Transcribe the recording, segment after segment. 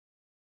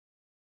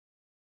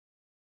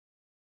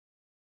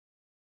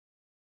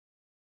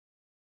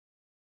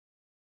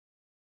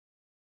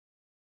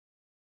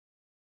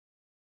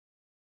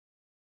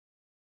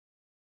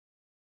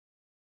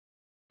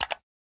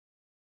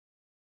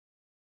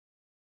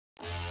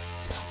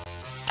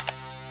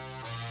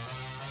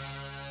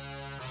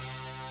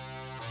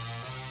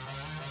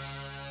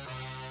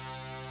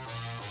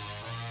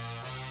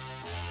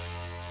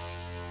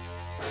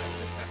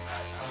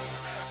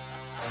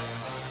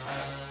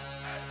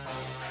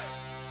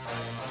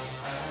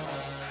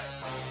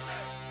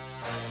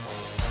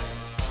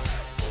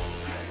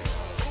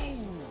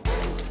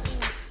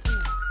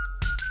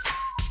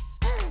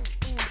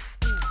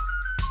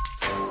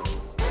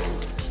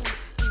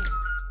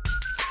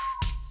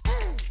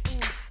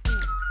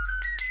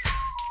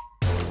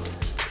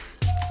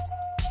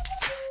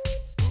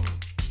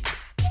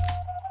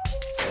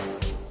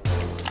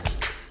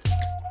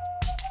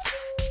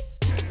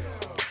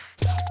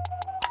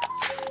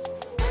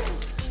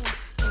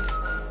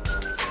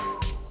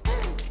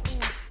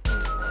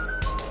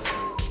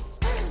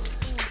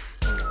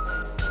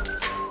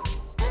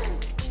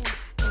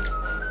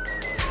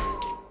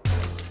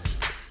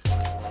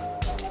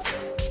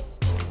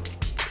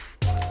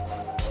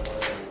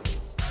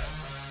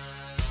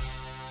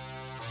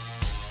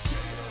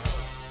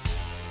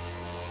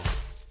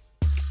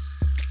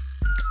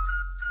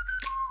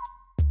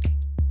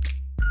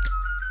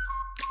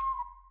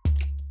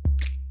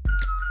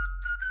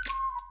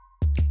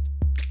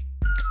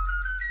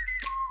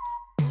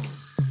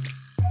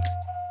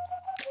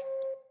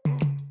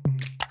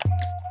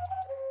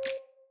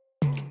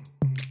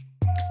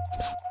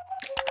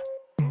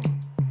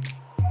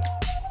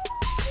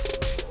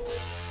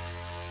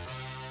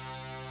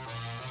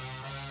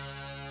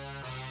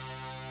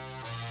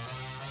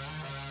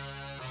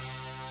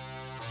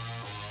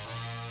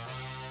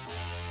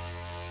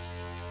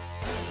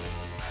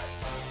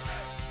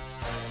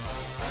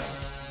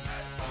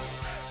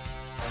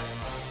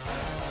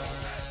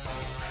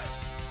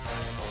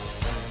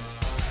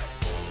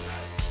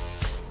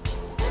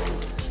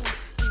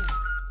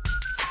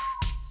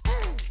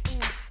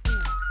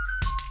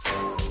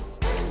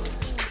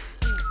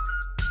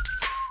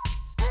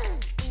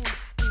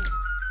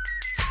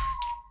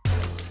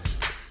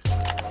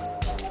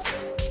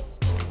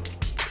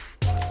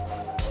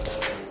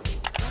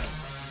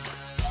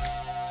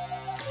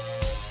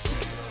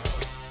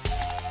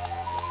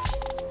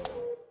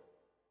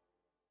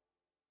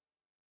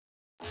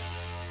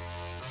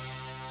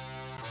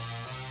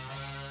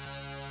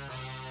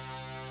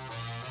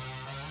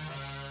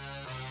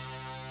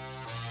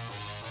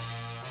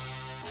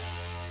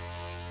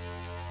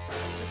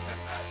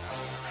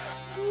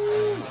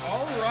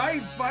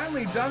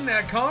finally done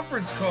that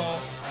conference call.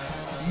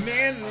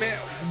 Man,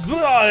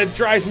 blah, it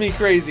drives me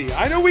crazy.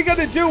 I know we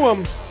gotta do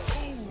them,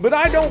 but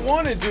I don't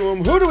want to do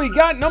them. Who do we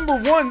got? Number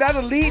one, that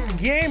elite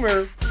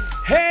gamer.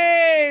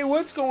 Hey,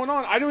 what's going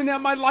on? I don't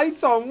have my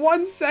lights on.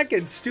 1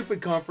 second.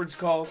 Stupid conference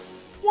calls.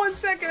 1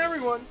 second,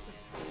 everyone.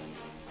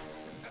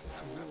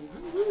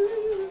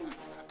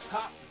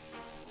 Ha.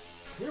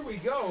 Here we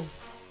go.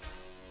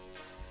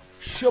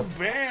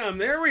 Shabam.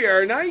 There we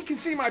are. Now you can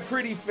see my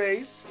pretty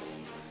face.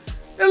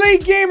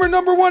 Elite gamer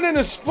number one and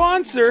a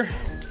sponsor.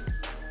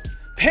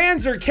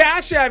 Panzer,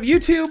 Cash App,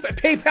 YouTube,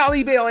 PayPal,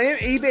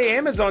 eBay,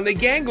 Amazon, the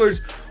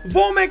Ganglers,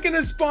 Volmec and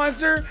a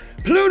sponsor,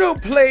 Pluto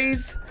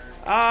Plays.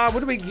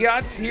 What do we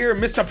got here?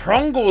 Mr.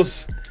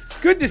 Prongles.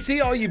 Good to see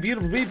all you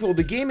beautiful people.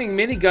 The Gaming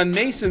Minigun,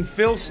 Mason,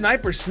 Phil,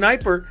 Sniper.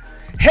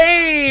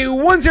 Hey,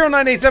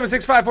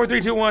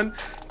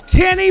 10987654321.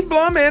 Kenny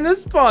Blum and a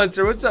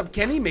sponsor. What's up,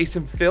 Kenny?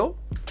 Mason, Phil.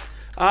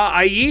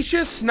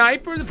 Aisha,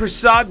 Sniper, the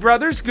Prasad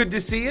Brothers. Good to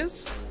see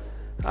us.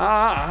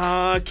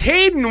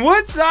 Caden,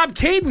 what's up?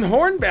 Caden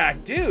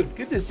Hornback, dude,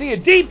 good to see you.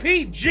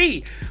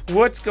 DPG,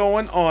 what's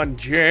going on,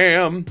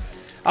 Jam?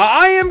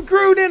 I am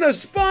Groot and a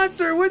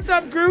sponsor. What's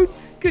up, Groot?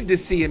 Good to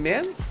see you,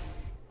 man.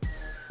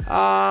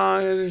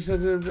 I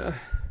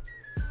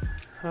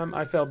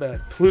felt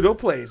bad. Pluto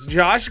Plays.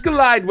 Josh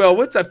Glidewell,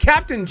 what's up?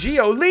 Captain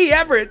Geo, Lee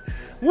Everett,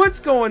 what's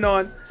going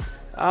on?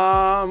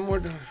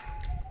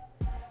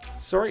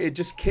 Sorry, it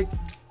just kicked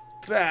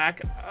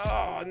back.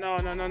 Oh, no.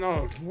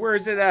 Where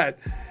is it at?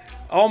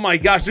 Oh my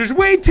gosh, there's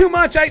way too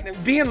much.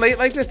 Being late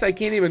like this, I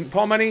can't even.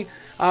 Paul Money,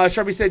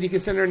 Shrubby said you can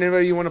send her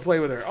anybody you want to play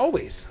with her.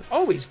 Always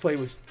play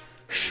with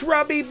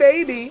Shrubby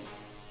baby.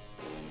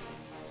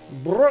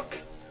 Brooke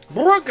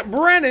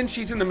Brennan,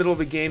 she's in the middle of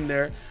the game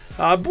there.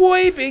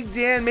 Boy, Big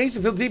Dan,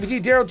 Masonville,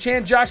 DPG, Daryl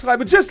Chan, Josh Live,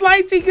 but just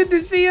Lightsy, good to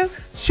see you.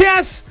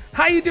 Chess,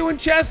 how you doing,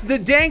 Chess? The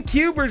Dan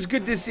Cubers,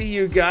 good to see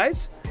you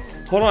guys.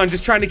 Hold on,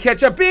 just trying to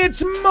catch up.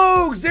 It's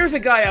Mogs. There's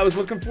a guy I was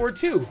looking for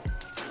too.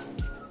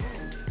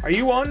 Are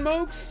you on,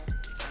 Mogs?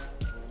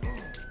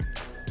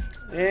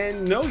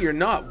 And no, you're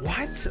not.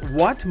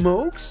 What,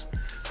 Mogs?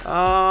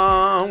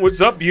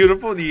 What's up,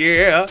 beautiful?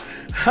 Yeah.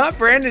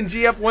 Brandon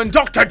GF1,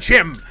 Dr.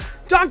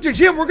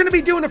 Jim, we're going to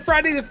be doing a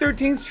Friday the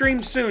 13th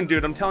stream soon,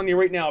 dude. I'm telling you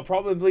right now,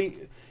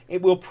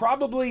 it will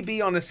probably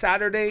be on a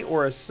Saturday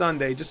or a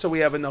Sunday, just so we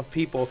have enough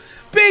people.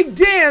 Big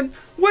Dan,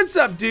 what's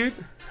up, dude?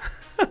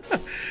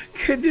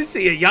 Good to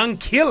see you, young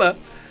killer.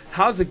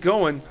 How's it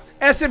going?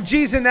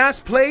 SFG's and Ass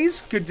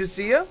Plays, good to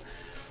see you.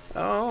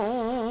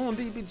 Oh,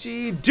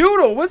 DBG.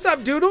 Doodle, what's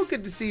up, Doodle?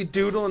 Good to see you,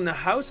 Doodle, in the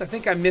house. I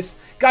think I missed...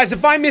 Guys,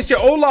 if I missed you,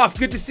 Olaf,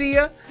 good to see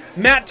you.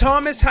 Matt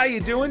Thomas, how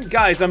you doing?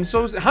 Guys, I'm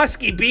so...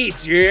 Husky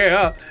Beats,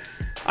 yeah.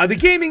 The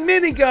Gaming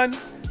Minigun.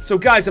 So,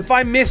 guys, if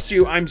I missed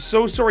you, I'm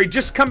so sorry.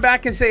 Just come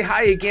back and say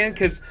hi again,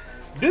 because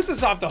this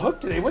is off the hook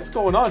today. What's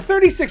going on?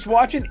 36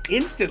 watching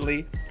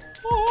instantly.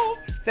 Oh,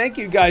 thank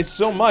you guys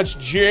so much.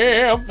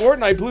 Jam,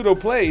 Fortnite, Pluto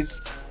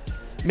Plays.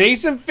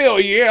 Mason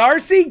Phil, yeah.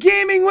 RC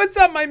Gaming, what's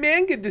up, my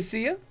man? Good to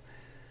see you.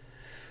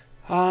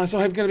 So it's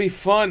gonna be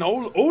fun.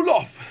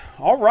 Olaf.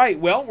 All right.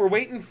 Well, we're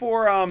waiting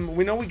for.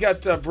 We know we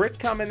got Britt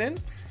coming in.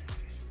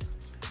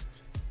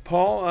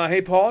 Paul.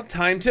 Hey, Paul.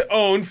 Time to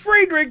own.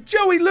 Friedrich.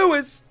 Joey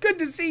Lewis. Good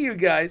to see you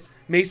guys.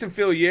 Mason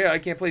Phil. Yeah, I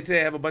can't play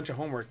today. I have a bunch of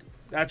homework.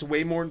 That's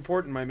way more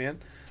important, my man.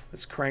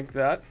 Let's crank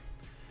that.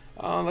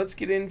 Let's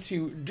get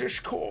into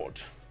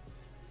Discord.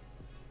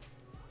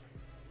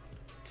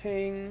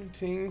 Ting,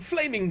 ting.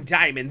 Flaming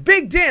Diamond.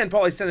 Big Dan.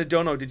 Paul, I sent a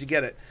dono. Did you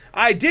get it?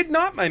 I did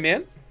not, my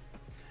man.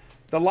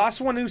 The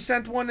last one who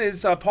sent one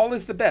is Paul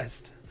is the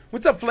best.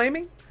 What's up,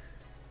 Flaming?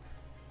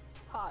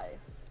 Hi.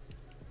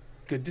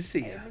 Good to see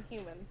you. I'm a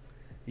human.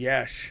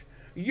 Yes.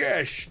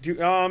 Yes. You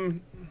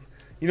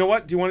know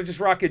what? Do you want to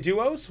just rock a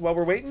duos while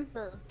we're waiting?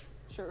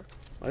 Sure.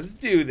 Let's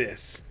do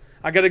this.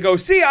 I gotta go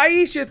see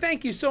Aisha.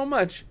 Thank you so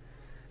much.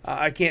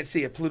 I can't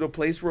see it. Pluto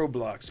Plays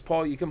Roblox.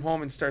 Paul, you come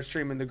home and start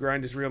streaming. The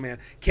grind is real, man.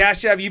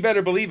 Cash App, you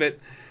better believe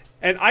it.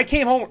 And I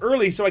came home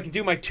early so I could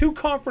do my 2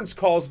 conference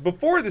calls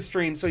before the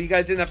stream so you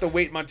guys didn't have to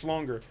wait much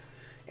longer.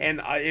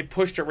 And it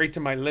pushed it right to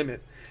my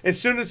limit.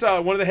 As soon as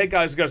one of the head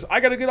guys goes,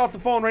 I got to get off the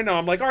phone right now.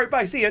 I'm like, all right,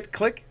 bye, see it.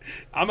 Click.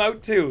 I'm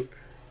out too.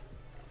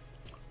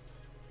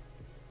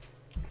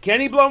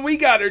 Kenny Blum, we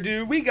got her,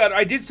 dude. We got her.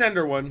 I did send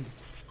her one.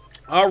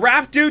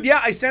 Raph, dude,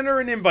 yeah, I sent her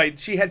an invite.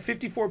 She had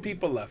 54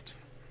 people left.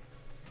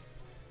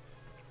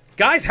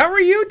 Guys, how are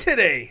you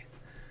today?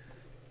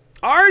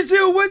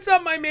 Arzu, what's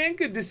up, my man?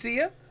 Good to see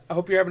you. I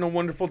hope you're having a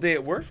wonderful day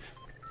at work.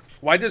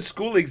 Why does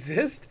school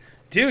exist?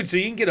 Dude, so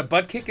you can get a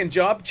butt-kicking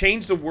job,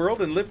 change the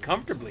world, and live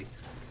comfortably.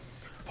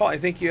 Paul, I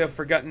think you have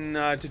forgotten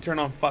to turn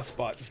on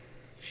Fussbot.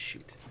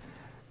 Shoot.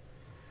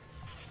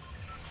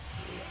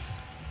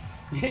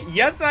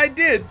 Yes, I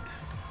did.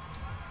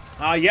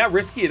 Yeah,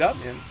 risky it up,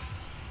 man.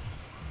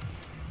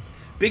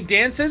 Big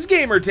Dan says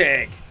gamer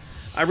tag.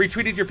 I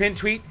retweeted your pinned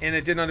tweet, and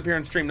it did not appear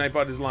on stream.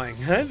 Nightbot is lying.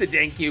 Huh? The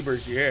Dan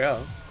Cubers,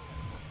 yeah.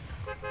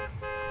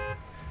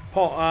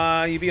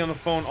 Paul, you be on the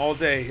phone all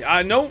day.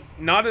 No,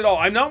 not at all.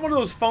 I'm not one of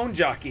those phone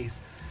jockeys.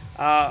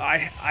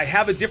 I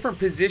have a different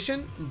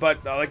position,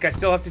 but like I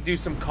still have to do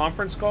some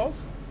conference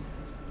calls.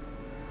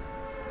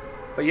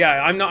 But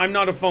yeah, I'm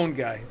not a phone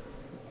guy.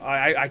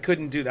 I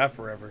couldn't do that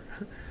forever.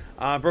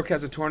 Brooke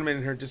has a tournament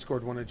in her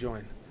Discord. Want to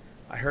join?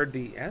 I heard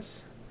the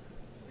S.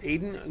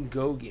 Aiden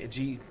Gogi.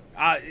 G.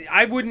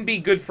 I wouldn't be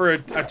good for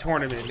a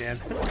tournament, man.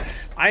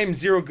 I am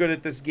zero good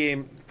at this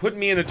game. Putting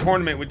me in a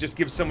tournament would just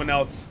give someone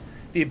else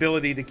the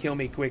ability to kill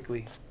me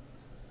quickly.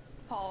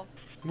 Paul.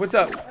 What's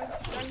up?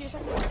 Can I do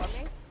something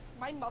funny?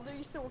 My mother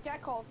used to work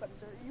at call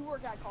center. You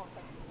work at call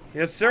center.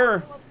 Yes,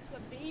 sir. It's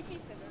a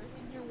babysitter,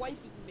 and your wife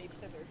is a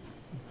babysitter.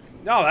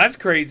 No, that's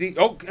crazy.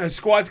 Oh, a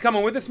squad's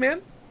coming with us,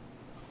 man.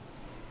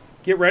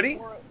 Get ready.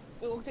 Or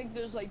it looks like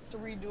there's like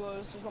 3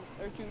 duos or something,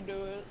 or 2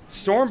 duos.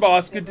 Storm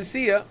Boss, good to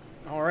see ya.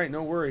 All right,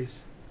 no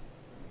worries.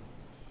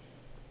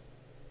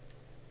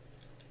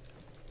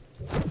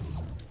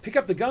 Pick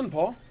up the gun,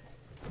 Paul.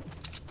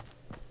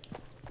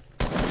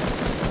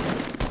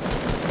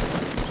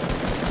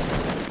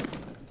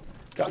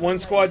 Got 1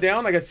 squad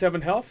down. I got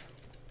 7 health.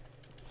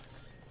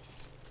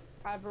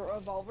 I have a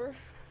revolver.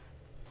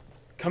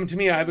 Come to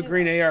me. I have a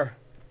green AR.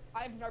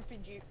 I have an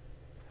RPG.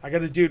 I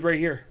got a dude right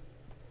here.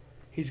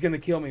 He's gonna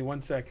kill me.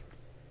 1 sec.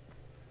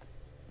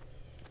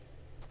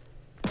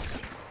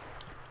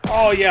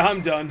 Oh yeah,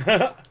 I'm done.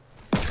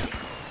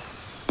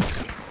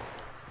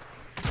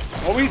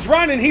 Oh, he's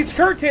running. He's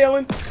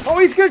curtailing. Oh,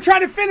 he's gonna try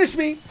to finish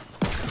me.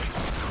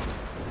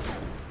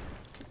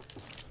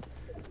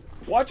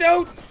 Watch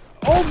out.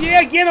 Oh yeah,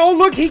 again. Oh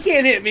look, he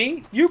can't hit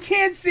me. You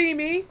can't see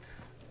me.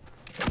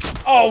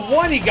 Oh,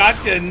 1 he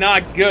got you.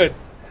 Not good.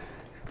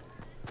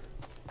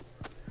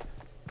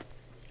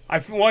 I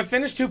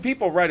finished 2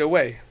 people right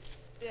away.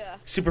 Yeah.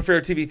 Super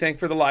Pharaoh TV, thank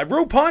for the live.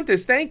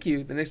 Rupontis, thank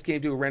you. The next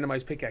game, do a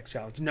randomized pickaxe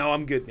challenge. No,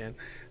 I'm good, man.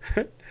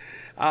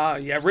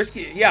 Yeah,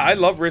 risky. Yeah, I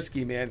love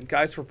risky, man.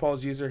 Guys, for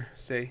Paul's user,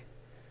 say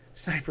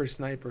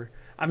sniper.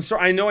 I'm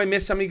sorry. I know I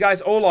missed some of you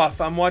guys. Olaf,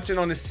 I'm watching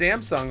on a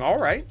Samsung. All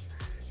right,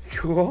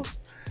 cool.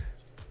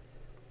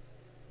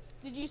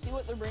 Did you see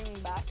what they're bringing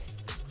back?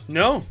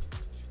 No.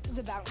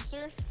 The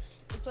bouncer.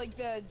 It's like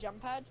the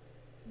jump pad,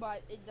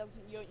 but it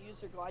doesn't. You don't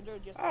use your glider.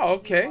 Just Oh,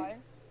 okay.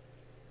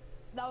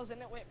 That was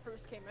in it when it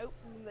first came out,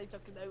 and then they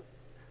took it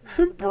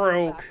out.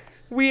 Bro,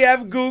 we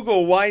have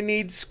Google. Why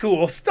need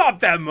school? Stop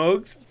that,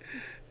 Mogs.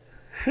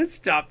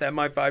 Stop that,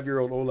 my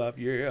 5-year-old Olaf.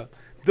 Yeah.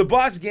 The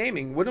Boss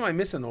Gaming. What am I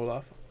missing,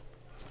 Olaf?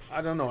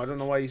 I don't know. I don't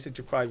know why you said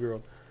your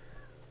 5-year-old.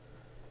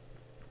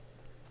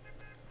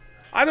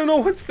 I don't know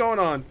what's going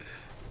on.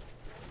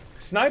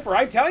 Sniper,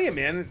 I tell you,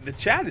 man, the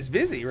chat is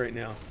busy right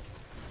now.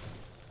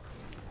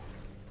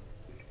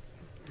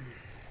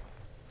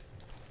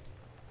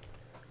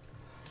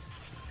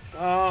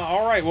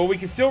 All right. Well, we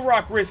can still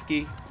rock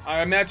risky.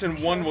 I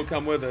imagine 1 will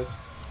come with us.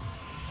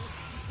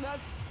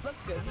 That's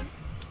good.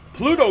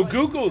 Pluto,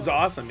 Google's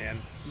awesome,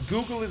 man.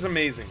 Google is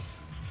amazing.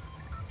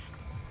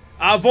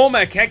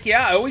 Volmek, heck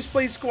yeah, I always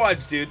play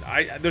squads, dude.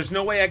 There's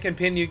no way I can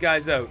pin you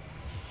guys out.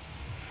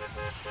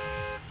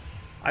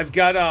 I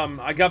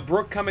got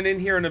Brooke coming in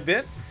here in a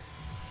bit.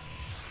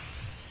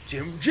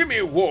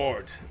 Jimmy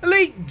Ward,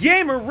 Elite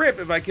Gamer Rip.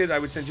 If I could, I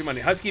would send you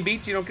money. Husky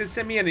Beats, you don't get to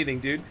send me anything,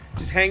 dude.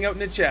 Just hang out in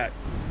the chat.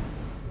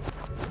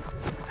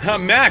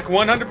 Mac,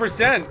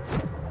 100%.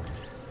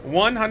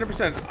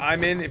 100%.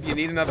 I'm in if you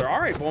need another.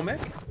 All right, Volmek.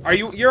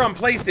 You're on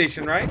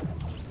PlayStation, right?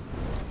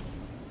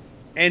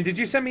 And did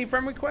you send me a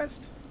friend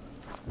request?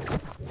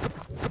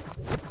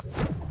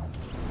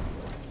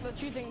 The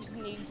 2 things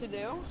you need to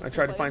do. I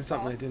tried to find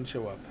something that didn't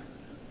show up.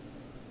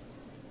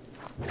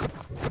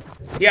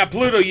 Yeah,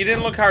 Pluto, you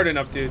didn't look hard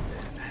enough, dude.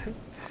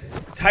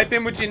 Type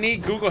in what you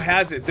need. Google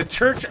has it. The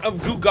Church of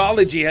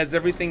Googology has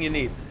everything you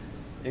need.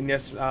 And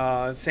yes,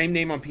 same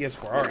name on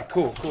PS4. All right,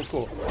 cool.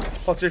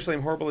 Paul, seriously,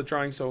 I'm horrible at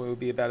drawing, so it would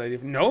be a bad idea.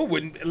 No, it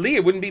wouldn't. Lee,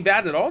 it wouldn't be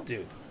bad at all,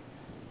 dude.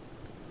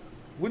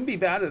 Wouldn't be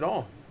bad at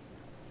all.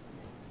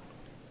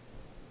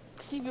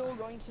 See people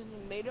going to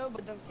Tomato,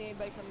 but don't see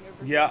anybody coming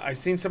over. Yeah, I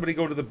seen somebody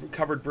go to the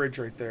covered bridge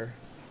right there.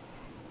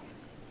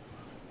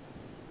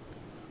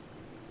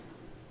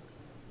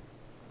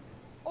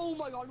 Oh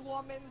my god,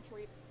 llama in the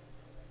tree.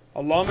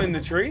 A llama in the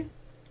tree?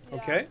 Yeah,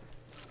 Okay.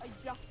 I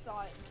just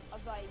saw it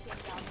as I came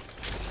down.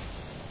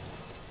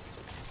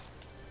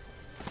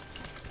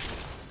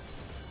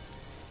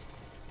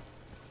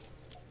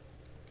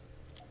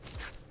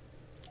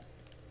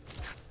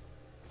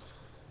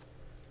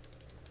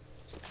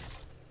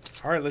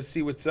 All right, let's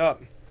see what's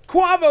up.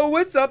 Quavo,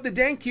 what's up? The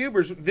Dan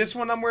Cubers. This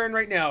one I'm wearing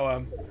right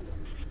now.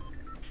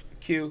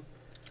 Q.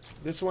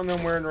 This one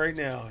I'm wearing right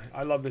now.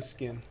 I love this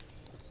skin.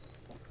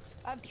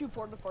 I have 2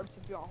 porta forts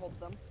if you want to hold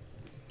them.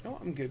 Oh,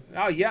 I'm good.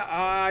 Oh, yeah,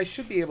 I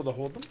should be able to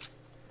hold them.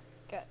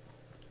 Okay.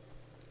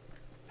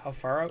 How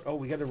far out? Oh,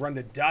 we got to run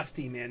to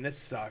Dusty, man. This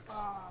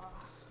sucks.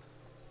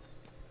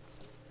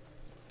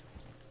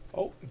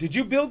 Oh, did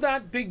you build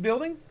that big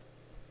building?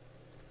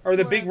 Or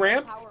the big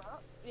ramp? Power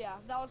up? Yeah,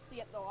 that was to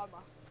get the llama.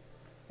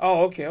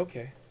 Oh, okay,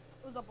 okay.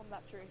 It was up on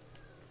that tree.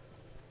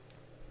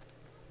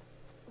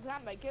 Does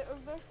that make it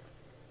over there?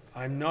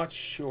 I'm not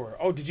sure.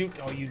 Oh, did you?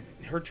 Oh, you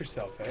hurt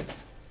yourself, eh?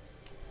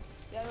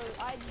 Yeah,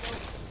 I had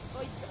no,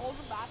 like, all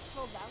the mats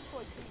fell down, so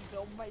I couldn't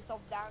build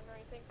myself down or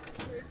anything.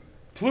 Sure.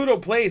 Pluto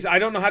plays. I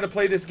don't know how to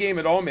play this game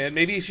at all, man.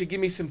 Maybe you should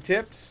give me some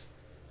tips.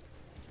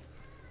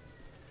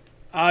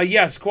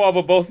 Yes,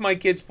 Quavo, both my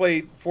kids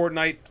play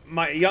Fortnite.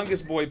 My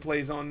youngest boy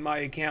plays on my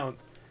account.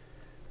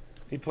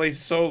 He plays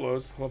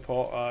solos. Well,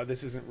 Paul,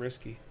 this isn't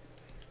risky.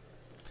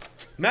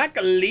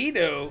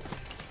 Macalito.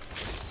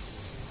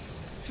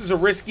 This is the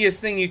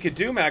riskiest thing you could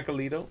do,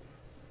 Macalito.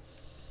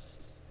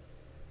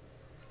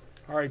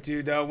 All right,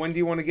 dude. When do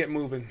you want to get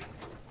moving?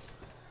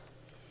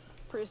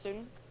 Pretty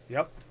soon.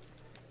 Yep.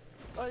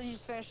 Oh, you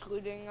just finished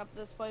looting up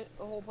this place,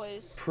 the whole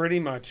place, Pretty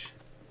much.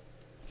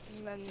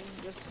 and then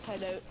just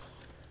head out.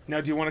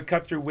 Now, do you want to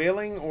cut through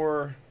Whaling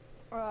or?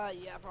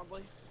 Yeah,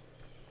 probably.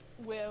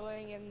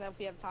 Whaling, and then if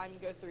we have time,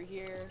 go through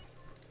here.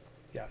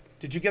 Yeah.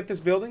 Did you get this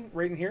building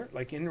right in here,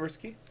 like in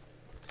risky?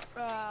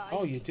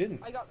 Oh, you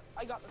didn't. I got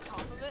the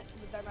top of it,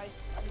 but then I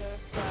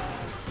noticed the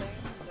thing,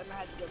 and then I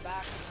had to go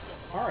back.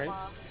 And get All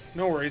right.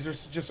 No worries.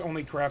 There's just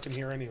only crap in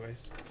here,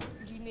 anyways.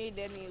 Do you need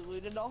any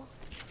loot at all?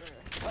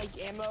 Or, like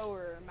ammo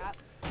or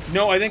mats?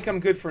 No, I think I'm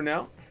good for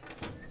now.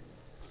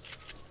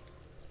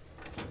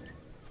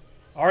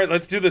 All right,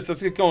 let's do this.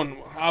 Let's get going.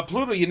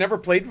 Pluto, you never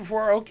played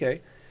before?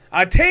 Okay.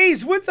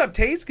 Taze, what's up,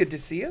 Taze? Good to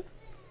see you.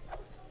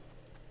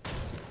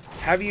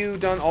 Have you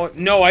done all?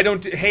 No, I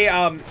don't. Hey,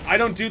 I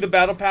don't do the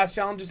battle pass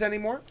challenges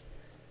anymore.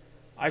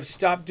 I've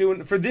stopped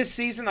doing for this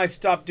season. I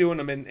stopped doing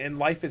them, and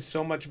life is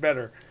so much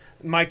better.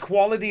 My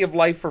quality of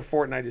life for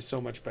Fortnite is so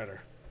much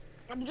better.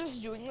 I'm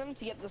just doing them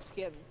to get the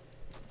skin.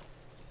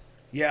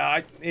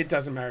 Yeah, it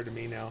doesn't matter to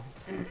me now.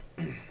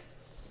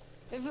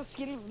 If the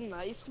skin's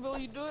nice, will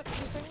you do it, do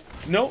you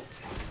think? Nope.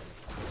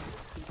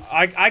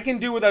 I can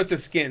do without the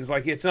skins.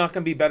 Like, it's not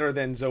going to be better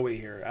than Zoe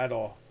here at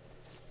all.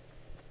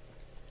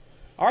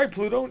 All right,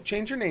 Pluto,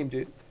 change your name,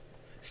 dude.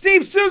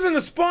 Steve Susan,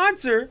 the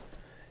sponsor.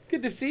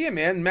 Good to see you,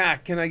 man.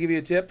 Mac, can I give you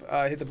a tip?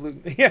 Hit the blue.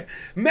 Yeah,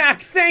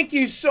 Mac, thank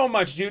you so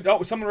much, dude.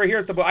 Oh, someone right here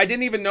at the blue. I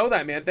didn't even know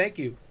that, man. Thank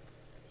you.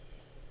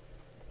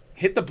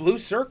 Hit the blue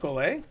circle,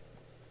 eh?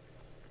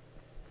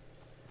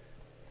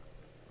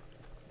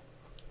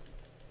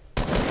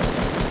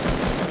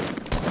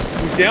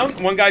 Who's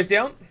down? One guy's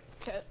down.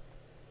 Okay.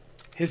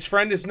 His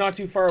friend is not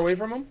too far away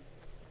from him.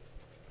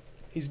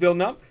 He's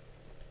building up.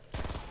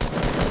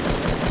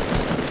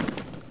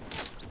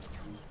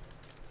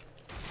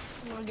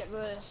 I'm gonna get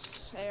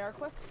this AR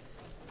quick.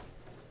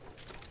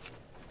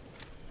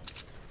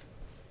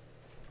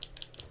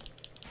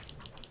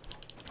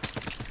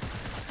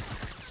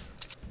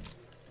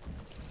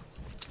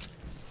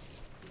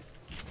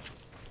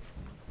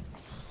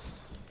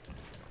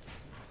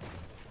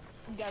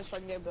 You guys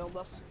trying to build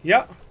us.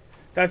 Yeah.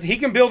 He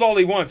can build all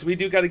he wants. We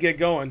do got to get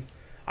going.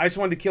 I just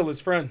wanted to kill his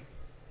friend.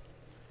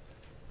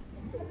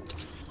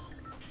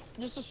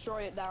 Just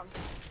destroy it down.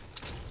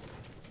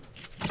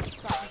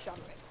 Stop, you shot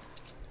me.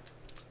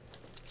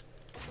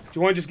 Do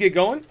you want to just get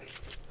going?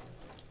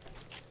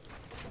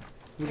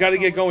 We got to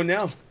get going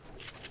now.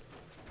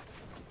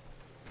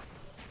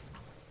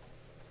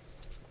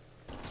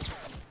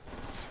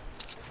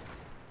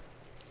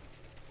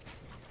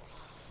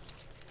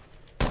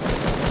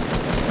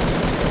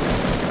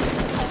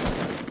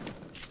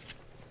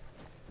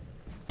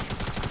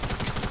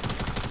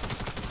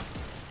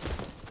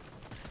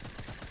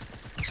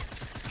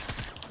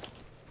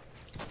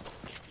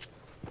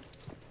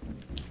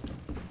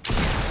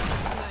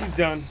 He's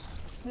done.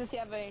 Does he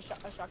have a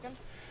shotgun?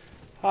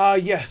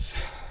 Yes.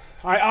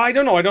 I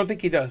don't know. I don't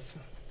think he does.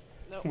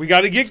 Nope. We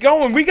got to get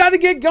going. We got to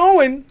get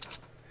going.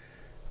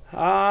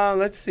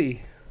 Let's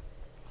see.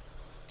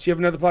 Do you have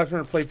another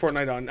platform to play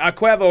Fortnite on?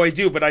 Quavo, I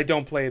do, but I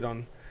don't play it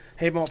on.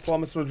 Hey,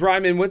 Plumbus with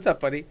Ryman, what's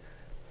up, buddy?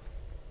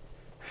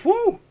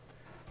 Whew.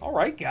 All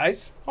right,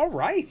 guys. All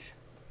right.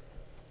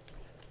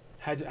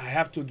 I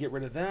have to get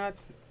rid of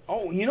that.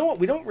 Oh, you know what?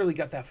 We don't really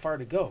got that far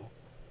to go.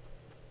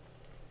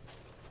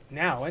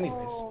 Now,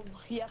 anyways. Oh,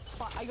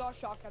 yes, I got a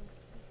shotgun.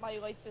 My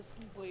life is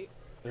complete.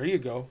 There you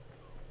go.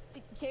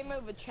 It came out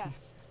of a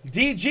chest.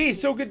 DG,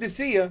 so good to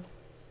see you.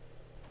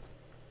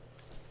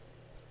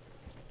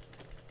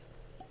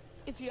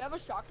 If you have a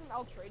shotgun,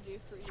 I'll trade you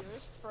for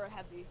yours for a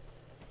heavy.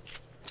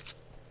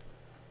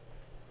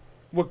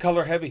 What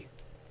color heavy?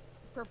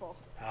 Purple.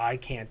 I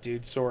can't,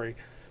 dude. Sorry.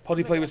 Paul,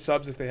 do you play with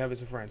subs if they have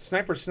as a friend?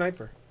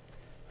 Sniper.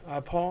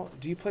 Paul,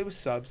 do you play with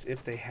subs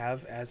if they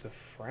have as a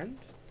friend?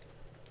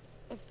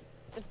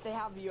 If they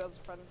have you as a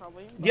friend,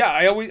 probably. Yeah,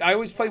 I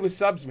always play with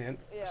subs, man.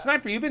 Yeah.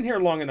 Sniper, you've been here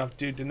long enough,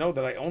 dude, to know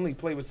that I only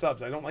play with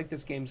subs. I don't like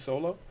this game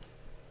solo.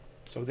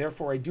 So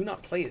therefore, I do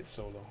not play it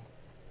solo.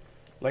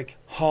 Like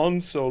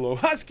Han Solo.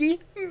 Husky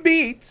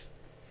beats.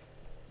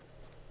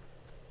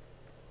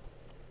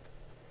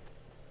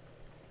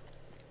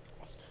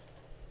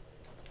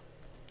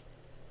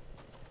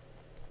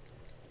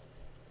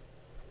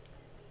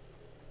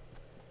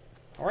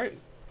 All right.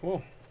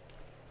 Cool.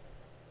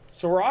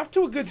 So we're off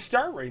to a good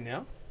start right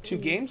now. 2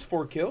 games,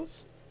 4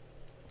 kills.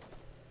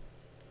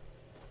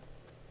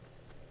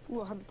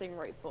 Ooh, hunting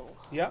rifle.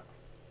 Yeah.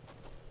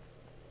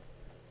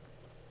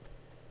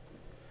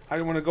 I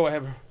want to go. I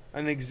have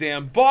An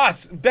exam.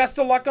 Boss, best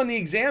of luck on the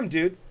exam,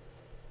 dude.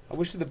 I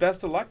wish you the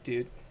best of luck,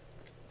 dude.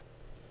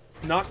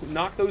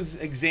 Knock those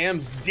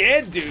exams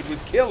dead, dude,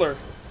 with killer.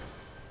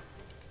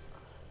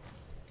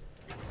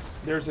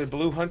 There's a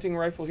blue hunting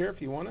rifle here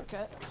if you want it.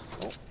 Okay.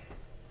 Oh.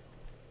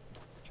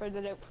 Tried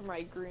that out for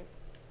my green.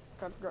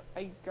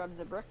 I grabbed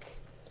the brick.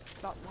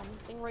 Got one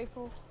hunting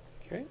rifle.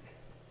 Okay.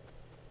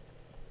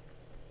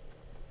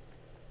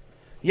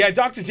 Yeah,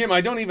 Dr. Jim,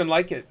 I don't even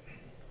like it.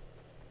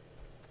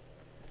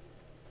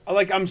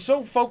 I'm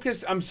so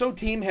focused, I'm so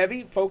team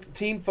heavy,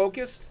 team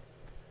focused,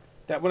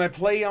 that when I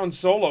play on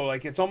solo,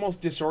 like, it's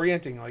almost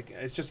disorienting. Like,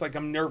 it's just like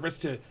I'm nervous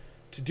to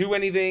do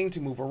anything, to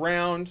move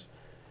around.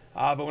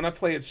 But when I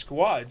play at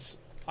squads,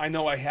 I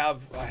know I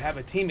have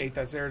a teammate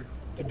that's there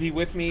to be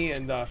with me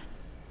and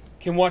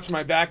can watch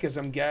my back as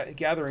I'm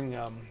gathering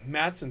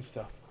mats and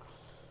stuff.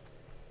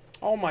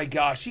 Oh my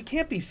gosh, you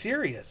can't be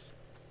serious.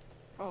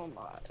 Oh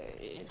my.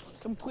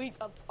 Complete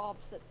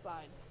opposite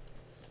side.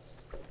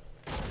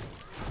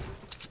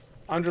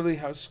 Underley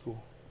House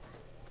School.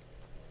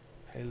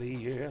 Haley,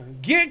 yeah.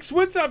 Gix,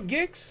 what's up,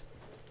 Gix?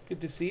 Good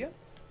to see you.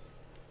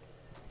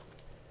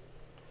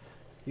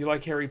 You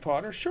like Harry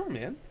Potter? Sure,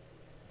 man.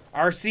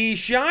 RC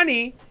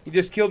Shawnee, you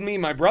just killed me,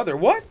 my brother.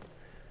 What?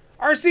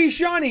 RC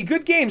Shawnee,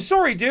 good game.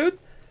 Sorry, dude.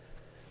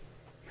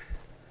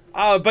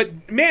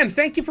 But man,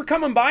 thank you for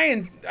coming by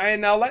and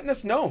letting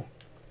us know.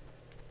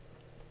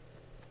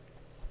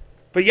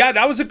 But yeah,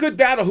 that was a good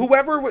battle.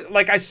 Whoever,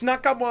 like, I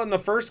snuck up on the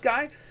first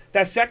guy.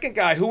 That second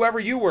guy, whoever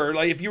you were,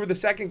 like, if you were the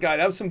second guy,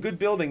 that was some good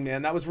building,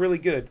 man. That was really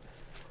good.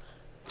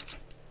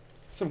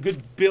 Some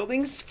good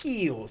building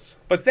skills.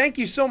 But thank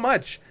you so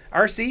much,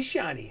 RC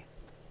Shawnee.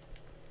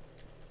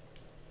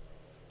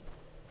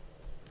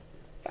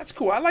 That's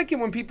cool. I like it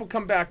when people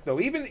come back, though.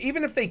 Even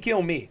if they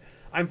kill me,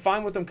 I'm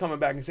fine with them coming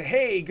back and say,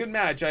 hey, good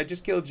match. I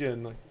just killed you.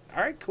 And like,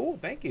 all right, cool.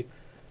 Thank you.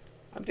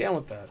 I'm down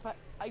with that.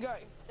 I got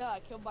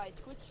killed by a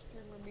Twitch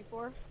streamer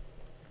before.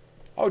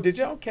 Oh, did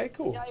you? Okay,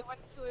 cool. Yeah, I went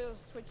to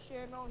his Twitch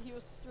channel. He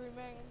was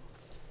streaming.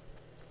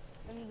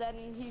 And then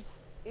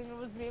it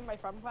was me and my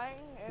friend playing.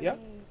 And yep.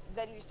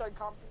 Then he started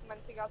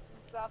complimenting us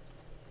and stuff.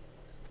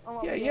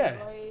 Yeah.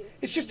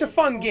 It's just a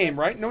fun game,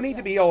 right? No need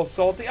to be all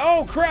salty.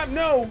 Oh, crap,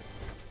 no!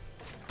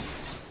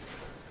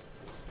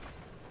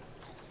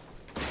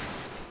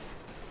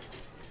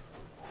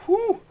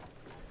 Whew!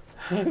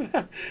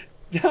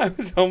 I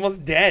was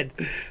almost dead.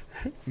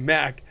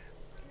 Mac.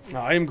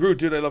 I am Groot,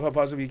 dude. I love how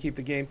positive you keep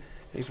the game.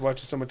 He's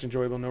watching so much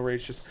enjoyable, no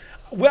rage. Just,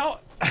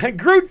 well,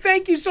 Groot,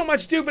 thank you so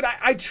much, dude. But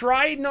I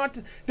try not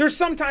to. There's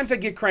sometimes I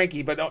get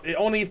cranky, but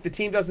only if the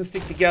team doesn't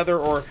stick together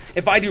or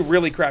if I do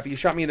really crappy. You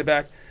shot me in the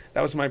back.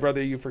 That was my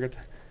brother. You forget.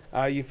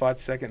 You fought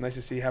second. Nice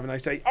to see you. Have a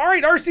nice day. All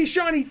right, RC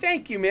Shawnee,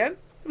 thank you, man.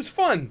 It was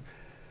fun.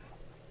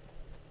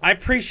 I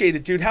appreciate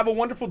it, dude. Have a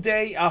wonderful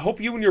day. I hope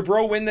you and your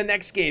bro win the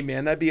next game,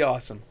 man. That'd be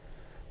awesome.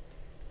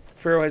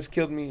 Pharaoh has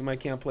killed me, my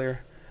camp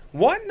player.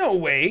 What? No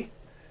way.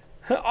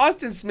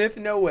 Austin Smith,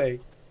 no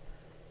way.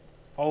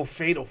 Oh,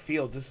 Fatal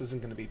Fields. This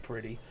isn't going to be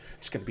pretty.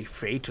 It's going to be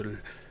fatal.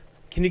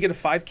 Can you get a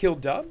 5-kill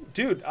dub?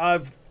 Dude,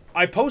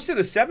 I posted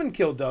a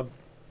 7-kill dub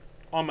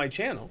on my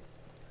channel.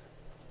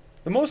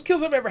 The most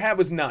kills I've ever had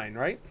was 9,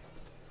 right?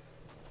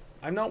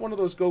 I'm not one of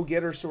those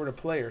go-getter sort of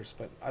players,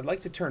 but I'd like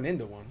to turn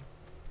into one.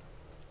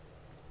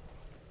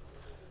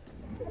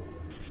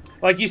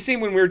 Like you seen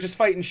when we were just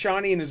fighting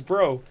Shawnee and his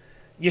bro.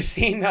 You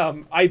seen,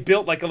 I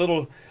built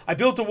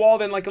a wall,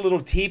 then like a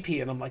little teepee,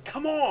 and I'm like,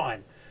 come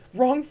on!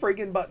 Wrong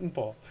friggin' button,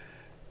 Paul.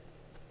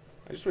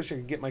 I just wish I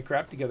could get my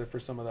crap together for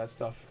some of that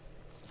stuff.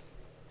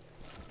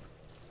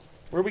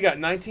 Where we got?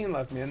 19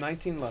 left, man.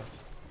 19 left.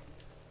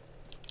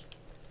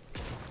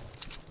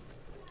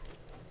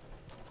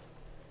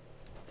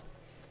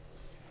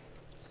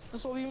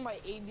 This will be my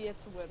 80th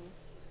win.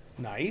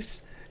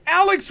 Nice.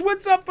 Alex,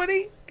 what's up,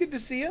 buddy? Good to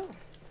see you.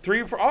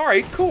 3 or 4. All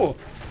right, cool.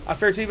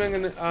 Fair team,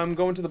 I'm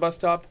going to the bus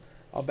stop.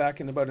 I'll back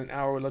in about an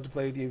hour. Would love to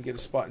play with you and get a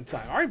spot in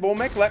time. All right,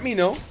 Volmek, let me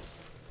know.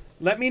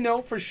 Let me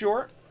know for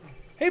sure.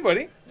 Hey,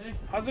 buddy. Hey.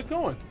 How's it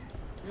going?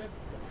 Good.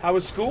 How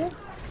was school?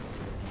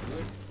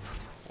 Good.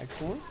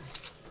 Excellent.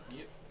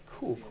 Yep.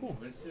 Cool, cool.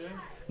 Wednesday?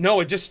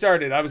 No, it just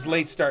started. I was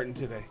late starting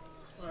today.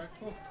 All right,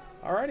 cool.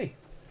 Alrighty.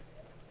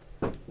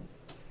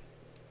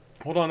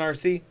 Hold on,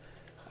 RC.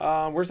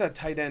 Where's that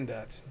tight end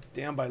at?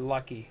 Down by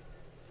Lucky.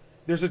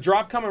 There's a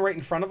drop coming right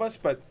in front of us,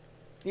 but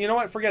you know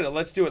what? Forget it.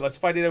 Let's do it. Let's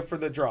fight it out for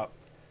the drop.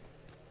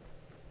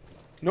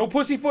 No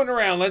pussyfooting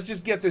around. Let's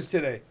just get this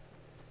today.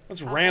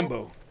 That's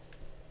Rambo.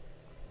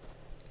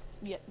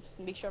 Yeah,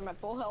 make sure I'm at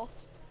full health.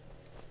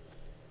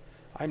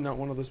 I'm not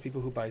one of those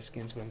people who buy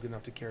skins, but I'm good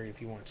enough to carry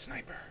if you want.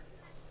 Sniper.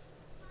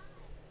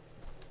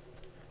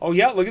 Oh,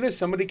 yeah. Look at this.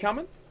 Somebody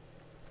coming.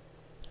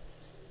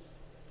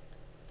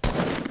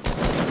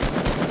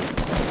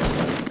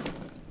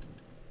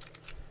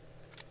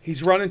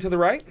 He's running to the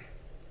right.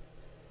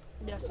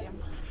 Yes, I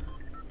am.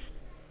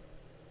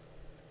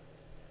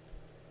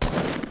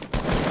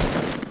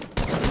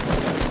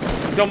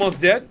 He's almost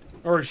dead.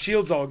 Or his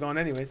shield's all gone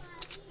anyways.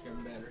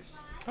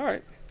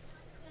 Alright.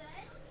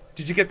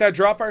 Did you get that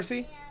drop,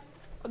 RC?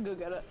 I'll go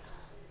get it.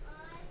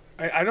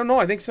 I don't know.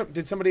 I think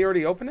did somebody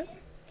already open it?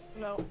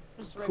 No,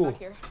 just right Cool. back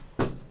here.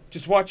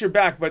 Just watch your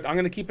back, but I'm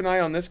gonna keep an eye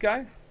on this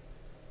guy.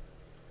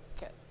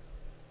 Okay.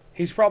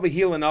 He's probably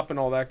healing up and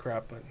all that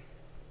crap, but...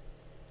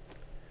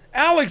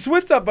 Alex,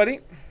 what's up,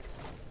 buddy?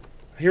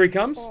 Here he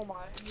comes. Oh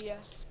my,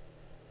 yes.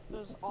 It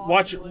was awesome.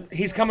 Watch,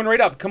 he's coming right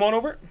up. Come on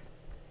over.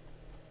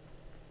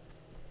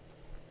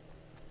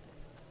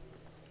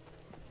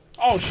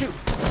 Oh, shoot.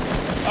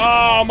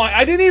 Oh, my,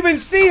 I didn't even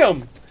see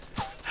him.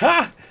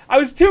 Ha! I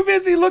was too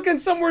busy looking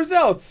somewhere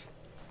else.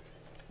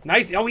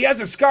 Nice. Oh, he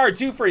has a scar,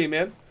 too, for you,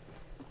 man.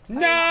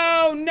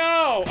 No,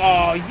 no.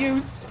 Oh,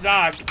 you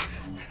suck.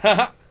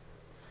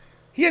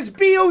 He has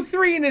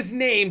BO3 in his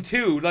name,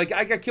 too. Like,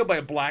 I got killed by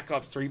a Black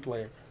Ops 3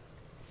 player.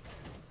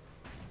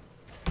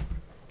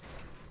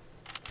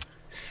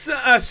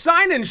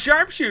 Sign and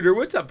Sharpshooter,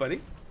 what's up,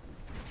 buddy?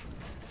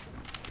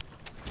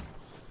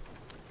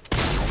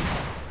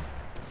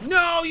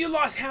 No, you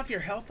lost half your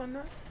health on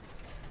that?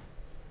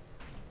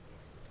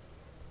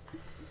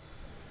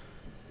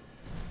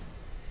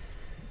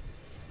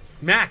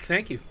 Mac,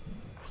 thank you.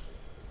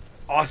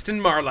 Austin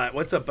Marlatt,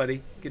 what's up,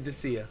 buddy? Good to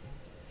see you.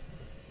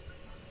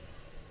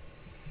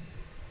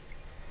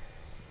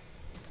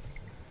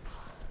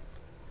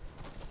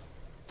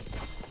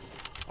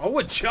 Oh,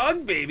 a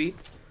chug, baby.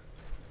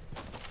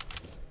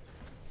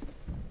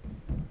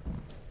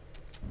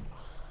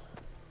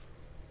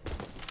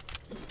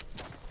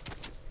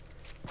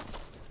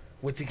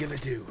 What's he gonna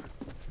do?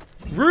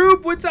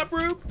 Rube, what's up,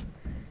 Rube?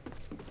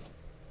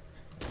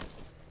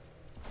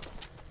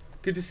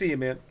 Good to see you,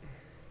 man.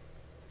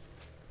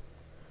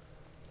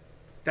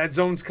 That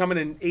zone's coming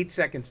in 8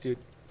 seconds, dude.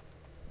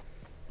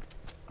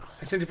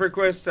 I sent you for a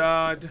request.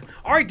 All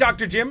right,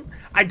 Dr. Jim.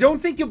 I don't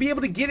think you'll be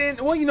able to get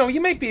in. Well, you know,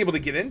 you might be able to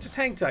get in. Just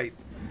hang tight.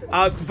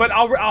 But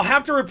I'll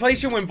have to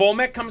replace you when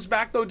Volmec comes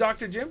back, though,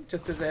 Dr. Jim.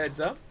 Just as a heads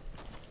up.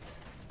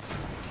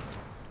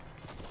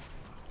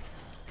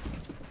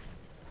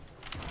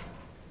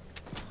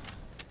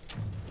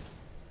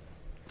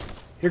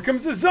 Here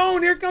comes the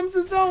zone. Here comes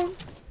the zone.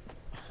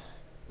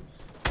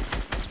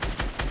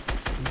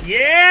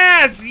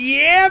 Yes!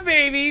 Yeah,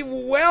 baby!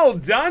 Well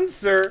done,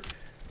 sir.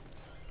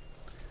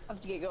 I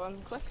have to get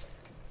going quick.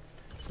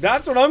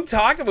 That's what I'm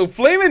talking about.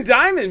 Flaming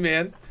Diamond,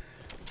 man.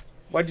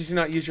 Why did you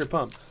not use your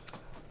pump?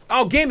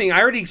 Oh, gaming.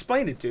 I already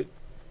explained it, dude.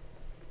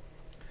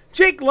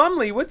 Jake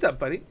Lumley, what's up,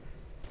 buddy?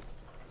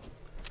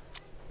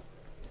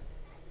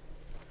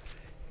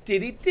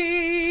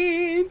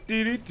 Dee-dee-dee,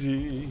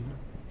 dee-dee-dee.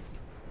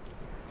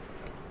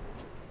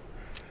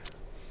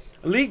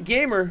 Elite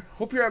Gamer,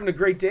 hope you're having a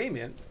great day,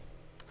 man.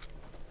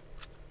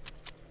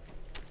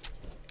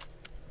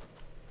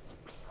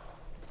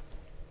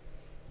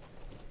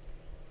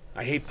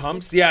 I hate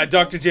pumps. Yeah,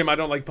 Dr. Jim, I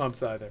don't like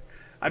pumps either.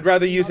 I'd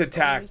rather use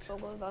attacked.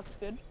 Solo, that's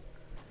good.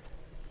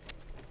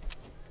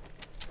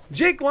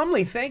 Jake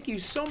Lumley, thank you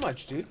so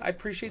much, dude. I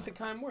appreciate the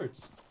kind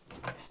words.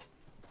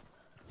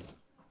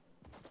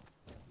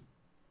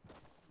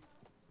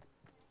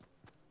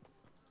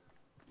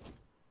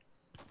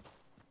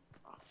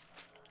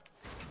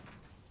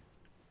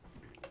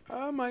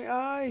 Oh, my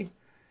eye.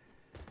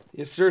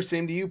 Yes, sir.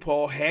 Same to you,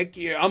 Paul. Heck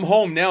yeah. I'm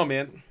home now,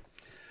 man.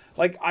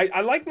 Like,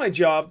 I like my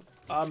job.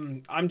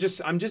 I'm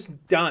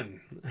just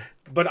done.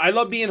 But I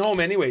love being home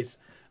anyways.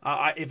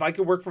 If I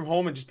could work from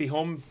home and just be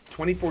home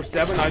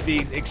 24/7, I'd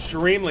be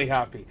extremely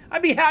happy.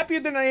 I'd be happier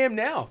than I am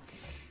now.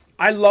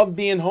 I love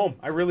being home.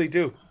 I really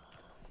do.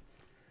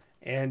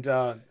 And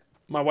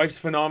my wife's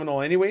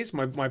phenomenal anyways.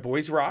 My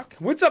boys rock.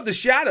 What's up, The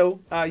Shadow?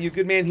 You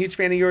good man, huge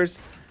fan of yours.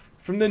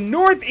 From the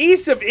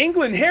northeast of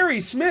England, Harry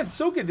Smith.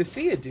 So good to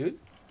see you, dude.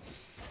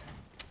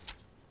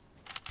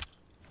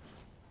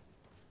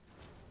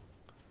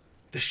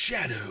 The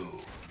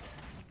Shadow.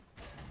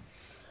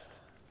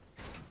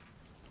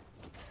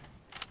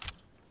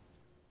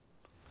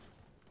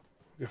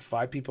 We got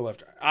 5 people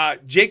left.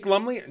 Jake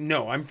Lumley?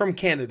 No, I'm from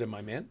Canada,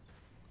 my man.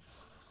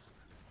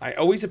 I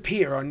always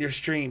appear on your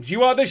streams.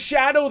 You are the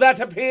shadow that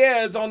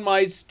appears on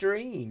my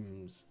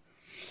streams.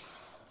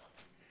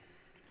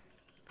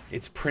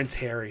 It's Prince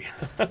Harry.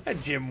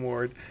 Jim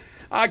Ward.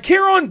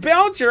 Kieran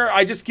Belcher,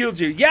 I just killed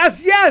you.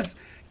 Yes, yes!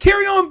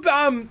 Kieran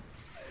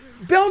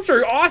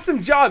Belcher,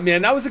 awesome job,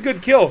 man. That was a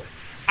good kill.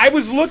 I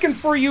was looking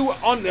for you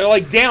on,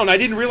 like, down. I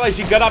didn't realize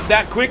you got up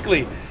that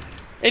quickly.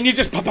 And you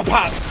just pop, pop,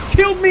 pop.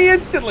 Killed me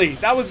instantly.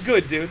 That was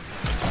good, dude.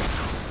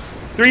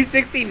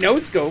 360 no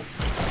scope.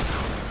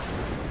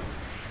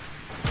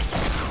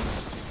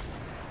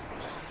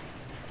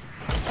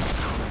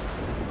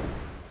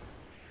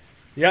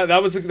 Yeah,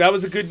 that was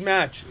a good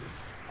match.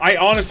 I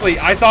honestly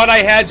thought I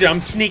had you.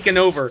 I'm sneaking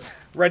over,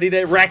 ready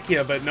to wreck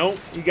you, but nope,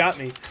 you got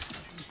me.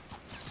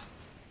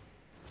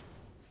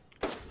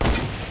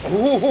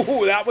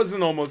 Oh, that was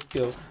an almost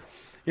kill.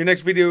 Your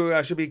next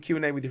video should be a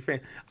Q&A with your fan.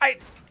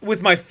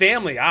 With my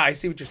family. I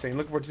see what you're saying.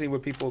 Looking forward to seeing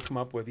what people come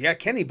up with. Yeah,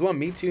 Kenny Blum,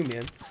 me too,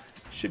 man.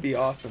 Should be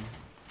awesome.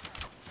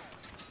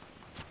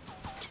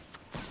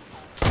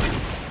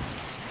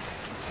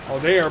 Oh,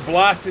 they are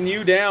blasting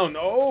you down.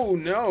 Oh,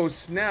 no,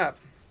 snap.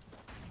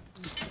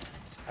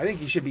 I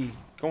think you should be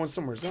going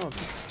somewhere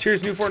else.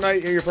 Cheers, new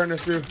Fortnite. Your partner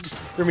threw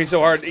me so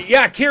hard.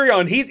 Yeah, carry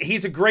on.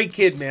 He's a great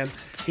kid, man.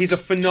 He's a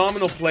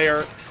phenomenal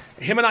player.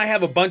 Him and I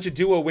have a bunch of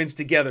duo wins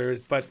together,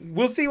 but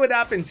we'll see what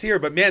happens here.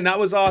 But man, that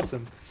was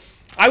awesome.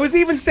 I was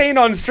even saying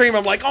on stream,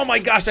 I'm like, oh my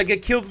gosh, I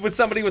get killed with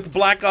somebody with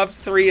Black Ops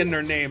 3 in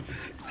their name.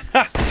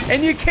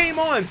 And you came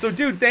on, so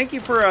dude, thank you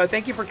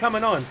for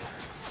coming on.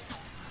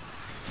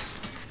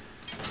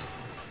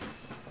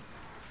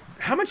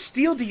 How much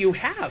steel do you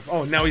have?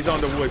 Oh, now he's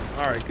on the wood.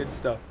 All right, good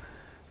stuff.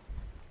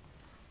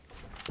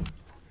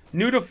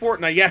 New to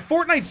Fortnite. Yeah,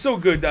 Fortnite's so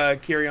good,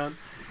 Carry On.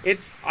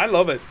 I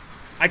love it.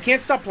 I can't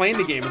stop playing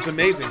the game. It's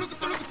amazing.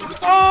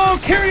 Oh,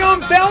 Carry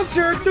On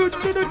Belcher.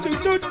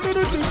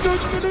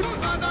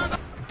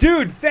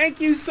 Dude,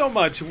 thank you so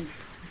much.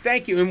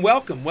 Thank you, and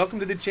welcome. Welcome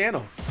to the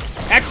channel.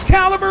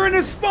 Excalibur and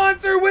a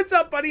sponsor. What's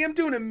up, buddy? I'm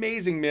doing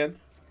amazing, man.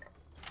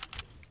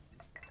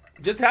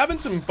 Just having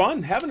some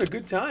fun. Having a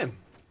good time.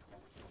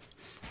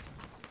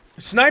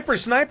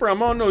 Sniper,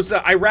 I'm on those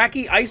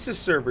Iraqi ISIS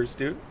servers,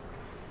 dude.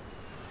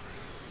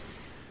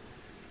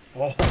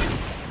 Oh.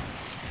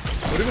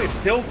 What do we,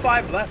 still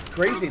 5 left.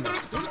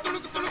 Craziness.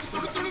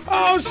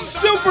 Oh,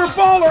 Super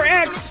Baller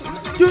X.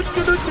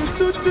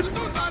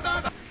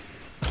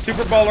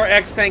 Super Baller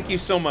X, thank you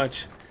so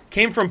much.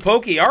 Came from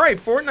Pokey. All right,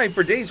 Fortnite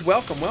for days.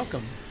 Welcome,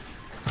 welcome.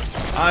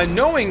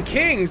 Knowing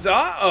Kings.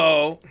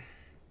 Uh-oh.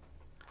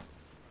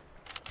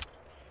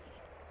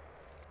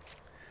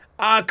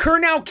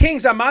 Kernow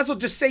Kings, I might as well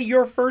just say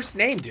your first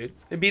name, dude.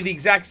 It'd be the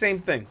exact same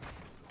thing.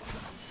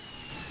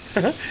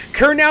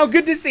 Kernow,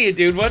 good to see you,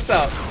 dude. What's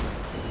up?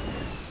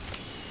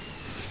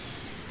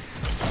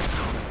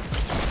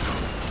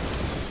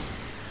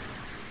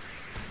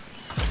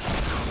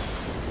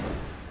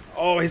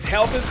 Oh, his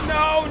health is...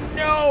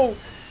 No!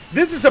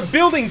 This is a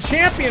building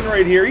champion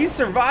right here. He's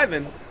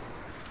surviving.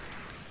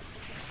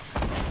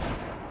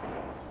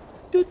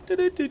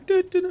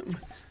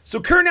 So,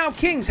 Kernow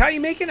Kings, how you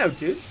making out,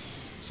 dude?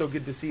 So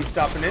good to see you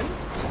stopping in.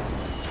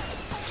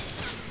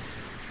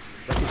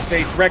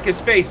 Wreck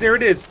his face. There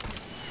it is.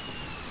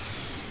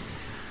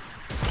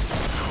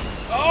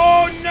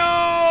 Oh,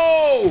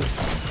 no!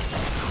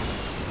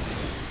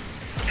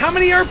 How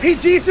many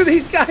RPGs do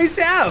these guys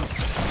have?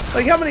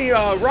 Like, how many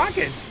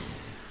rockets?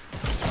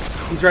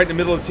 He's right in the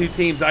middle of 2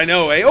 teams. I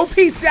know, eh? OP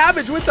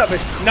Savage, what's up?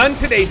 None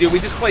today, dude. We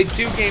just played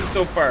 2 games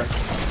so far.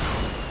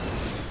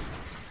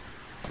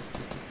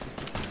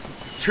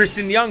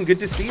 Tristan Young, good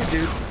to see you,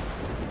 dude.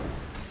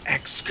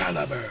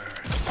 Excalibur.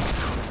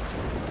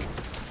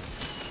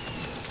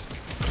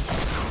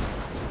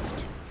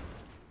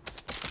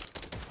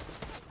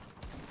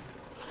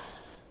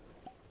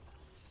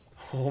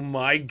 Oh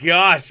my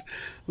gosh.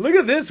 Look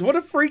at this. What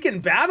a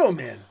freaking battle,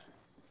 man.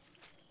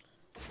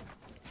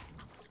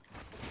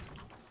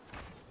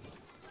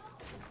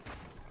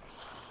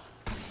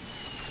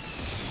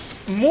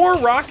 More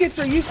rockets?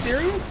 Are you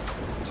serious?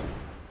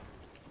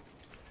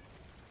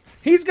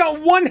 He's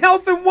got 1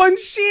 health and 1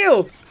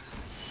 shield.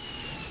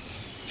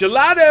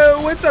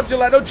 Gelato, what's up,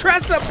 Gelato?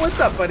 Tress up, what's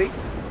up, buddy?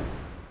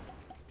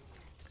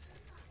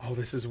 Oh,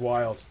 this is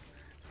wild.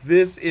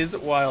 This is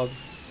wild.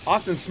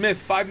 Austin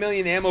Smith, 5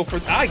 million ammo for,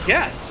 I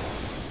guess.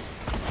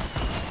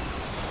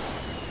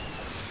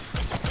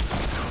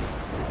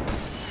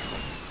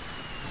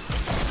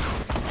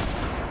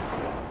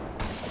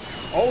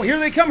 Oh, here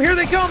they come, here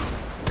they come.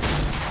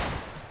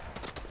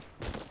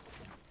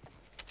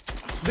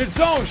 The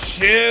zone,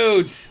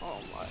 shoot.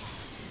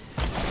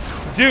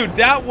 Dude,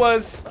 that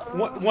was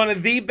one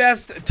of the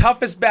best,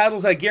 toughest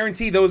battles I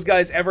guarantee those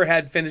guys ever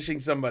had finishing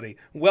somebody.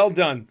 Well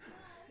done.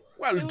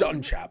 Well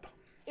done, chap.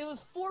 It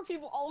was 4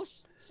 people all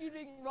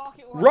shooting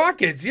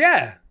rockets,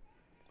 yeah.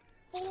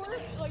 4,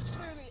 like,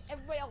 clearly,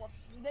 everybody else.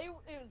 It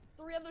was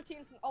 3 other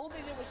teams, and all they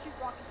did was shoot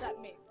rockets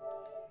at me.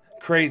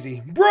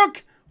 Crazy.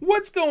 Brooke,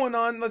 what's going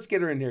on? Let's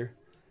get her in here.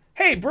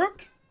 Hey,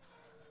 Brooke.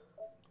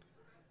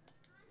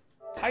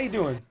 How you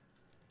doing?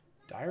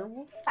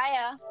 Direwolf?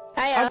 Hiya.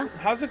 Hiya.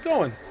 How's it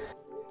going?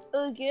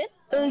 All good.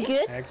 All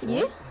good. Excellent.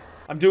 You?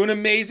 I'm doing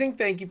amazing.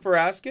 Thank you for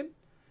asking.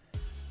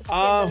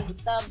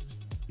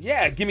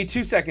 Yeah, give me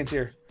 2 seconds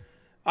here.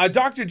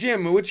 Dr.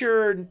 Jim, what's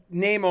your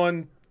name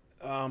on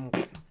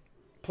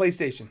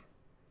PlayStation?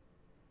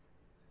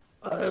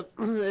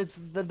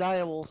 It's the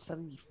Direwolf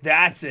 70.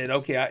 That's it.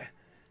 Okay,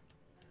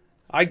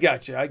 I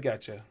gotcha. I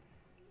gotcha.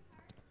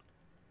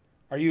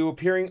 Are you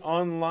appearing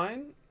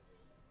online?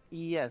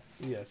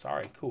 Yes. Yes. All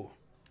right. Cool.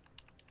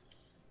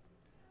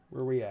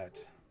 Where are we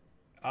at?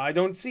 I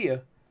don't see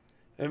you.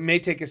 It may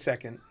take a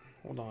second.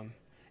 Hold on.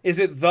 Is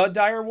it the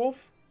Direwolf?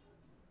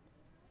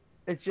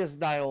 It's just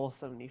Direwolf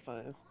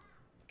 75.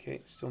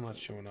 Okay, still not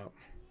showing up.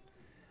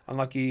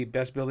 Unlucky,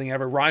 best building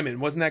ever. Ryman,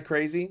 wasn't that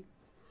crazy?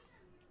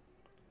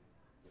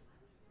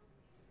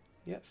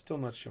 Yeah, still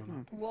not showing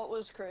up. What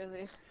was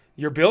crazy?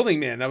 Your building,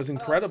 man. That was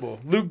incredible.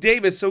 Luke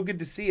Davis, so good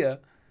to see you.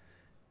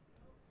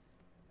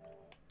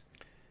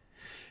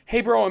 Hey,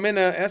 bro, I'm in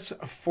a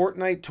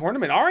Fortnite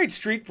tournament. All right,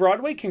 Street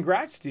Broadway,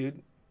 congrats,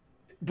 dude.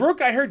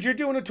 Brooke, I heard you're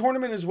doing a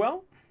tournament as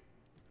well?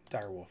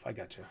 Direwolf, I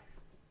gotcha.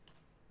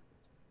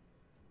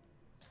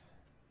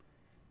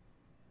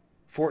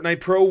 Fortnite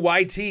Pro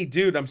YT.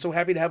 Dude, I'm so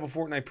happy to have a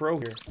Fortnite Pro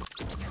here.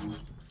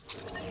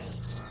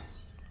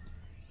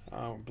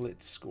 Oh,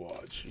 Blitz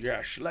Squad.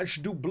 Yes, let's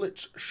do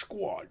Blitz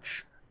Squad.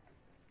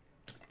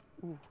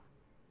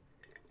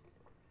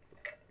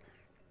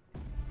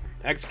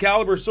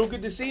 Excalibur, so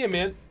good to see you,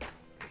 man.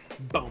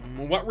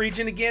 Boom. What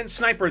region again?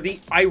 Sniper, the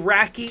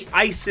Iraqi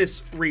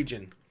ISIS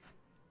region.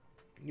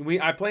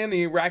 I play on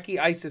the Iraqi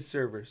ISIS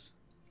servers.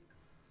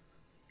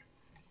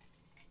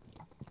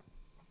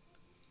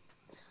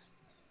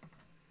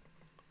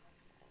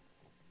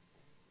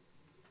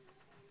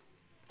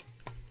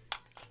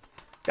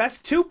 That's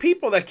 2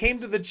 people that came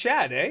to the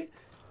chat, eh?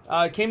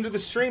 Came to the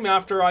stream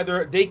after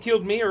either they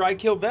killed me or I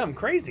killed them.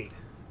 Crazy.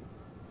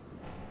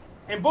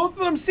 And both of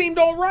them seemed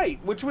all right,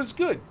 which was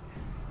good.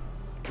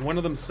 One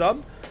of them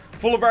sub.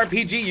 Full of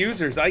RPG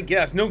users, I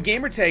guess. No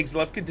gamer tags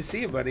left. Good to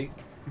see you, buddy.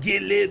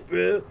 Get lit,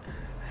 bro.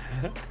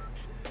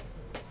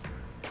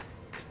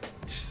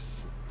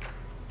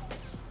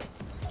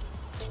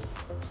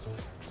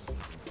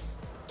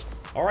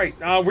 All right,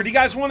 where do you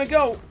guys want to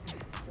go?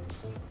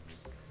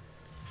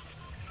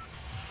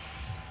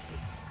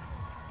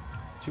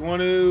 Do you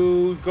want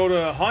to go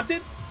to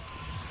Haunted?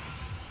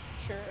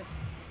 Sure.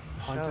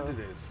 Haunted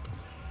it is.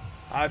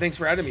 Thanks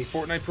for adding me.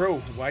 Fortnite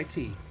Pro, YT.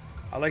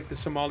 I like the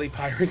Somali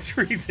Pirates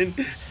reason.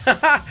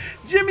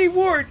 Jimmy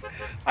Ward.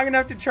 I'm going to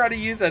have to try to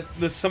use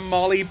the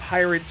Somali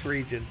Pirates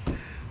region.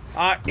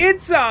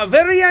 It's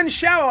Verian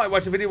Shao. I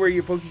watched a video where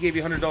your Pokey gave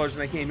you $100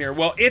 and I came here.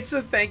 Well, it's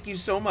a thank you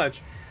so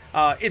much.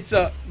 It's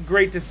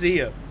great to see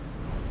you.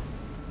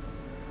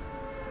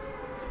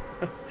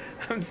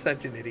 I'm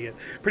such an idiot.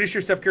 Pretty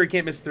sure Steph Curry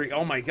can't miss 3.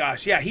 Oh my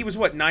gosh. Yeah, he was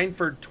what, 9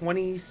 for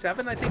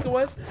 27, I think it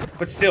was?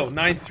 But still,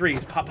 9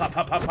 threes. Pop, pop,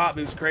 pop, pop, pop.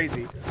 It was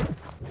crazy.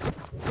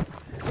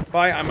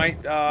 Bye. I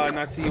might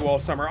not see you all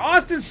summer.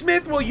 Austin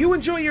Smith, well, you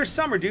enjoy your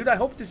summer, dude. I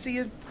hope to see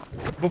you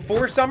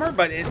before summer,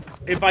 but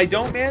if I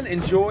don't, man,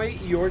 enjoy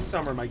your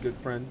summer, my good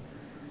friend.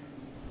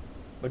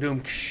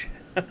 Badoom.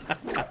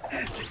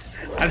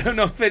 I don't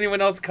know if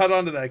anyone else caught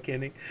on to that,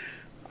 Kenny.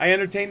 I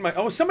entertained my...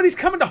 Oh, somebody's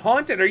coming to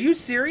Haunted. Are you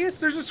serious?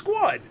 There's a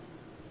squad.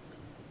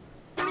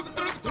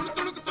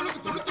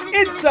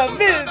 It's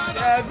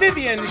a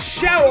Vivian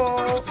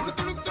Shao.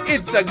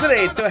 It's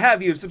great to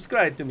have you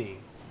subscribe to me.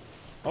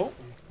 Oh.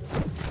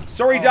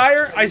 Sorry,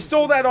 Dyer. I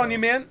stole that on you,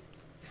 man.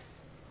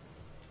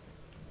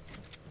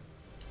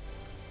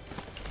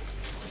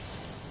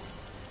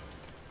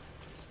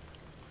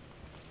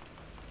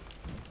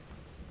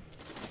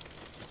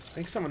 I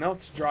think someone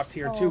else dropped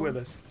here, too, with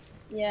us.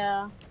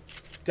 Yeah.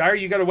 Dyer,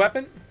 you got a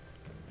weapon?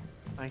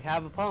 I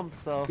have a pump,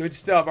 so... Good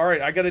stuff. All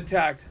right, I got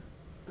attacked.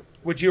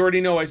 Which you already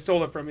know I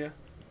stole it from you.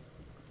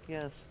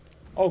 Yes.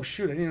 Oh,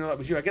 shoot. I didn't know that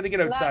was you. I got to get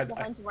outside. That was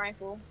a hunting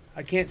rifle.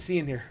 I can't see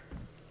in here.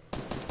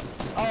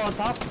 Oh, on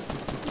top?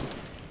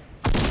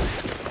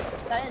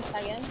 That didn't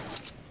tag him.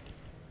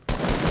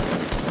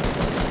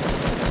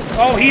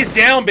 Oh, he's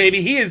down,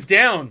 baby. He is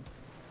down.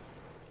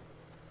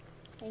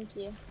 Thank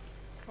you. You're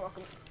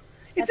welcome.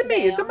 It's That's a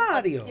me. It's a Mayo.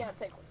 Mario. Yeah,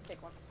 take one.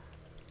 Take one.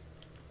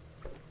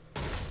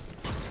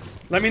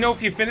 Let me know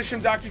if you finish him,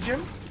 Dr.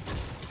 Jim.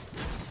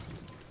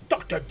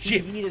 Dr. He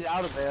Jim. yeeted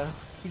out of there.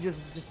 He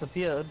just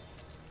disappeared.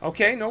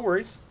 Okay, no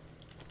worries.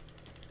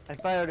 I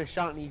fired a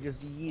shot and he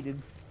just yeeted.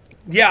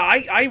 Yeah,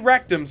 I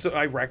wrecked him. So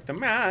I wrecked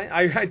him.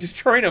 I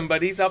destroyed him,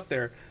 but he's up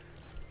there.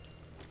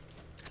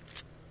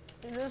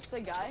 Is this the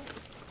guy?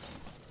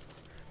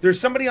 There's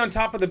somebody on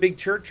top of the big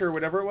church or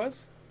whatever it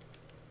was.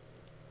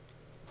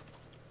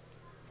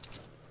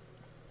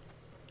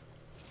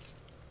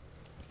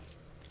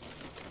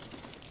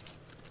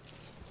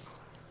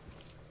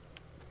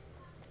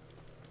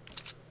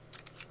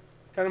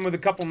 Got him with a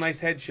couple nice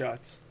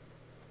headshots.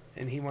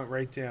 And he went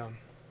right down.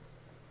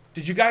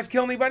 Did you guys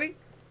kill anybody?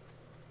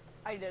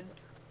 I did.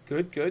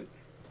 Good, good.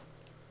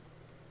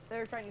 They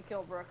were trying to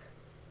kill Brooke.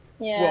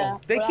 Yeah.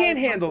 Well, they but I can't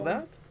was handle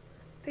hunting. that.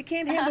 They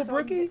can't handle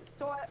Brookie.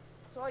 So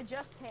I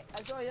just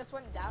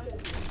went down and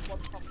one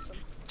pumped him.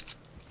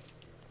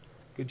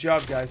 Good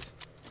job, guys.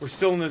 We're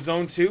still in the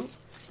zone 2.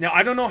 Now,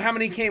 I don't know how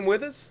many came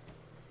with us.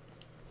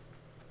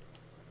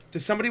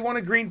 Does somebody want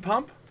a green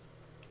pump?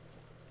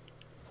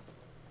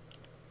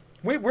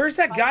 Wait, where's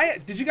that guy?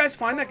 Did you guys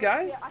find that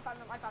guy? Yeah, I found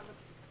him.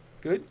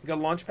 Good. You got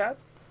a launch pad?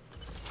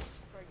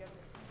 Where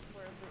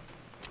is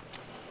it?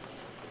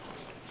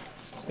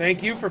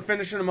 Thank you for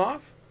finishing him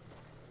off.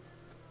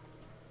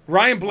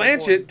 Ryan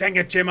Blanchett. Dang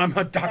it, Jim. I'm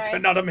a doctor, Sorry.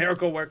 not a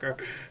miracle worker.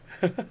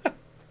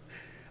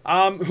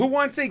 Who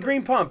wants a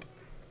green pump?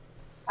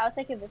 I'll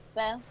take it this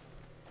spare.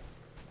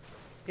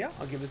 Yeah,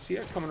 I'll give this to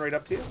you. Coming right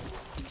up to you.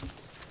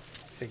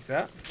 Take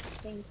that.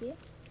 Thank you.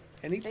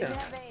 They Anytime.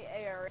 have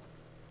a AR.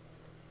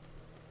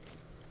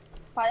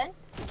 Pardon?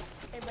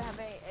 They have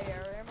a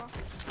AR ammo.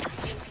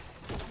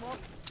 Well,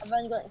 I've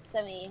only got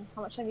 70.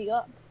 How much have you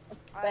got? I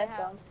Spare have-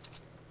 some.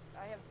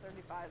 I have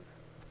 35.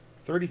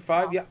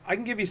 35? Yeah, I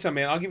can give you some,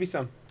 man. I'll give you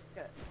some.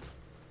 Good.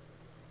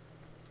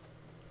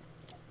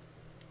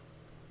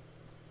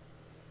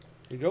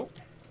 Here you go.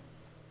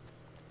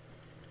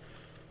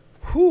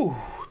 Whew.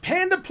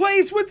 Panda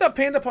Plays. What's up,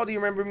 Panda Paul? Do you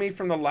remember me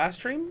from the last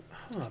stream?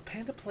 Huh,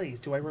 Panda Plays.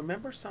 Do I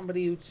remember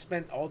somebody who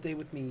spent all day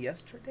with me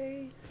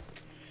yesterday?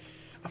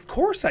 Of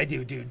course I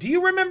do, dude. Do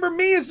you remember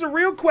me is the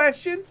real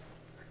question.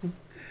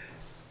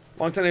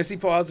 Long time no see,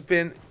 Paul. How's it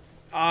been?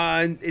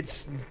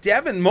 It's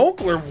Devin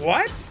Muckler.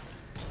 What?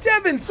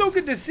 Devin, so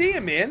good to see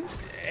you, man.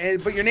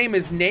 But your name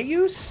is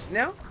Neus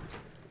now?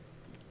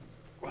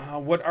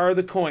 What are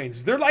the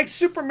coins? They're like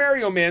Super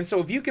Mario, man. So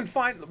if you can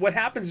find... What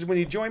happens is when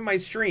you join my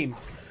stream,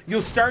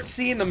 you'll start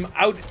seeing them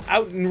out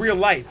in real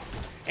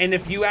life. And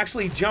if you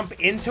actually jump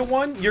into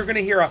one, you're going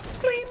to hear a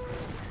bling.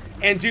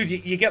 And, dude,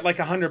 you get like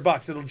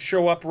 $100. It'll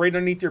show up right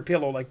underneath your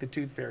pillow like the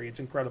Tooth Fairy. It's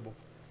incredible.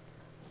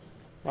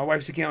 My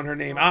wife's account, her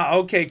name. Ah,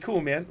 okay,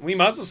 cool, man. We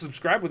must also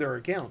subscribe with her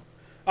account.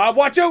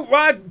 Watch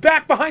out.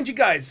 Back behind you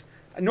guys.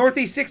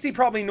 Northeast 60,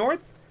 probably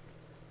north.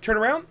 Turn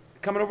around.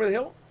 Coming over the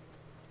hill.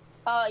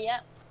 Oh,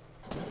 yeah.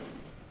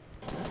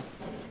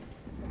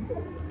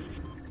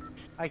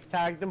 I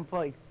tagged him for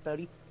like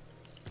 30.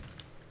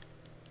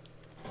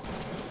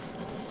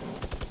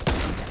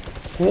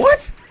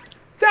 What?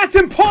 That's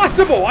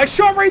impossible! I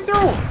shot right through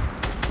him!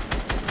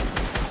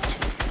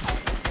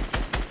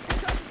 I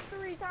shot him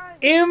 3 times.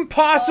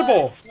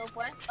 Impossible!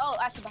 Northwest. Oh,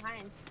 actually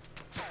behind.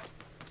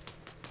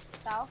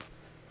 South.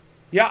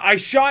 Yeah, I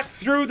shot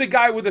through the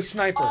guy with a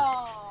sniper.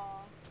 Oh.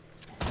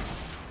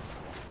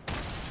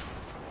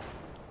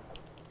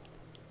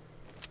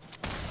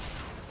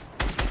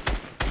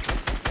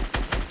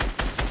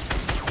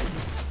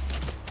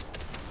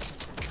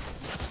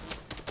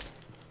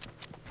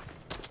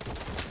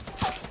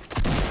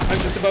 I'm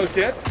just about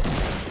dead.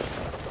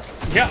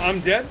 Yeah, I'm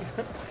dead.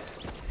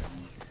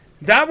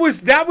 That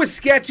was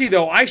sketchy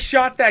though. I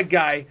shot that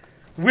guy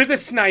with a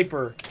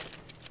sniper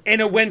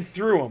and it went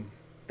through him.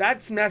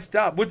 That's messed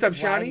up. What's up,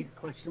 Shawnee?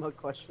 Question mark,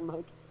 question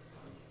mark.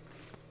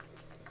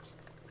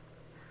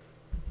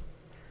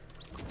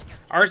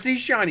 RC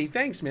Shawnee,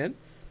 thanks, man.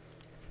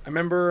 I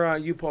remember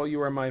you, Paul.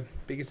 You are my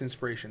biggest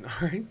inspiration.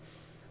 All right.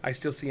 I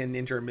still see a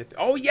ninja or myth.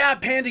 Oh yeah,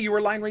 Panda, you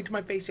were lying right to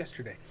my face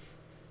yesterday.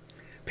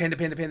 Panda,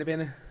 panda, panda,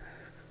 panda.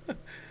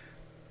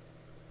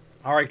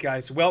 All right,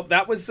 guys. Well,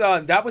 that was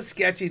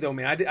sketchy though,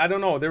 man. I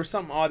don't know. There was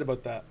something odd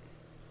about that.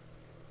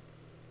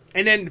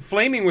 And then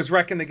Flaming was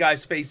wrecking the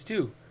guy's face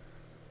too.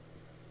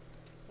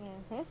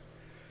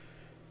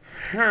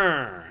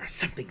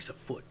 Something's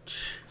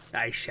afoot.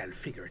 I shall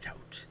figure it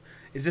out.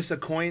 Is this a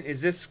coin?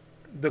 Is this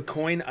the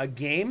coin a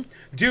game?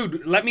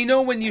 Dude, let me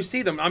know when you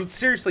see them. I'm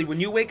seriously, when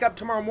you wake up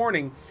tomorrow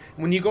morning,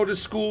 when you go to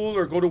school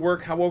or go to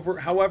work,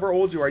 however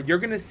old you are, you're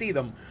gonna see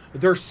them.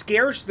 They're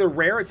scarce, they're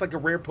rare. It's like a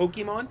rare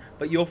Pokemon,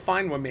 but you'll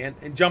find one, man,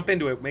 and jump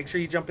into it. Make sure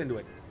you jump into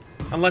it.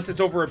 Unless it's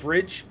over a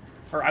bridge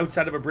or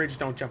outside of a bridge,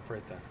 don't jump for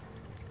it then.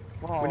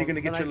 Well, When are you gonna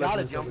get your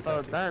Legend of Zelda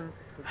tattoo? then.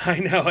 I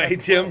know, hey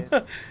Jim.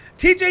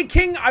 TJ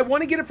King, I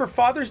want to get it for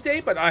Father's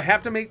Day, but I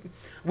have to make...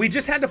 We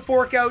just had to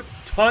fork out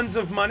tons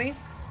of money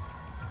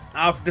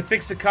to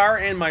fix the car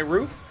and my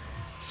roof,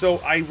 so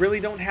I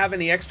really don't have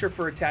any extra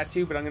for a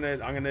tattoo. But I'm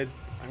gonna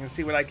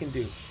see what I can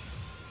do.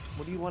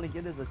 What do you want to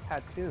get as a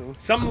tattoo?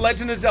 Some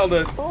Legend of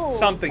Zelda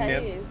something,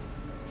 man.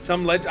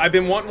 Some I've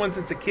been wanting one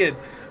since a kid.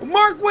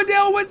 Mark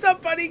Waddell, what's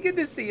up, buddy? Good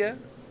to see you.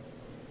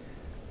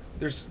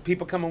 There's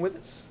people coming with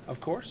us,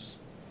 of course.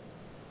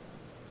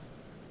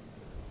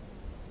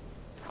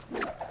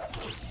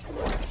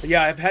 But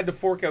yeah, I've had to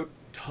fork out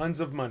tons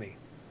of money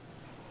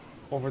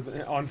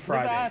on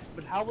Friday. Never asked,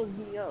 but how was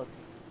New York?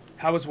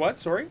 How was what?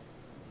 Sorry?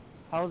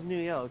 How was New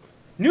York?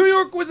 New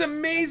York was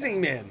amazing,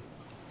 man.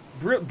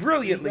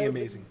 Brilliantly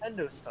amazing.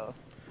 Nintendo stuff.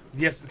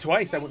 Yes,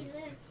 twice. I went.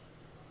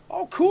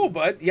 Oh, cool,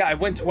 bud. Yeah, I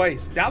went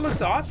twice. That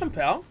looks awesome,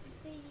 pal.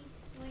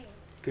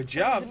 Good He's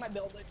job. in my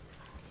building.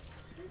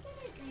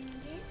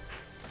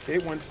 Okay,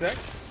 1 sec.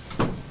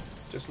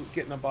 Just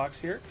getting a box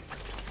here.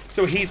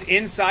 So he's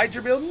inside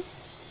your building?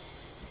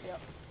 Yep.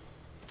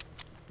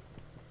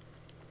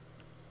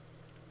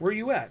 Where are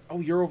you at? Oh,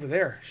 you're over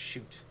there.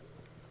 Shoot.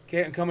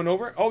 Okay, I'm coming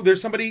over. Oh,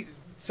 there's somebody.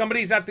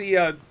 Somebody's at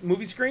the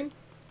movie screen.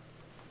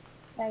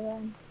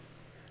 I'm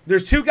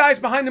There's 2 guys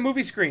behind the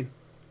movie screen.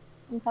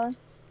 coming.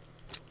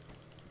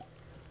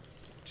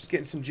 Just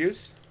getting some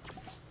juice.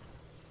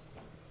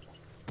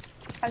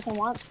 I can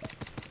once.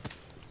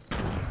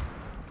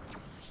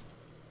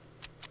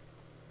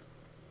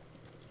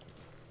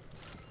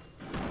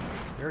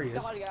 There he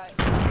is. God, guys.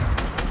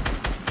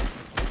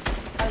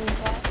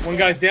 One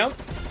guy's down.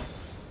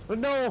 But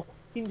no,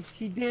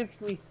 he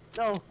danced me.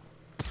 No.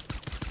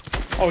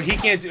 Oh, he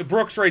can't do...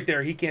 Brooks right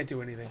there. He can't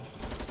do anything.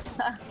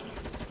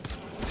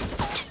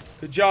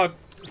 Good job.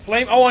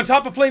 Flame... Oh, on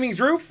top of Flaming's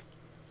roof?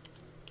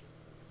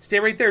 Stay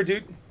right there,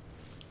 dude.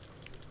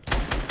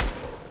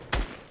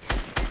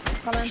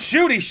 Coming.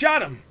 Shoot, he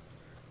shot him.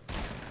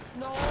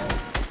 No.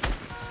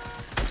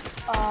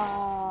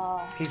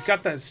 Oh. He's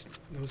got those...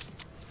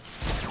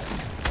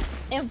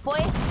 And boy.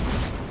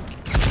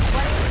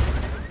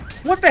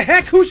 What the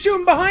heck? Who's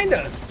shooting behind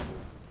us?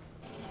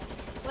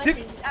 What Did-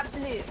 is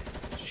absolute?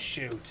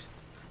 Shoot.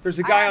 There's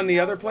a guy on the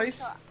other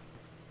place.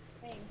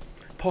 Thing.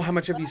 Paul, how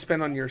much have you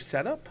spent on your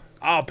setup?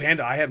 Oh,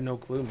 Panda, I have no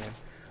clue, man.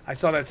 I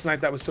saw that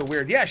snipe. That was so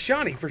weird. Yeah,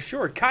 Shawnee, for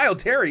sure. Kyle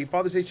Terry.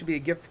 Father's Day should be a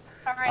gift.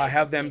 Alright,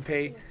 Have them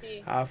pay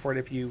for it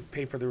if you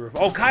pay for the roof.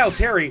 Oh, Kyle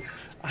Terry.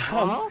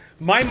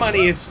 My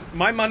money is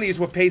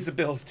what pays the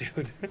bills,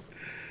 dude.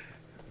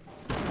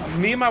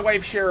 Me and my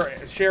wife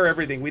share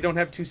everything. We don't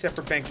have 2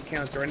 separate bank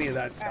accounts or any of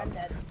that stuff.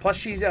 Plus,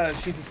 she's a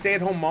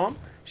stay-at-home mom.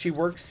 She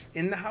works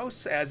in the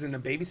house as in a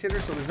babysitter,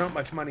 so there's not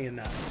much money in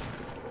that.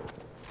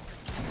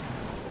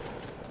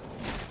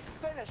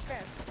 Finish.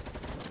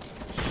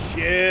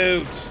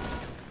 Shoot.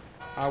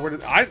 Where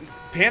did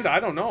Panda? I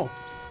don't know.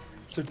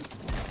 So.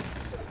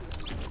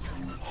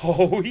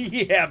 Oh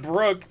yeah,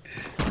 Brooke.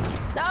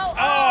 No.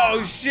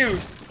 Oh shoot.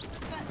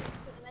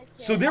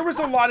 So there was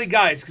a lot of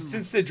guys, because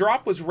since the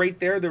drop was right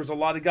there, there was a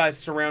lot of guys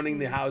surrounding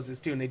the houses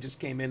too, and they just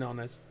came in on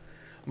us.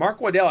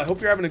 Mark Waddell, I hope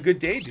you're having a good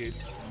day, dude.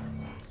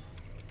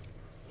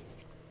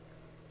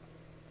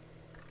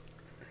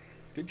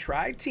 Good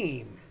try,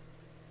 team.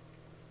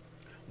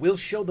 We'll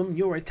show them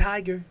you're a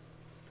tiger.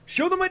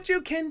 Show them what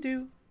you can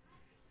do.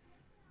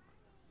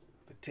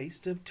 The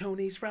taste of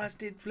Tony's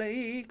Frosted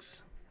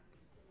Flakes.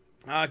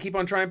 Keep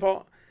on trying,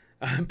 Paul.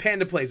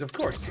 Panda plays, of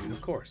course, dude,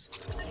 of course.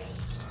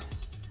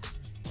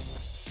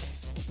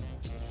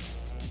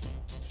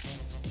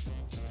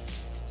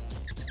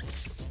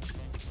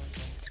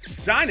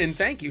 Sign-in,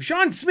 thank you.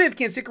 Sean Smith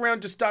can't stick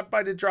around, just stop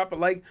by to drop a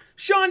like.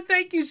 Sean,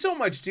 thank you so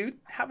much, dude.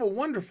 Have a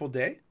wonderful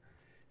day.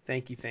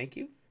 Thank you, thank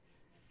you.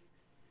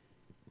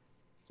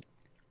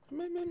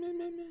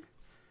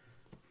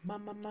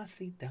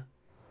 Mamacita.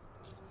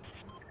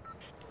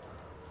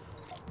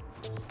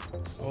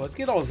 Oh, let's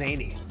get all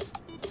zany.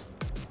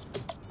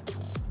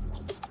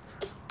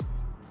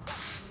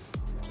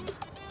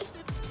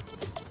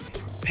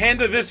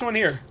 Panda, this one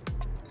here.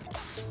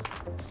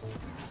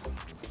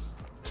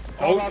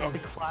 Oh, the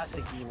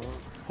classic emo.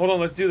 Hold on,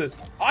 let's do this.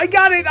 I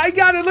got it! I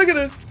got it! Look at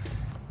us!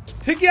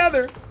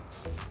 Together!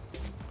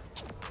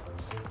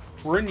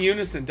 We're in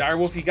unison.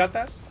 Direwolf, you got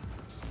that?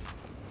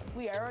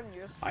 We are on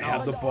yours. I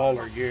have the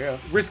baller, yeah.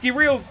 Risky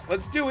Reels,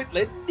 let's do it.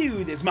 Let's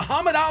do this.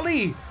 Muhammad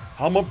Ali,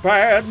 I'm a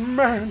bad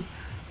man.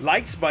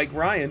 Like Spike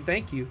Ryan,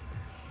 thank you.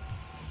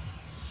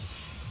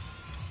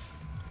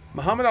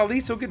 Muhammad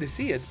Ali, so good to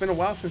see you. It's been a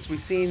while since we've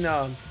seen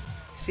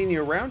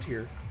you around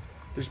here.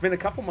 There's been a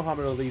couple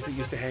Muhammad Alis that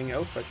used to hang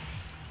out, but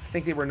I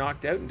think they were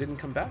knocked out and didn't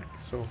come back.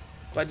 So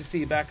glad to see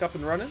you back up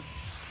and running.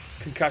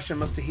 Concussion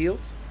must have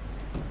healed.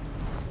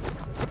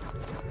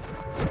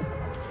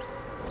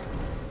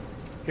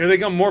 Here they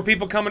go. More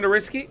people coming to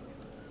Risky.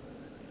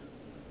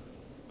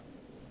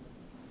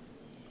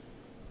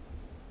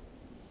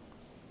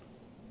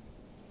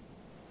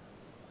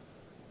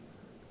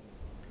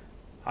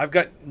 I've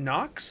got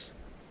knocks.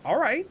 All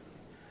right.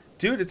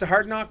 Dude, it's a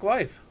hard knock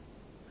life.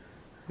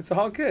 It's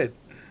all good.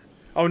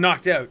 Oh,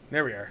 knocked out.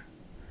 There we are.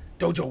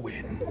 Dojo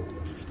win.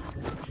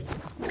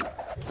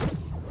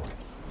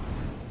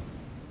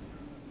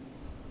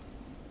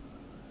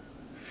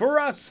 For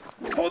us,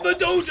 for the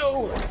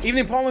dojo.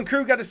 Evening, Paul and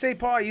crew. Got to say,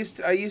 Paul, I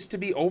used to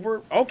be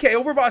over. Okay,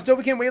 Overboss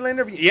Dovakin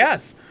Waylander.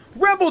 Yes,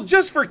 Rebel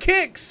just for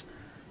kicks.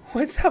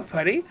 What's up,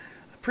 buddy?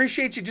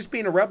 Appreciate you just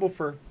being a rebel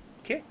for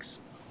kicks.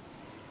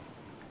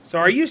 So,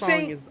 are you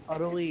saying this song is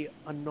utterly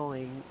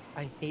annoying?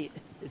 I hate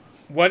it.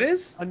 What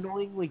is?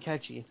 Annoyingly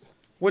catchy.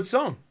 What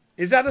song?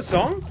 Is that a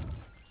song?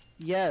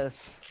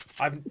 Yes.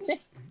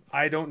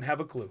 I don't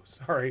have a clue.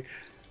 Sorry.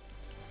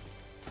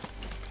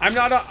 I'm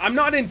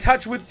not in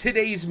touch with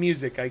today's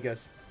music, I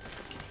guess.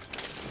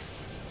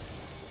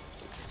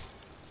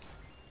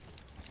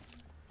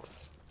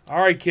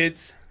 All right,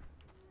 kids.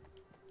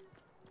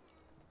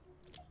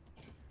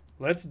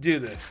 Let's do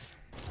this.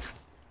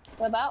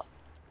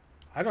 Whereabouts?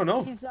 I don't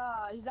know. He's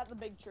at the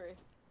big tree.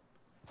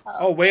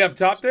 Oh, way up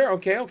top there?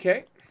 Okay,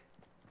 okay.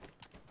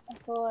 I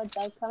thought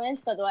that would come in,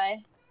 so do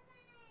I.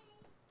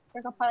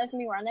 We're gonna probably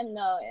me around them?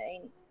 No, it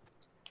ain't.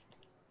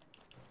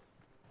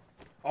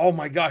 Oh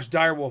my gosh,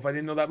 Direwolf, I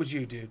didn't know that was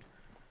you, dude.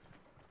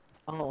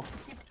 Oh.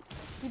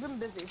 Keep him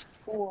busy.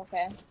 Ooh,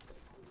 okay.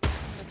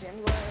 Okay, I'm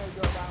going to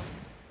go around.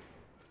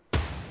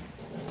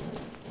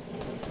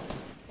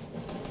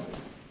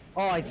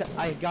 Oh,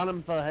 I got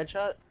him for a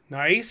headshot.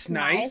 Nice,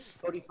 nice.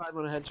 45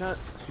 on a headshot.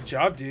 Good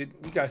job, dude.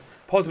 You guys.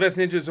 Paul's the best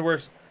ninja is the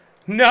worst.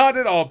 Not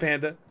at all,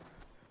 Panda.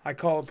 I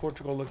call it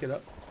Portugal, look it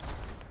up.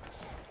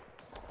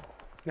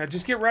 Now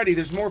just get ready.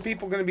 There's more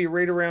people going to be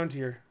right around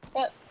here.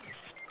 Yep.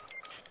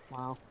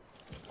 Wow.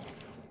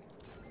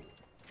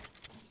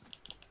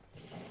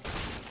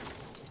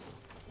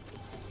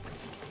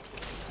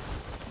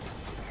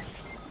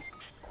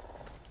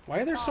 Why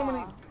are there so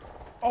many?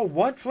 Oh,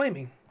 what?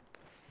 Flaming.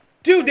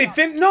 Dude,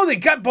 no, they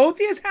got both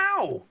these?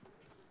 How?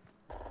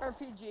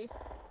 RPG.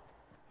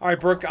 All right,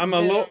 Brooke, I'm a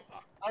little...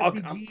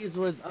 RPGs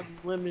with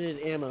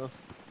unlimited ammo.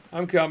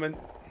 I'm coming.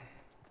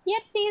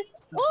 Yep, these.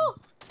 Ooh!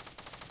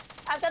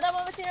 I've got that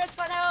one material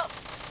spawn out.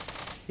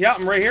 Yeah,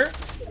 I'm right here.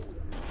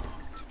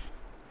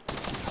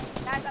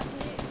 That's up to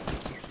you.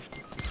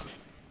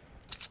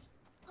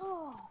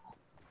 Oh.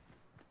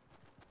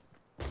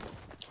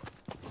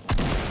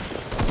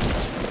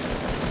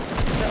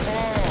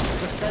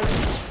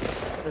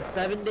 Oh, the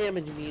 7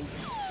 damage mean.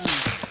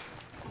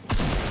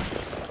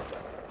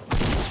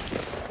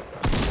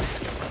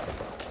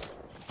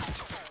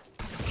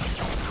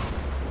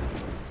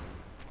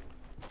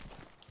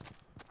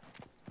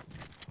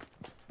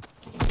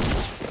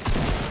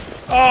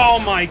 Oh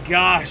my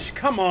gosh,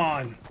 come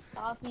on.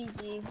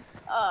 RPG.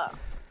 Oh,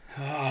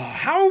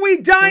 how are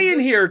we dying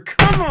here?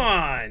 Come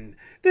on.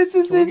 This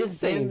is Can we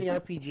just ban the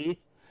insane. RPG?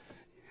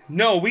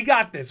 No, we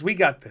got this. We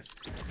got this.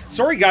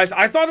 Sorry, guys.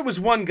 I thought it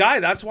was one guy.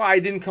 That's why I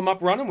didn't come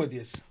up running with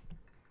you.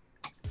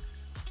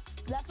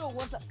 That's what it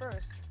was at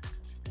first.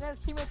 And then his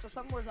teammates were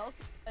somewhere else.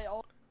 They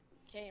all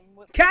came.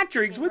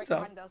 Catrix, what's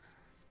up?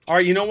 All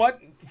right, you know what?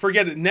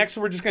 Forget it. Next,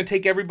 we're just going to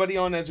take everybody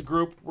on as a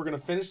group. We're going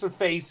to finish their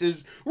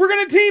faces. We're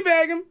going to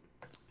teabag them.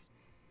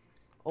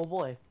 Oh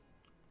boy.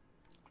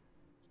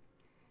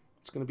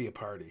 It's going to be a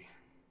party.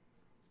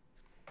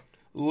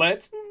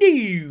 Let's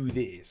do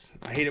this.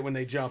 I hate it when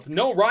they jump.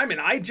 No, Ryman,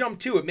 I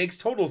jumped too. It makes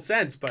total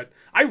sense, but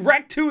I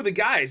wrecked 2 of the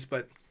guys,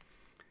 but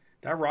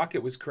that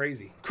rocket was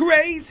crazy.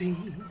 Crazy.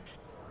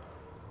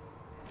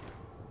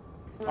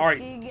 All right.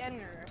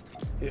 Again, or...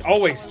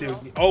 Always, dude.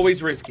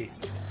 Always risky.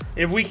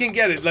 If we can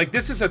get it. Like,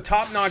 this is a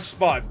top-notch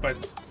spot, but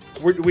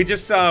we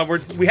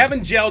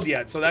haven't gelled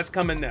yet, so that's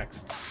coming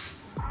next.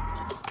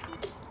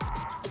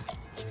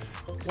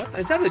 What?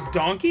 Is that a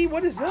donkey?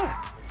 What is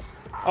that?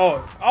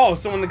 Oh,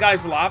 so when the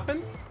guy's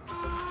laughing?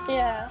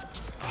 Yeah.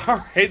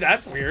 Alright,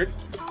 that's weird.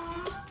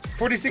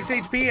 46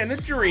 HP and a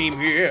dream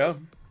here.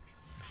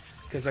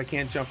 Because I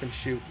can't jump and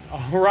shoot.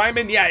 Oh,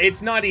 Ryman, yeah,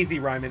 it's not easy,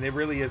 Ryman. It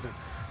really isn't.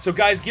 So,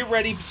 guys, get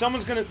ready.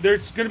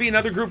 There's gonna be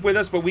another group with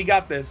us, but we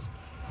got this.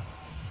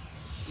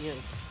 Yes.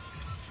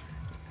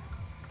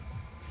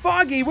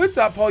 Foggy, what's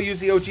up? Paul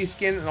used the OG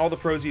skin and all the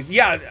pros use.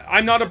 Yeah,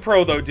 I'm not a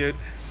pro, though, dude.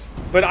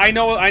 But I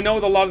know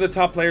a lot of the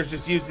top players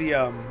just use the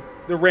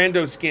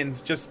rando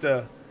skins just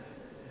to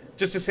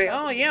say,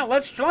 oh yeah,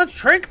 let's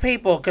trick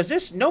people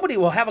because nobody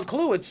will have a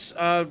clue. It's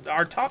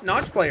our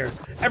top-notch players.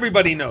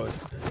 Everybody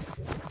knows.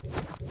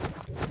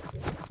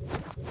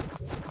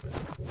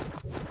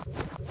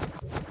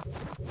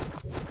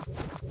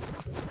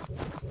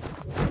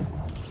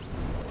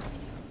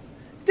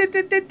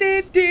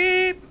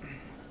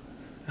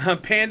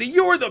 Panda,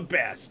 you're the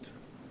best.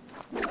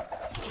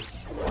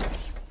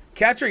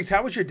 Catrix,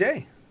 how was your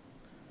day?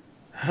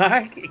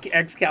 Hi,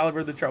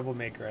 Excalibur the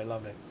Troublemaker. I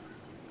love it.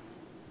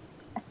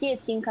 I see a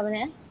team coming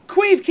in.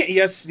 Queeve Cannon.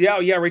 Yes, yeah,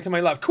 right to my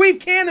left. Queeve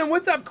Cannon,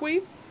 what's up,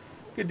 Queeve?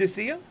 Good to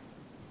see you.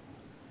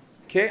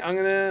 Okay, I'm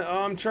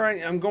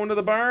going to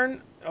the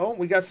barn. Oh,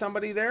 we got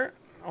somebody there.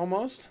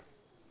 Almost.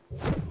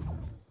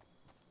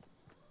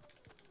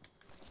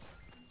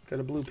 Got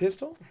a blue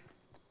pistol.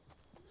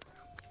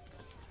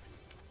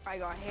 I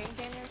got hand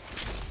cannon.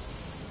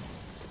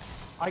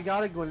 I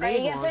got a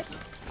grenade launcher.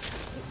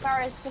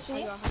 Pharaoh is pushing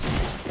you.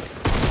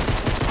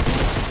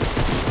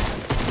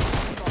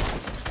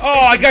 Oh,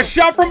 I got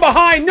shot from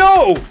behind.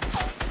 No!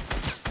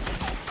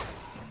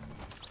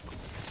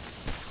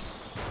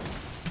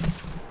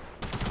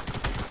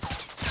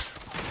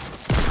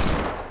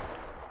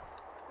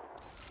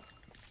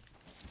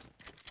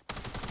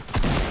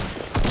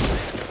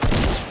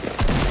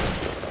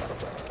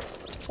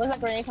 Where's that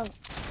grenade from?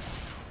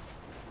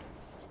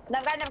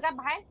 That guy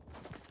behind.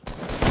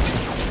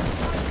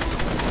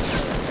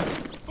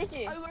 Did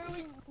you? I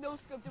literally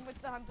no-scoped him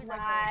with the hunting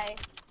rifle.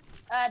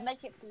 Nice.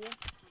 Medkit for you.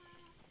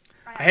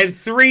 I had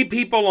 3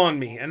 people on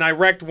me, and I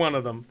wrecked one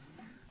of them.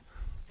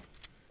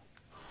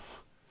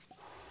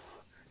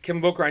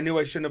 Kevin Booker, I knew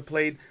I shouldn't have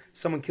played.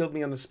 Someone killed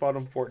me on the spot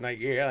on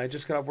Fortnite. Yeah, I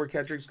just got off work.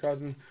 Catrix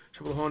causing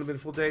trouble at home. It's been a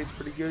full day. It's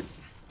pretty good.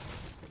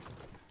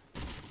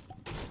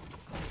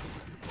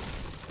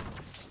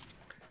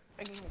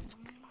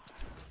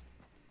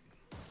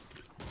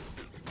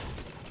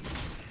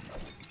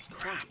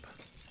 Crap.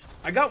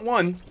 I got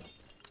one.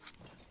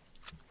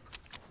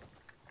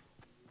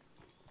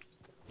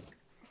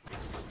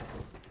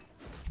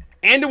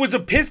 And it was a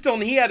pistol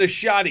and he had a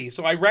shotty,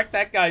 so I wrecked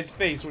that guy's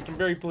face, which I'm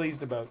very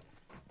pleased about.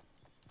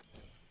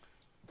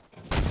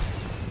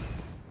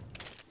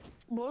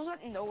 What was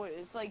that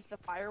noise? Like the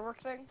firework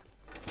thing?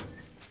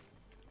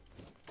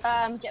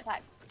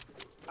 Jetpack.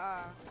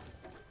 Oh,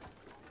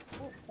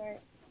 sorry.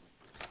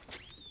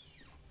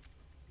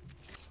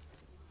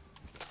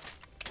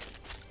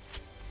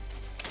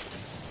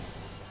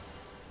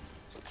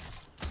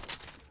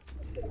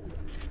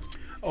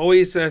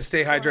 Always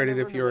stay hydrated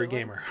if you're a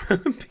gamer.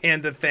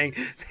 Panda, thank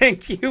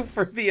you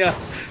for the...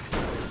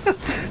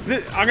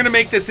 I'm going to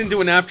make this into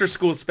an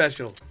after-school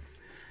special.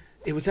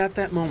 It was at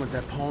that moment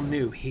that Paul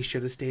knew he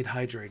should have stayed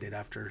hydrated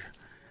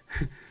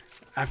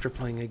after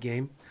playing a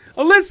game.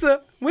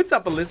 Alyssa! What's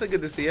up, Alyssa?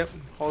 Good to see you.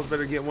 Paul's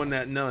better get one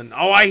that none.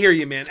 Oh, I hear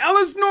you, man.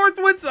 Ellis North,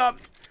 what's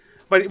up?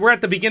 But we're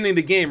at the beginning of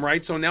the game,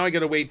 right? So now I got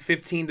to wait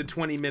 15 to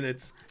 20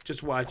 minutes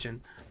just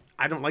watching.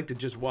 I don't like to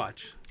just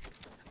watch.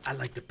 I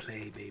like to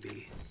play,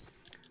 baby.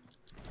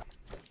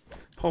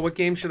 Paul, what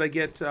game should I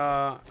get?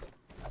 I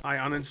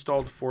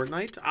uninstalled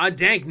Fortnite.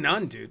 Dang,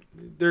 none, dude.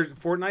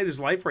 Fortnite is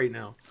life right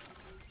now.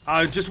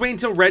 Just wait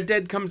until Red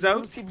Dead comes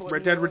out.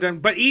 Red Dead Redemption.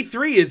 But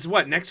E3 is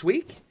what, next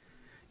week?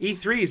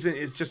 E3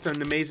 is just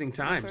an amazing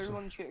time. So.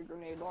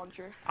 Grenade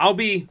launcher. I'll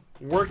be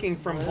working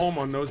from home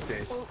on those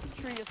days. Oh, the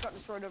tree just got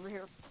destroyed over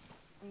here.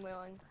 I'm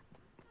wailing.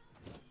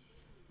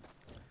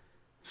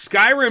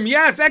 Skyrim,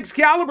 yes,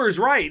 Excalibur's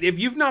right. If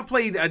you've not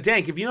played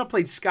Dank, if you've not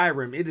played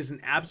Skyrim, it is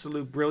an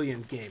absolute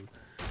brilliant game.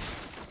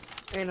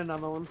 And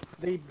another one.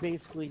 They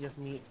basically just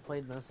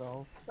played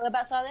themselves. What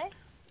about Saturday?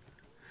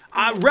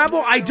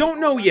 Rebel, I don't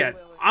know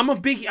yet. I'm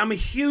a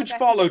huge Okay,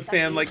 Fallout that's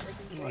fan. the Like,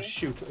 freaking oh tree.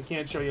 shoot, I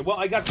can't show you. Well,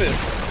 I got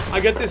this.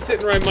 I got this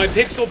sitting right. My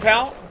Pixel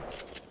Pal.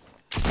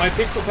 My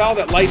Pixel Pal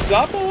that lights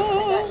up. I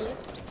got you.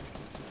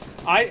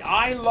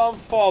 I love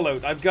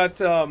Fallout. I've got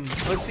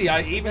let's see.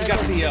 I even got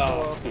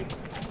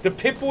the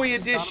Pip-Boy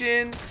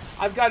edition.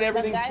 I've got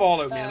everything guy,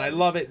 Fallout, man. I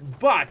love it.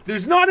 But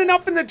there's not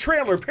enough in the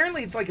trailer.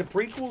 Apparently, it's like a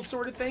prequel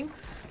sort of thing,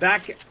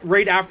 back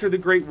right after the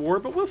Great War.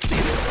 But we'll see.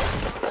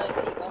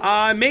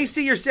 May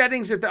see your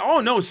settings if the.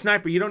 Oh no,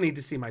 Sniper, you don't need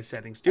to see my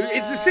settings, dude.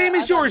 It's the same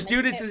as I got yours,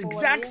 dude. It's the Pip-Boy.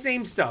 exact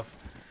same stuff.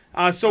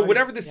 So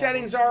whatever the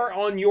settings are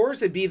on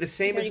yours, it'd be the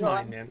same as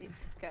mine, man.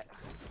 Okay.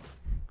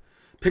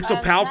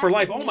 Pixel Pal for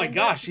life. Oh my Massive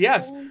gosh, member.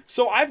 yes.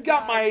 So I've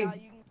got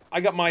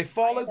I got my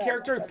Fallout got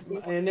character,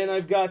 that. and then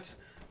I've got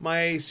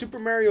my Super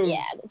Mario Yeah,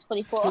 I got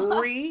 24.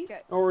 3 Okay.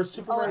 or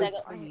Super Oh, Mario, and I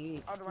got.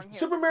 Other one here.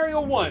 Super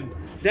Mario 1.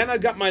 Then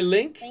I've got my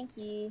Link. Thank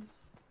you.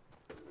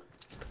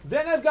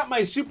 Then I've got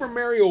my Super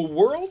Mario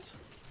World.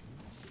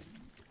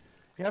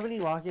 If you have any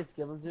rockets,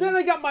 give them to Then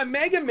me. I got my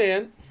Mega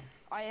Man.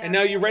 And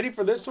now you ready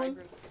for this one?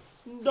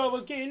 Hybrid.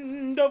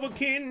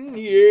 Doverkin,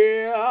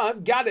 yeah,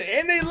 I've got it.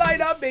 And they light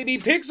up, baby.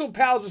 Pixel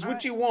Pals is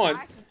what you want.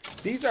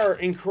 These are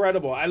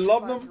incredible. I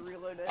love them.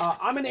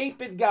 I'm an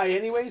 8-bit guy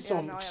anyway, so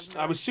Yeah, no, I have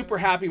no I was super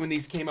happy when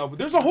these came out. But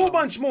there's a whole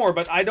bunch more,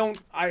 but I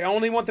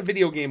only want the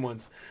video game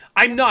ones.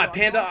 I'm not,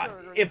 Panda.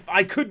 If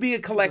I could be a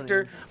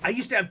collector, I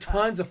used to have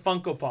tons of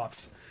Funko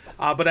Pops,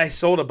 but I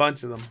sold a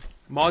bunch of them.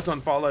 Mods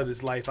on Fallout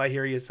is life. I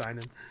hear you,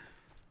 Simon.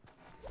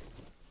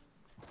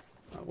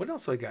 What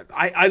else I got?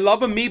 I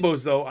love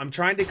amiibos though. I'm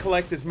trying to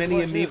collect as many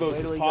Well, dude, amiibos wait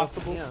as till you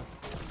possible. go- yeah.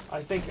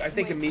 I think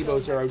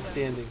amiibos are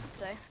outstanding.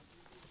 Say.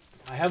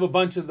 I have a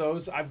bunch of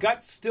those. I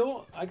got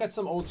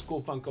some old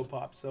school Funko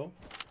Pops, so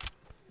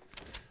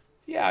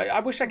yeah, I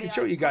wish I could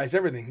show you guys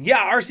everything.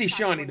 Yeah, RC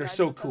Shawnee, they're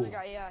so cool.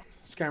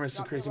 Skyrim has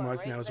some crazy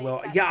mods now as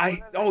well.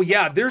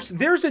 Yeah,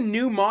 there's a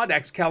new mod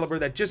Excalibur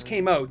that just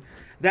came out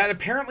that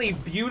apparently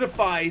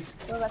beautifies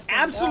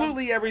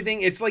absolutely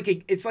everything. It's like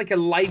a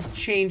life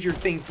changer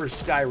thing for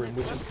Skyrim,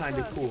 which is kind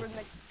of cool.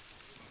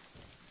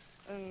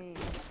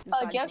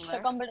 Oh, do you have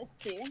shotgun bullets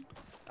too?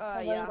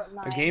 Yeah.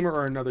 A gamer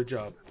or another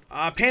job?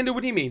 Panda,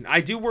 what do you mean?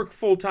 I do work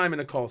full time in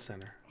a call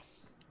center.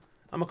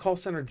 I'm a call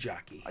center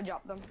jockey. I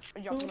dropped them. I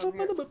dropped them over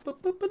here.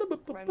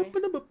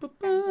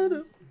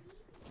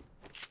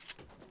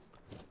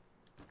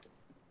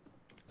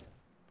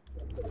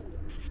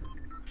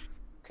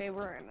 Okay,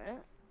 we're in it.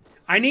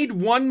 I need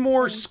one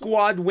more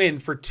squad win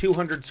for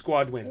 200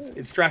 squad wins.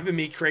 It's driving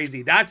me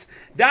crazy. That's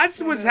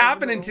what's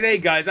happening today,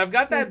 guys. I've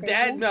got that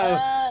bad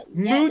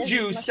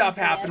Muju stuff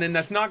happening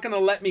that's not going to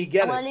let me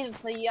get I'm gonna it. leave it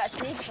for you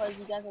actually because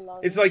you guys are low.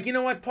 It's like, you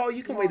know what, Paul?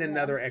 You can wait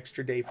another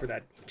extra day for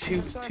that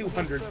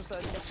 200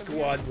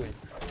 squad win.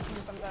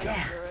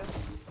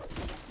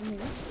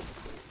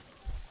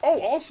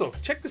 Oh, also,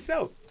 check this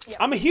out.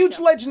 I'm a huge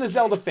Legend of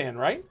Zelda fan,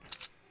 right?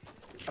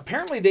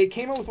 Apparently, they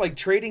came out with like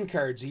trading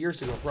cards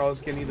years ago. Bro, I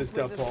was getting you this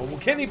stuff, Paul. Well,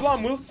 Kenny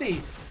Blum, we'll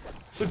see.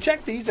 So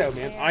check these out,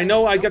 man. I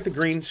know I got the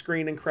green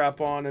screen and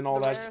crap on and all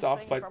that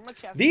stuff, but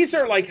these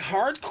are like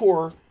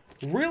hardcore,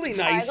 really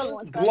nice,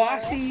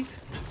 glossy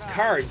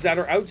cards that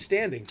are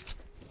outstanding.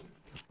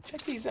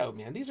 Check these out,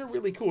 man. These are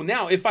really cool.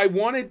 Now, if I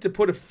wanted to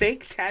put a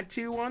fake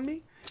tattoo on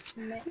me,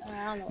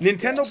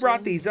 Nintendo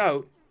brought these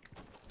out.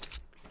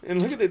 And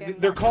look at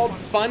it. They're called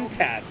Fun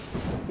Tats,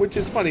 which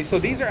is funny. So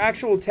these are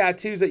actual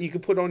tattoos that you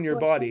can put on your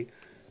body.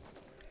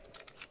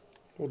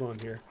 Hold on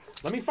here.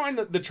 Let me find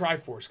the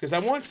Triforce, because I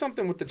want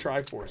something with the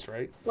Triforce,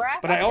 right?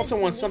 But I also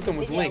want something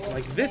with Link.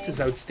 Like, this is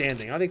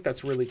outstanding. I think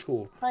that's really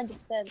cool.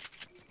 100%.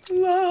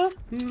 La,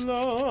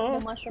 la,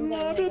 The mushrooms la,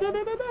 are da, really da,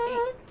 da,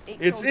 da. Eight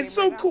It's kill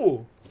so game right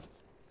cool.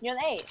 You're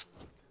an 8.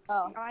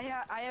 Oh. I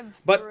have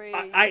But three.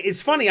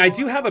 it's funny. I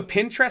do have a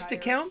Pinterest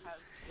account.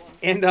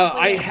 And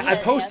I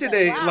posted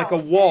a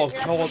wall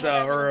called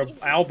or an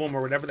album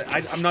or whatever.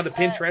 I'm not a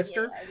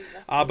Pinterester,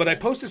 but I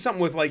posted something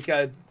with like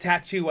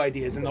tattoo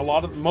ideas, and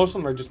most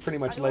of them are just pretty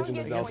much Legend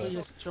of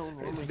Zelda.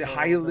 It's the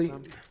highly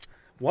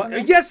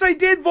what? Yes, I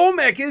did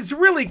Volmec. It's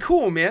really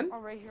cool, man. Oh,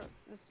 right here.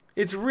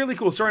 It's really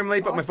cool. Sorry I'm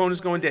late, but my phone is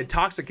going dead.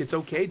 Toxic, it's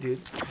okay, dude.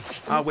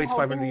 Waits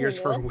 500 years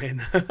for a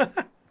win.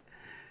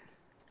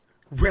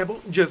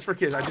 Rebel, just for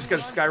kids. I just got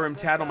a Skyrim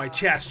tat on my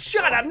chest.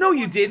 Shut up! No,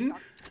 you didn't.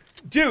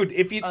 Dude,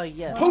 if you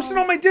post it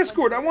on my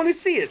Discord, I want to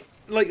see it.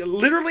 Like,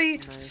 literally,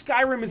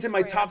 Skyrim is in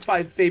my top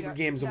 5 favorite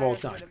games of all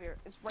time.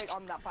 It's right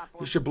on that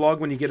platform. You should blog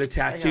when you get a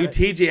tattoo.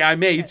 TJ, I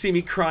may. You'd see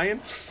me crying.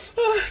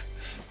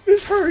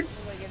 This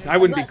hurts. I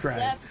wouldn't be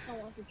crying.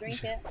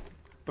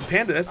 But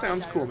Panda, that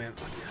sounds cool, man.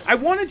 I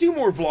want to do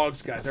more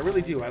vlogs, guys. I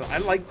really do. I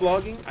like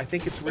vlogging. I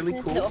think it's really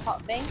cool.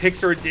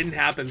 Pixar, it didn't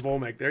happen.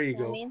 Volmec, there you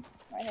go. Right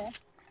here.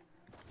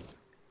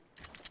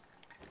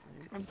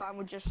 I'm fine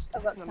with just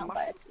I've got the count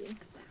mushroom. by it too.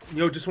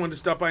 Yo, just wanted to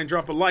stop by and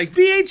drop a like.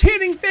 BH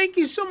Hitting, thank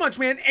you so much,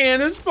 man.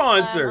 And a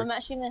sponsor. I'm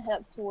actually gonna head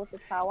up towards the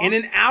tower. In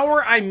an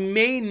hour, I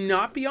may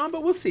not be on,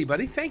 but we'll see,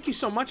 buddy. Thank you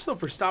so much, though,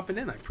 for stopping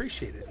in. I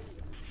appreciate it.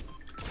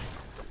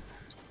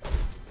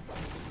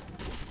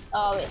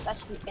 Oh, it's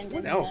actually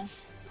ended. What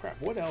else? Crap,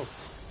 what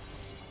else?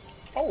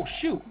 Oh,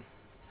 shoot.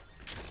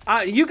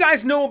 You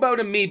guys know about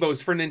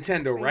amiibos for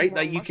Nintendo, right?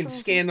 Like, you can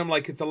scan them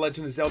like at the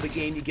Legend of Zelda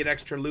game. You get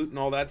extra loot and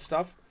all that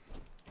stuff.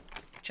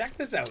 Check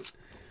this out.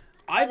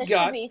 I've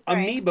got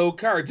amiibo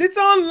cards. It's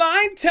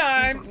online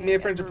time. Me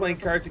and friends are playing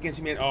cards against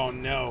you, man. Oh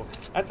no,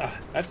 that's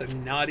a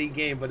naughty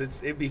game, but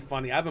it'd be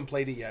funny. I haven't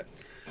played it yet.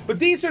 But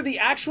these are the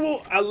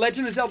actual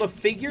Legend of Zelda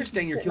figures.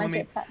 Dang, you're killing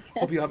me.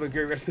 Hope you have a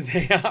great rest of the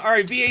day. All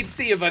right,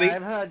 VHC, you buddy.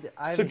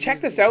 So check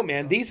this out,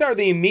 man. These are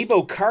the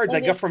amiibo cards I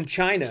got from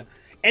China,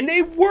 and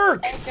they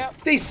work.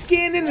 They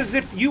scan in as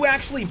if you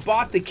actually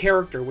bought the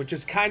character, which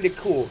is kind of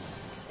cool.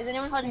 Is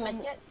anyone holding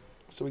medkits?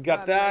 So we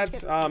got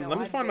that. Let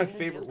me find my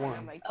favorite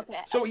one. Okay.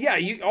 So yeah,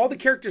 all the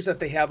characters that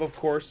they have, of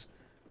course,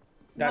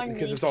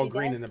 because it's all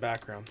green in the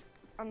background.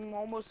 I'm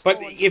almost. But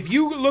if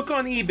you look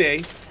on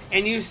eBay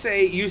and you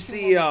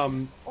see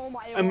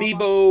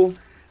amiibo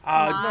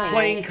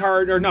playing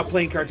card, or not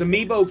playing cards,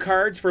 amiibo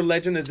cards for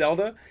Legend of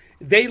Zelda,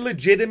 they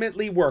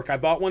legitimately work. I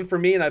bought one for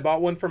me and I bought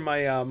one for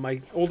my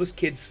my oldest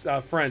kid's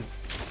friend,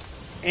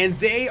 and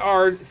they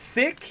are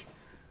thick.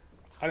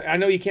 I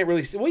know you can't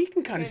really see. Well, you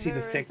can kind of see the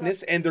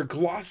thickness, and they're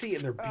glossy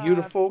and they're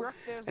beautiful,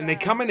 and they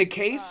come in a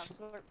case.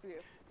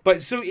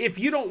 But so if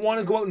you don't want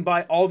to go out and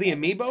buy all the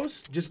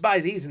amiibos, just buy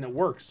these and it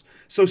works.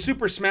 So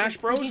Super Smash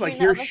Bros, like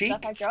here's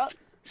Sheik,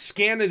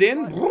 scan it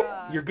in,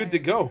 you're good to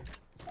go.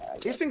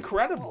 It's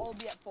incredible.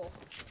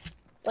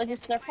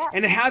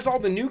 And it has all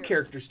the new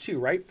characters too,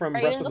 right? From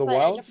Breath of the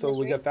Wild. So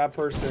we got that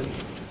person,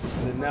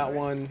 and then that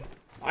one.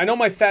 I know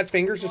my fat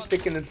fingers are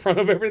sticking in front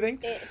of everything,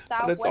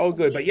 but it's all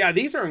good. But yeah,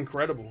 these are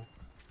incredible.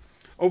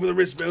 Over the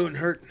wrist bone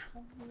hurt.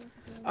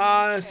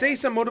 Say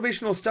some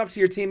motivational stuff to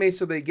your teammates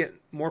so they get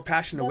more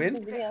passion to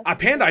win.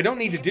 Panda, I don't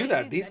need to do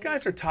that. These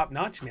guys are top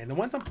notch, man. The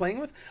ones I'm playing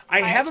with.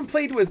 I haven't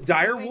played with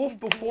Direwolf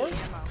before,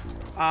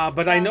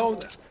 but I know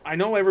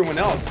everyone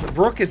else.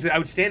 Brooke is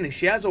outstanding.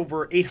 She has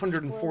over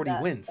 840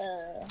 wins.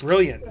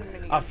 Brilliant.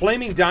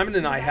 Flaming Diamond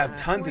and I have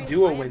tons of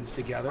duo wins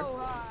together.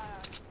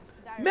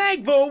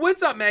 Magvo,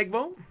 what's up,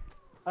 Magvo?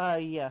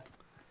 Yeah.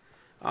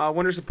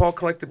 Wonders if Paul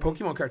collected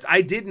Pokemon cards.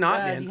 I did not,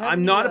 man.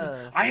 I'm not.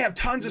 I have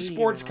tons of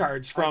sports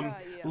cards from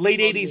late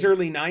 80s,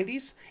 early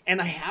 90s, and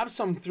I have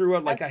some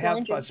throughout. Like I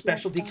have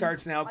specialty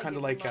cards now, kind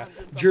of like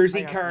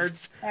jersey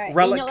cards,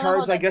 relic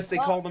cards, I guess they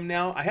call them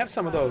now. I have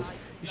some of those.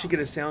 You should get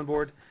a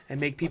soundboard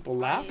and make people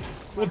laugh.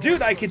 Well,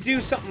 dude, I could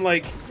do something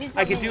like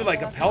I could do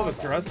like a pelvic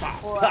thrust.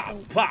 Pop, pop,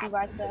 pop.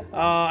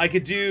 I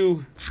could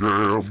do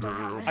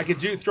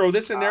throw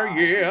this in there.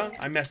 Yeah,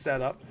 I messed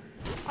that up.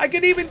 I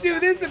could even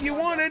do this if you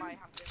wanted.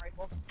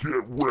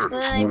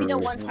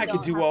 I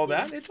could do all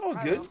that. It's all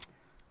good.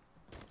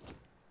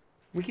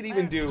 We could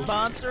even do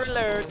sponsor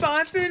alert.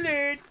 Sponsor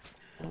alert.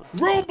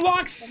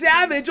 Roblox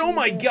Savage. Oh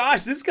my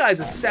gosh, this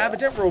guy's a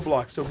savage at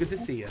Roblox. So good to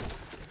see you.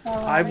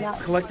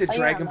 I've collected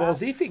Dragon Ball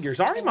Z figures.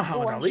 Ari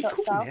Muhammad Ali.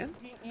 Cool, man.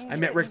 I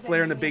met Ric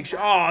Flair in the big show.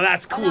 Oh,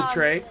 that's cool,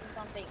 Trey.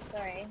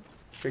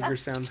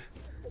 Figures sound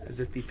as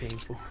if be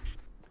painful.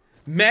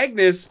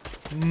 Magnus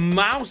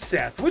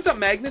Mouseth. What's up,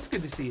 Magnus?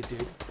 Good to see you,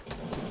 dude.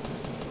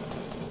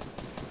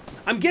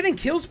 I'm getting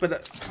kills,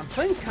 but I'm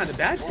playing kind of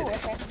bad today.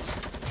 Okay.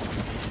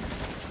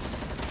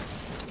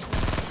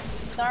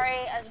 Sorry,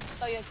 I just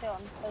saw your kill.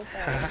 I'm so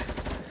sorry.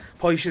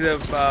 Paul, you should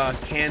have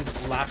canned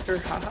laughter.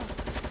 Haha.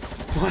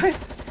 What?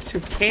 You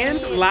should have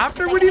canned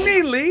laughter? What do you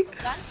mean, Lee?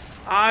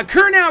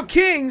 Kernow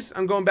Kings.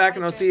 I'm going back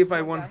and I'll see if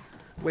I want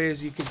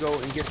ways you could go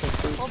and get some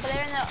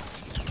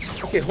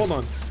food. Okay, hold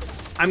on.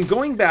 I'm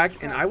going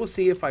back and I will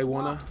see if I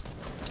wanna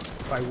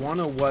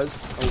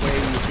was a way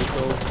you could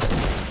go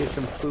get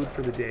some food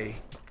for the day.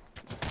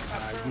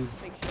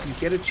 You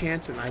get a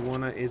chance, and I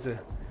wanna is a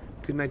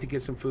good night to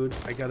get some food.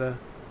 I gotta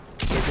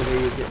is a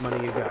way you get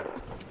money you got.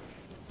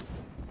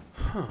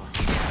 Huh.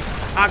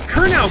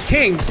 Kernow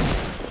Kings.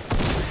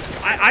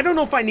 I don't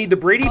know if I need the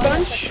Brady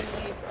Bunch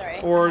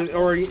or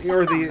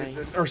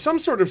some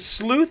sort of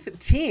sleuth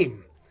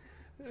team.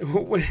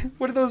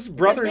 What are those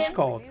brothers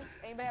called?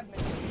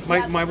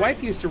 My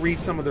wife used to read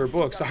some of their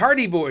books. The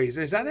Hardy Boys.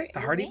 Is that it?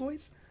 The Hardy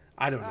Boys?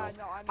 I don't know.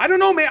 I don't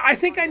know, man. I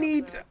think I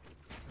need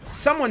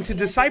someone to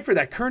decipher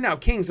that. Kernow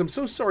Kings. I'm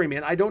so sorry,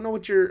 man. I don't know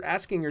what you're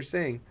asking or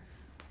saying.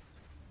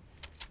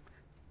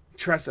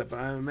 Tressup.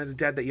 I met a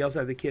dad that yells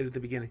at the kid at the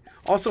beginning.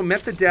 Also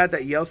met the dad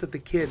that yells at the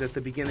kid at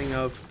the beginning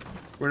of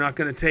 "We're not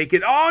gonna take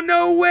it." Oh,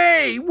 no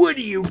way! What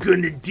are you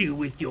gonna do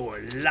with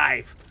your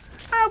life?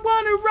 I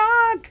wanna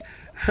rock!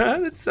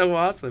 That's so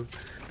awesome.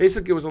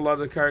 Basically, it was a lot of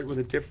the card with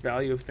a different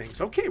value of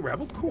things. Okay,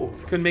 Rebel, cool.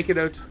 Couldn't make it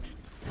out.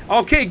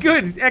 Okay,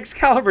 good.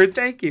 Excalibur,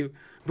 thank you.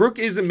 Brooke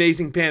is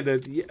amazing, Panda.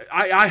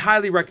 I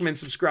highly recommend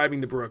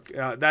subscribing to Brooke.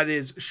 That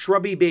is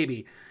Shrubby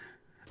Baby.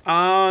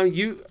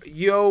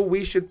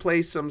 We should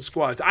play some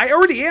squads. I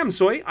already am,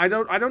 Soy. I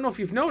don't know if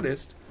you've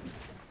noticed.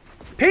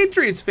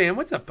 Patriots fan,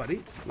 what's up,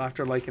 buddy?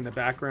 Laughter like in the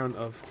background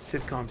of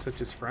sitcoms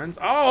such as Friends.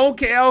 Oh,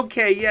 okay,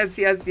 okay. Yes,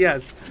 yes,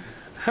 yes.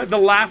 The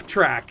laugh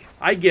track.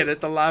 I get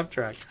it, the laugh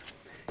track.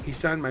 He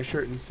signed my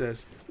shirt and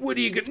says, what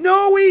do you get?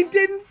 No, he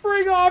didn't.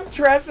 Frig off,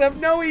 Tressop.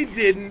 No, he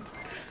didn't.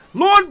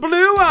 Lord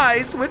Blue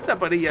Eyes. What's up,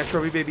 buddy? Yeah,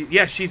 Trophy Baby.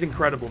 Yeah, she's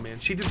incredible, man.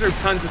 She deserves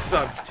tons of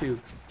subs, too.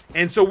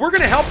 And so we're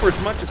going to help her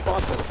as much as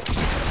possible.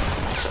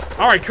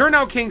 All right,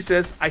 Kernow King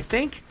says, I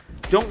think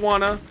Don't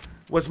Wanna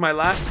was my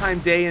last time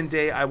day and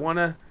day. I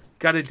wanna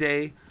got a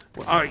day.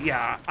 Oh,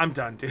 yeah, I'm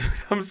done, dude.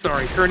 I'm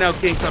sorry. Kernow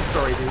Kings, I'm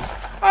sorry, dude.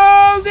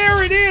 Oh,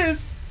 there it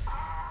is.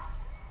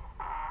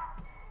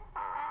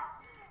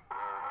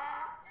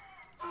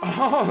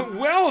 Oh,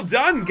 well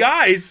done,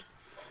 guys.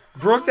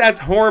 Brooke, that's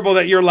horrible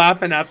that you're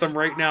laughing at them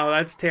right now.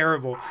 That's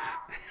terrible.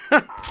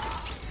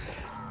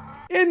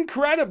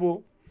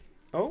 Incredible.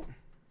 Oh.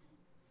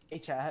 Hey,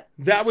 chat.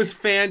 That was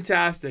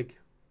fantastic.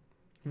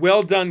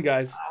 Well done,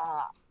 guys.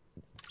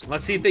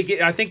 Let's see if they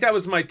get... I think that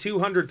was my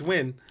 200th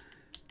win.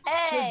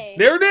 Hey!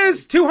 There it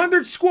is.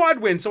 200 squad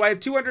wins. So I have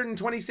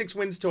 226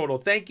 wins total.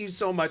 Thank you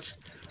so much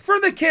for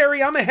the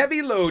carry. I'm a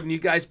heavy load, and you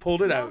guys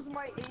pulled it out. That was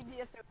my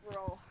 80th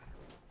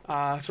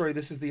row. Sorry,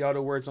 this is the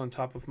auto words on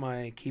top of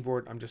my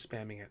keyboard. I'm just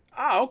spamming it.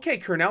 Ah, okay,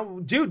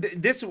 Kernow. Dude,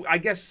 this... I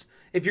guess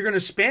if you're going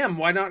to spam,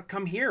 why not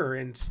come here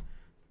and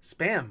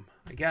spam,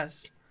 I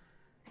guess.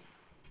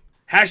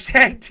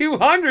 Hashtag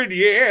 200,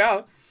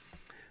 yeah.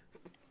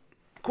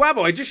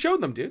 Quavo, I just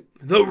showed them, dude.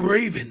 The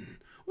Raven.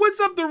 What's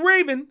up, the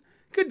Raven?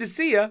 Good to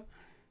see ya.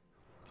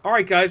 All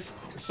right, guys.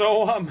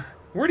 So,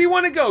 where do you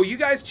want to go? You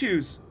guys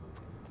choose.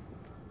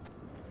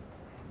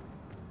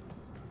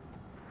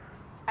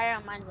 I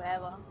don't mind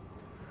wherever.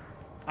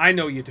 I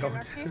know you don't.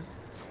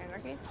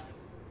 Anarchy?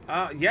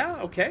 Anarchy? Yeah,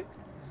 okay.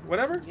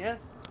 Whatever. Yeah.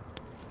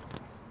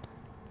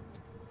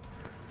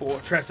 For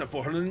Tressa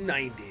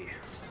 490.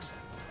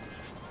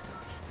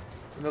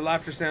 And the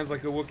laughter sounds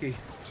like a Wookiee.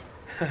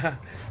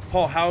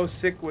 Paul, how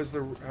sick was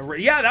the...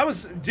 yeah, that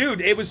was... Dude,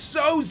 it was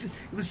so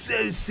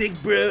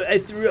sick, bro. I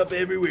threw up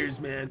everywhere,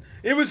 man.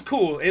 It was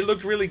cool. It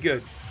looked really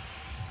good.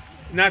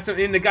 And,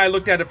 and the guy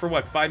looked at it for,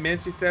 what, 5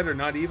 minutes, you said? Or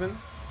not even?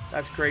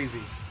 That's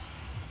crazy.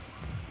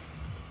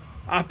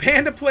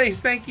 Panda Plays,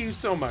 thank you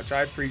so much.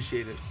 I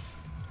appreciate it.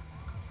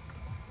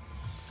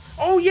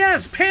 Oh,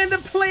 yes, Panda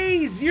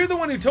Plays. You're the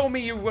one who told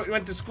me you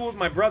went to school with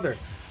my brother.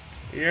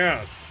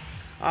 Yes.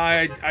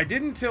 I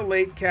didn't till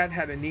late. Cat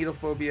had a needle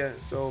phobia,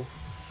 so...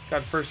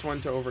 Got first one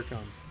to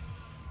overcome.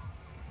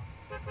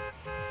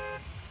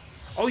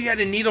 Oh, you had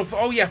a needle.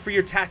 Oh, yeah, for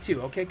your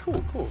tattoo. Okay,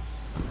 cool, cool.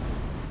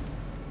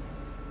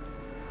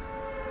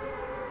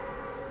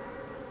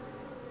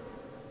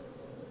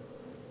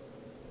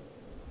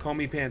 Call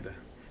me Panda.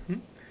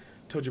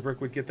 Told you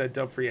Brooke would get that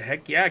dub for you.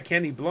 Heck yeah,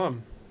 Kenny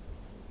Blum.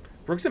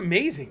 Brooke's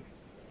amazing.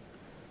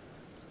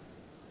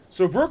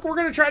 So, Brooke, we're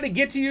going to try to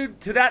get to you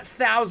to that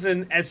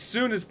 1,000 as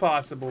soon as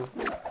possible.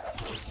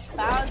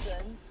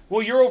 1,000?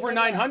 Well, you're over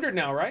 900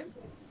 now, right?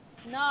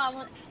 No, I'm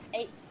on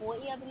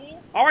 840, I believe.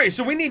 All right,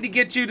 so we need to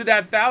get you to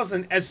that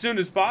 1,000 as soon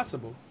as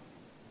possible.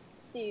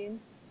 Soon.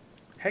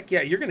 Heck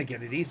yeah, you're going to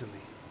get it easily.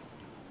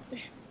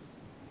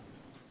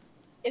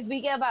 If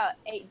we get about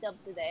 8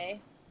 dubs a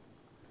day,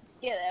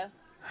 just get there.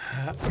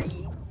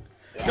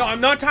 No, I'm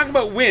not talking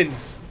about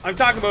wins. I'm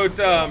talking about...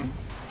 I'm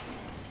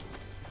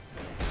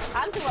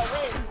talking about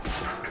wins.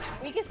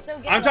 We can still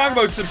get I'm talking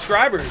about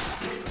subscribers.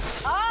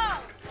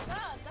 Oh! No,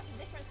 that's a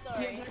different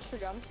story. You have an extra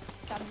gun?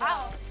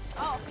 Ow!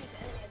 Oh, he's the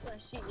enemy. It's gonna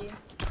shoot you.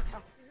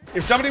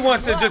 If somebody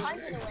wants to Whoa, just...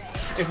 100 away.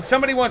 If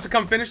somebody wants to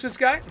come finish this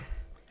guy,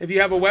 if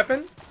you have a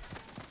weapon...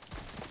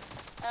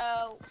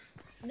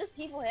 There's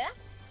people here?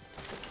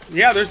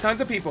 Yeah, there's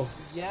tons of people.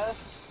 Yeah.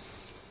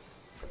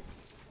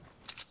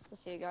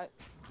 Let's see you go.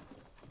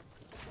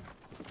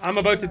 I'm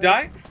about to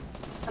die.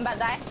 I'm about to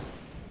die.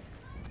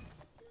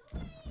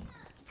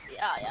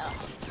 Yeah, yeah.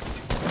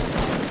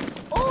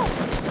 Oh!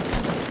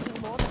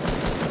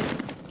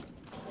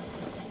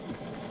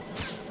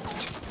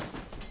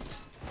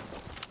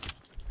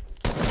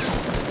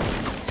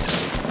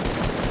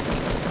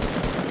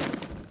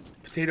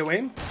 Potato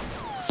aim.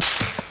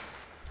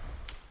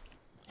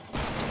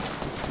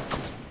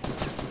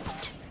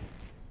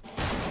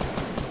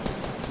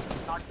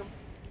 Knocked him.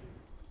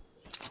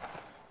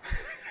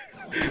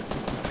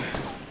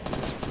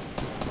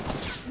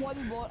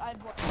 One bot, I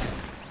bought.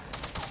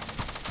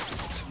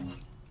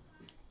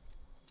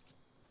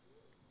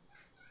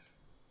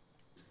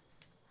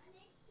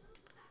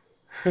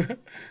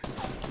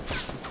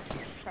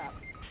 Crap.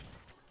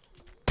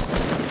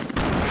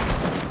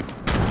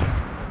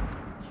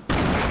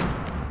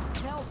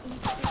 Help,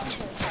 he's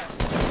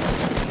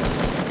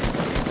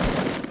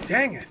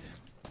Dang it.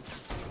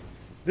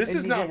 This And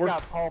is you not just working.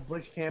 got Paul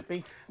Bush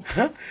camping.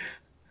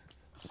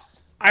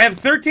 I have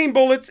 13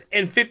 bullets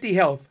and 50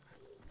 health.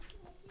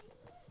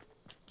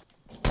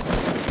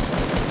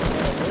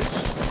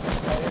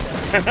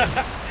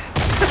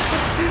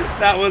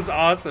 That was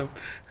awesome.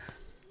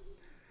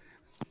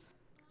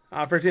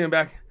 13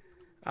 back.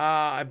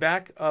 I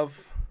back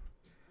of...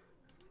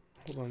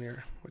 Hold on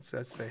here. What's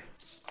that say?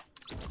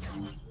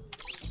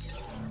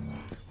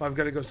 Oh, I've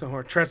got to go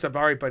somewhere. Tress up.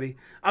 All right, buddy.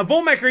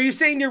 Volmek, are you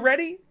saying you're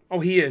ready? Oh,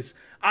 he is.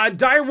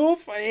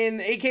 Direwolf and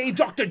AKA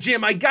Dr.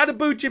 Jim. I got to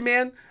boot you,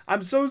 man.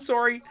 I'm so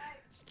sorry.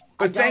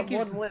 But thank you.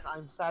 One win.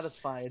 I'm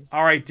satisfied.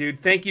 All right, dude.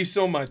 Thank you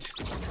so much.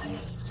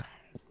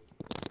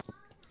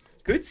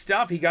 Good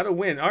stuff. He got a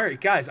win. All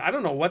right, guys. I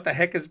don't know what the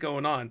heck is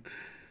going on.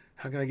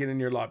 How can I get in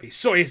your lobby?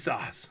 Soy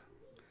sauce.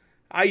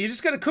 You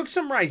just got to cook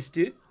some rice,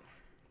 dude.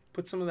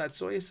 Put some of that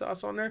soy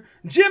sauce on there.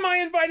 Jim, I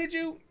invited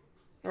you.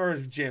 Or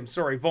Jim,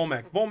 sorry,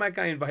 Volmek. Volmek,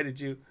 I invited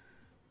you.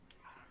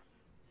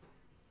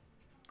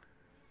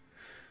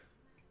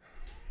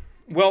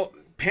 Well,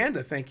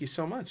 Panda, thank you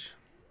so much.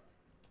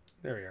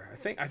 There we are.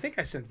 I think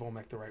I sent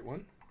Volmek the right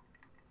one.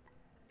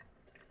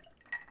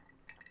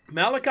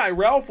 Malachi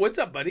Ralph, what's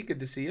up, buddy? Good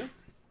to see you.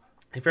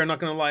 If I'm not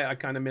gonna lie, I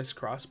kind of miss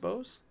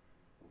crossbows.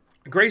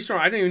 Greystorm,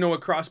 I don't even know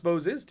what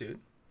crossbows is, dude.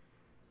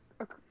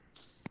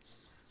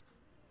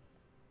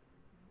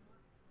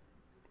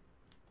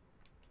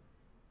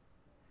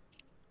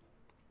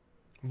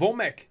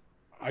 Volmek,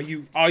 are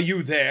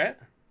you there?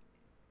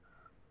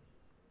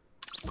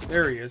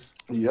 There he is.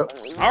 Yep.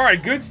 All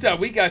right, good stuff.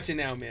 We got you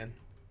now, man.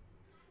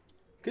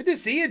 Good to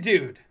see you,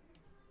 dude.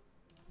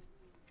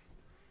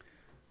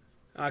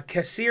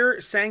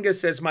 Kassir Sanga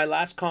says, my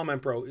last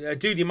comment, bro.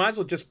 Dude, you might as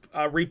well just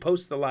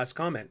repost the last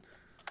comment.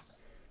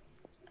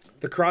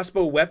 The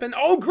crossbow weapon.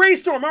 Oh,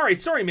 Greystorm. All right,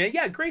 sorry, man.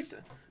 Yeah,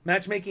 Greystorm.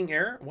 Matchmaking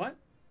error. What?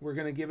 We're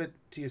going to give it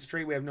to you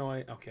straight. We have no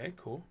idea. Okay,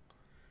 cool.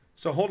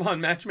 So hold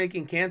on.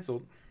 Matchmaking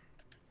canceled.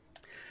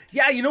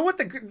 Yeah, you know what?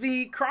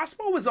 The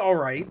crossbow was all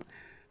right.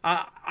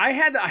 I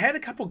had a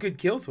couple good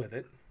kills with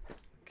it.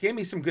 Gave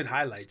me some good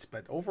highlights,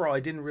 but overall I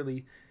didn't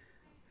really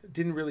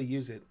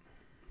use it.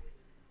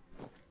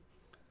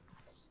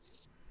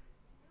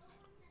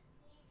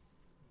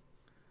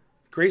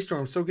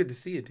 Greystorm, so good to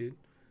see you, dude.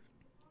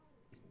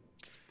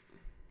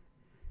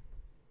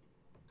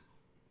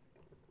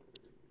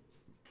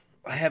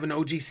 I have an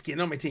OG skin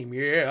on my team.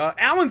 Yeah.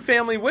 Allen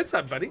family, what's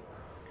up, buddy?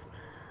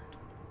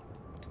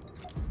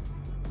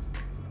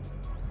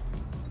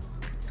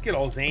 Let's get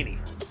all zany.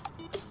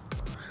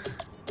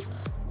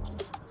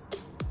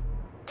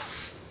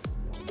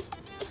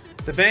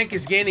 The bank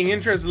is gaining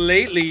interest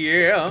lately,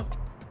 yeah.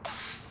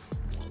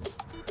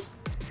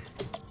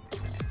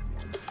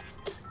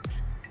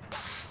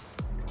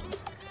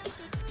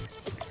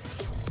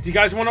 Do you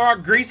guys want to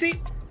rock Greasy?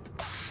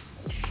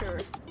 Sure.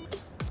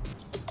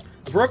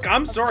 Brooke,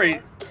 I'm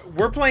sorry.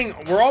 We're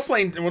all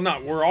playing, well,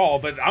 not we're all,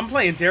 but I'm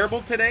playing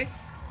terrible today,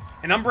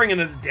 and I'm bringing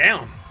us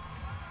down.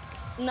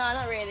 No,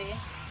 not really.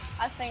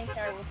 I was playing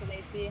terrible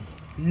today, too.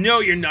 No,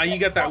 you're not. You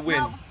got that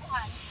win.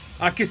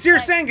 Kassir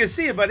Sanga,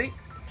 see you, buddy.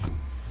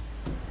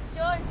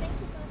 Sure, thank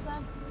you for the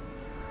sub.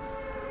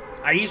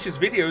 Aisha's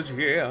videos,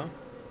 yeah.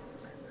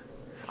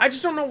 I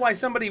just don't know why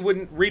somebody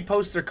wouldn't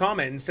repost their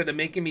comment instead of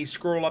making me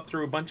scroll up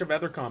through a bunch of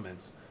other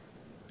comments.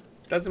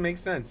 Doesn't make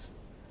sense.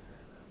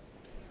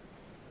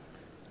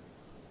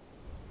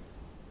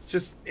 It's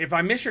just, if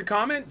I miss your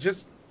comment,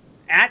 just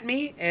at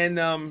me and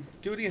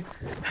do it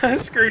again.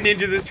 Screwed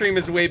into the stream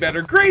is way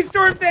better.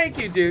 Greystorm, thank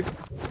you, dude.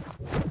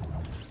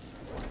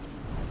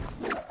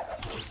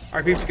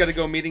 Alright, peeps, gotta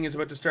go. Meeting is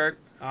about to start.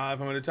 If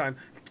I'm out of time.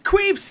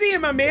 Queeve, see you,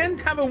 my man.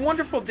 Have a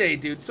wonderful day,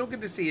 dude. So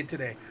good to see you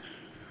today.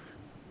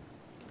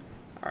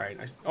 Alright.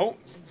 Oh,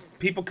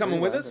 people coming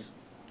with us?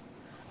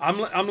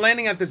 I'm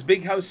landing at this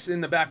big house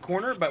in the back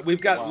corner, but we've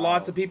got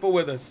lots of people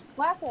with us.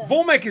 What happened?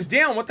 Volmek is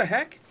down. What the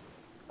heck?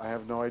 I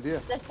have no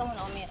idea. There's someone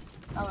on me.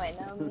 Oh, wait,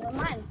 no,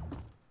 mine's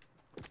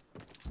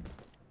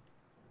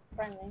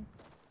friendly.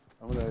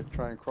 I'm gonna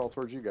try and crawl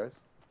towards you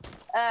guys.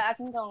 I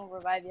can go and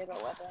revive you, I got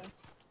a weapon.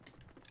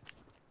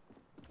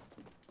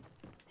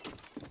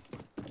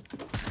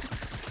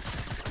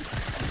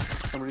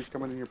 Somebody's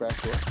coming in your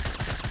back door.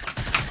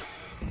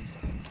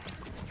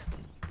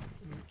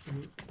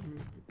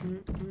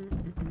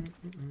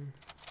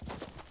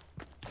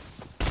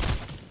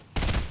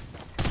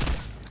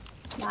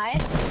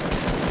 Nice. Alright.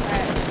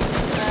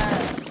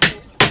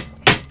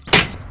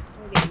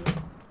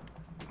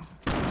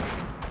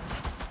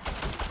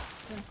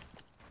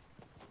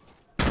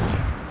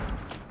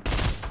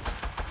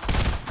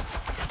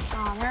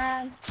 Oh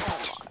man.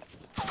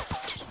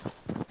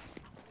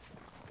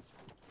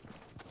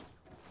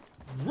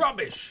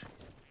 Rubbish.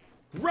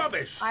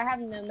 Rubbish. I have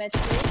no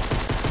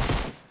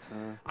med-kit.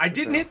 I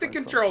didn't hit the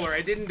controller.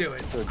 I didn't do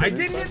it. I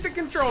didn't hit the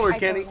controller,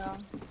 Kenny.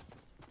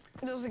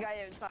 There was a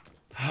guy outside.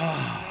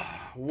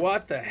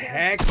 What the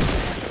heck?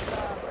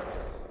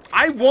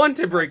 I want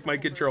to break my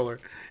controller.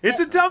 It's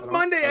a tough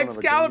Monday,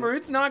 Excalibur.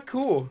 It's not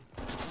cool.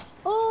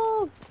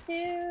 Oh,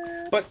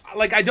 dude. But,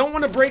 like, I don't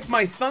want to break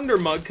my Thunder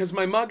mug because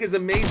my mug is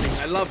amazing.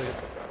 I love it.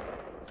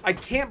 I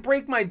can't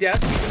break my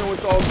desk even though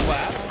it's all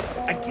glass.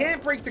 I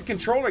can't break the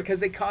controller because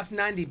they cost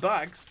 90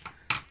 bucks.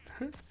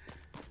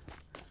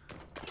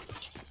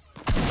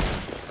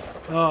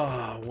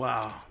 Oh,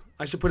 wow.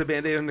 I should put a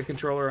band-aid on the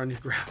controller on your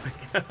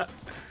graphic.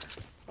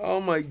 Oh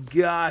my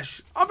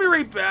gosh. I'll be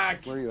right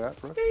back. Where are you at,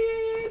 bro?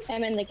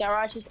 I'm in the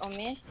garage, he's on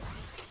me.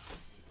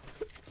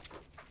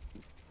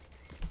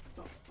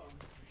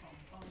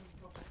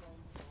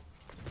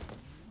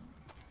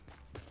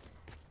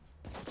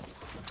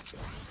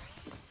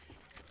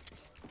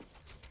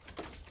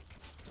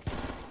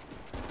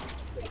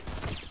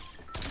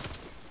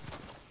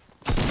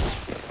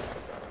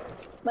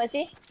 Where's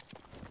he?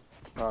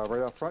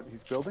 Right out front.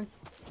 He's building.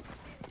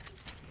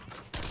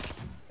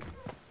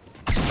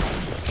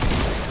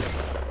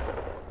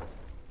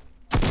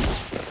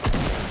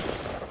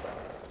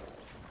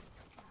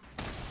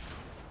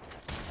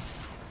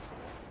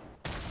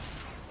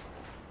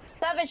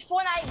 Savage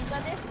 490,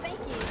 got this? Thank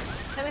you.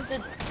 Tell me if the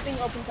thing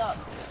opens up.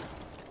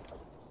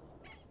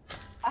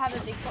 I have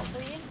a big pot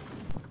for you.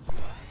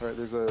 All right,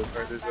 there's a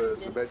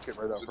bed kit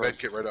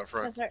right out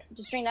front.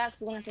 Just drink that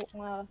because we're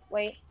gonna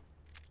wait.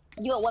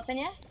 You got a weapon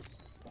yet?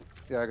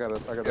 Yeah, I got a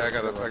rifle.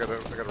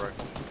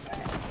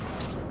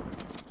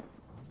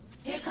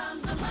 Here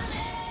comes the money.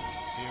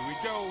 Here we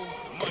go.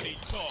 Money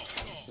talk.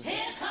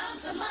 Here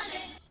comes the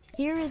money.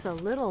 Here is a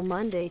little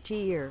Monday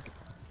cheer.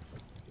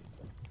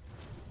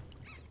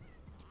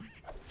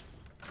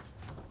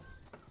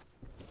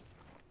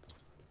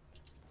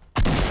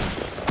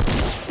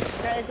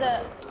 There's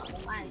a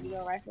mine. You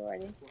got a rifle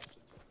already.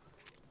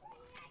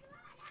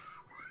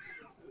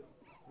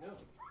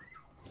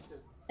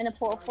 In the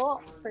portal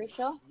fort, pretty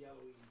sure.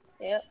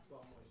 Yep.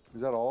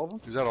 Is that all of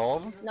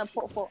them? No,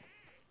 portal fort.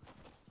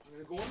 I'm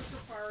gonna go on the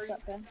safari.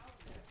 Okay.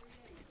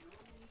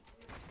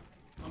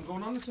 I'm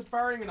going on the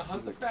safari. I'm gonna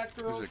hunt the fat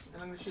girls,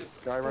 and I'm gonna shoot.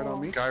 Guy right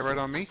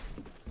on me.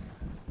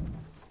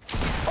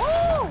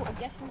 Oh! I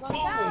guess I'm going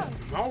down.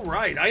 All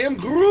right, I am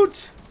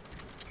Groot.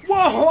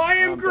 Whoa, I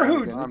am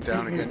Groot. I'm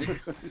down again.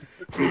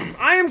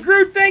 I am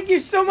Groot. Thank you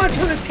so much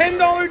for the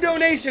 $10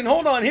 donation.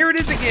 Hold on, here it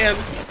is again.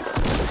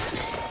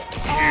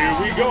 Here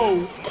we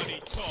go.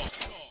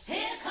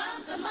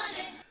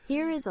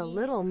 Here is a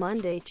little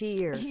Monday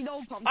cheer.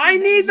 I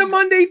need the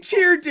Monday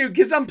cheer, dude,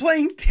 because I'm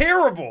playing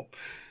terrible.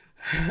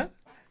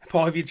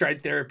 Paul, have you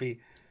tried therapy?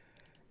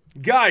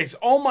 Guys,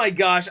 oh my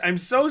gosh, I'm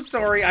so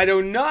sorry. I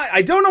don't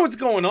know what's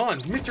going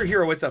on. Mr.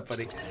 Hero, what's up,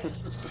 buddy?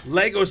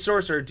 Lego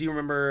Sorcerer, do you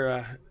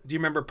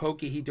remember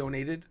Pokey he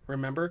donated?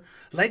 Remember?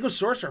 Lego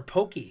Sorcerer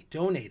Pokey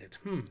donated.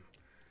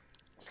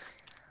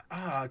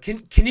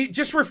 Can you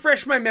just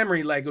refresh my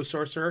memory, Lego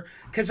Sorcerer?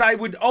 Because I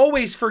would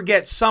always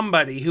forget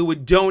somebody who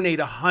would donate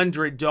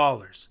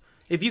 $100.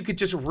 If you could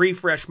just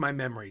refresh my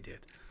memory, dude.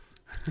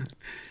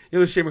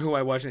 Illustrator who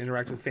I watch and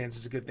interact with fans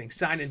is a good thing.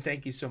 Sign in,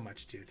 thank you so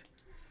much, dude.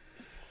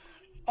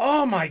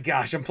 Oh my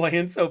gosh, I'm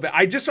playing so bad.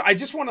 I just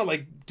want to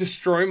like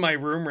destroy my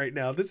room right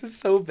now. This is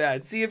so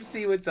bad.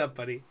 CFC, what's up,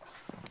 buddy?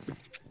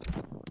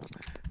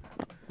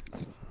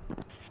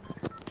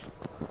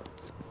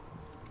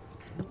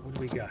 What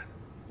do we got?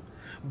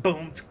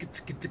 Boom.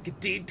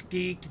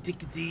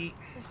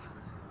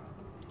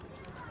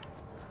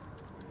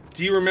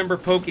 Do you remember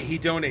Pokey? He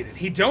donated.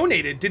 He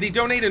donated? Did he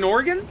donate an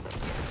organ?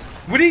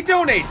 What did he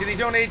donate? Did he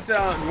donate, you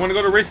want to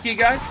go to Risky,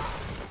 guys?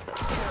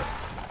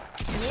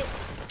 Yep.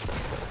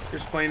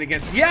 Just playing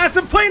against... Yes,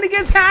 I'm playing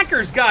against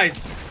hackers,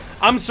 guys!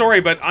 I'm sorry,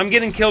 but I'm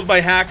getting killed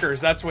by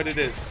hackers. That's what it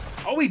is.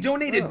 Oh, he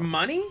donated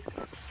money?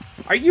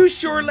 Are you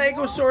sure,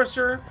 Lego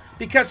Sorcerer?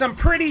 Because I'm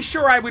pretty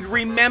sure I would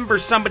remember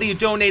somebody who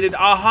donated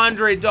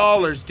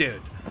 $100,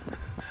 dude.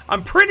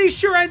 I'm pretty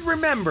sure I'd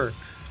remember.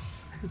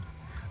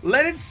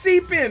 Let it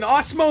seep in.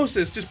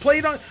 Osmosis. Just play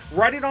it on...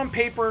 Write it on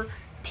paper.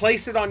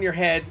 Place it on your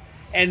head.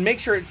 And make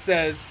sure it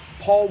says,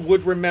 Paul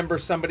would remember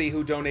somebody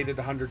who donated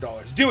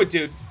 $100. Do it,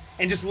 dude.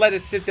 And just let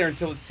it sit there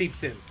until it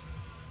seeps in.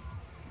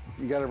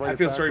 You gotta write I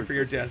feel sorry for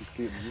your desk.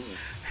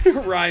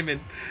 Ryman.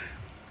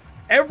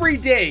 Every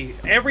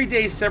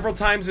day, several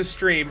times a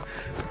stream,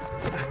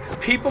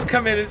 people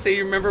come in and say,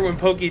 you remember when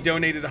Pokey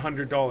donated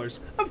 $100?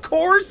 Of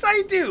course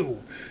I do.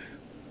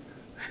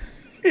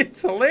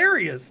 It's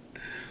hilarious.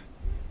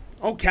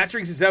 Oh,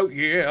 Catrix is out.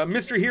 Yeah,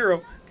 Mr.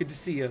 Hero. Good to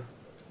see you.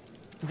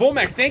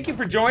 Volmac, thank you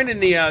for joining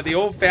the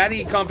old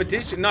fatty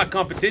competition. Not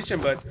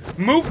competition, but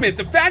movement.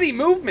 The fatty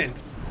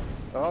movement.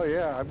 Oh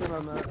yeah, I've been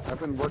on that. I've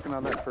been working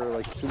on that for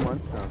like 2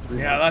 months now. 3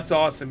 Yeah, months. that's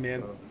awesome,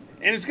 man.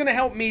 And it's gonna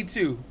help me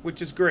too,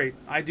 which is great.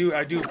 I do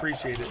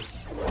appreciate it.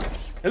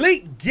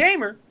 Elite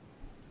Gamer.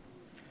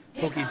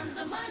 Pokey.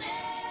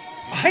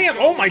 I am.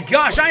 Oh my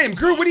gosh, I am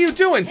Groot. What are you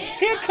doing?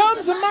 Here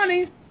comes the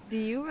money. Do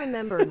you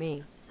remember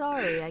me?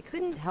 Sorry, I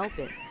couldn't help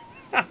it.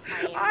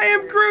 I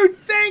am Groot.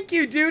 Thank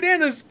you, dude,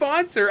 and a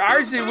sponsor.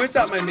 Arzu, what's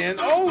up, my man?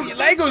 Oh,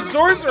 Lego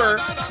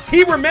Sorcerer.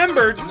 He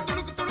remembered.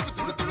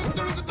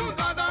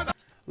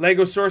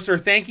 Lego Sorcerer,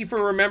 thank you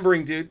for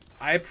remembering, dude.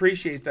 I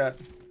appreciate that.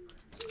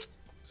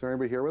 Is there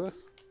anybody here with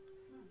us?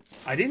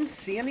 I didn't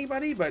see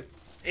anybody, but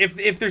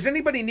if there's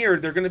anybody near,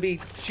 they're going to be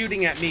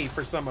shooting at me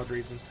for some odd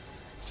reason.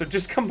 So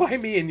just come by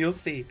me and you'll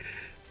see.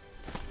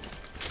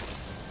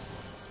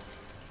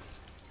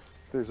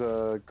 There's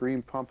a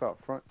green pump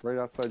out front, right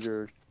outside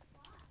your...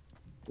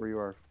 where you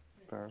are,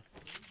 Pharaoh.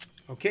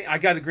 Okay, I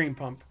got a green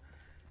pump.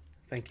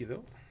 Thank you,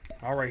 though.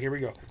 All right, here we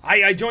go.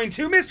 I joined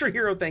too, Mr.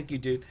 Hero. Thank you,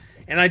 dude.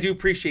 And I do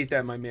appreciate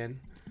that, my man.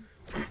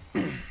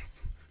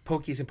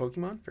 Pokies and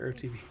Pokemon? Pharaoh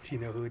TV. Do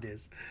you know who it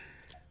is?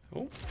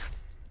 Oh.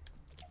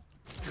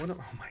 Oh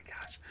my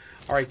gosh.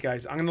 All right,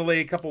 guys. I'm going to lay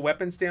a couple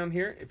weapons down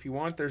here. If you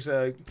want, there's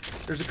a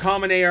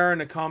common AR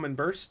and a common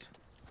burst.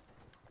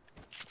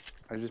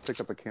 I just picked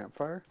up a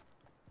campfire.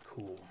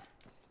 Cool.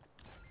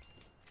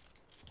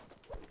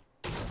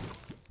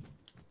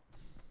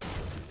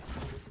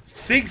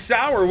 Sig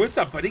Sauer, what's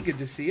up, buddy? Good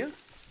to see you.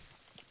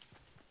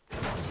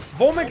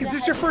 Volmek, is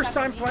this your first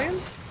time playing?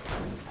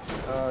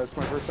 It's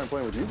my first time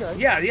playing with you guys.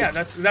 Yeah,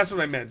 that's what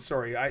I meant.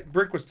 Sorry,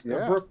 Brooke was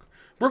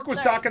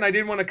Yeah. talking. I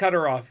didn't want to cut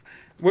her off.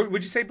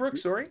 Would you say, Brooke?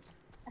 Sorry.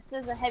 I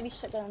said there's a heavy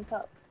shotgun on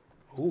top.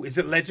 Ooh, is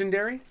it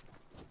legendary?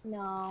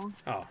 No.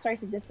 Oh. Sorry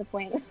to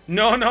disappoint.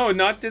 No,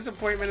 not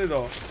disappointment at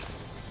all.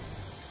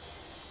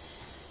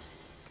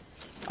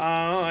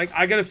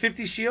 I got a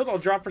 50 shield. I'll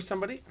drop for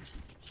somebody.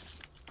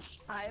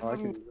 I Oh, I have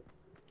can,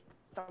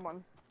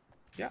 someone.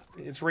 Yeah,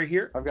 it's right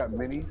here. I've got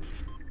minis.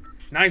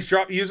 Nice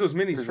drop. Use those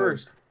minis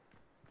first.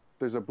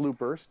 There's a blue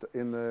burst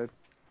in the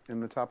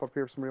top up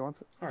here if somebody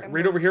wants it. All right,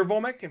 right over here,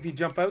 Volmek. If you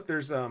jump out,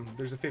 there's a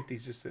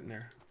 50s just sitting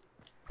there.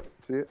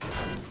 See it?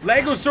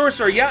 Lego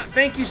Sorcerer, yeah,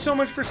 thank you so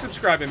much for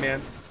subscribing,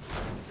 man.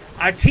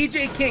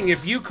 TJ King,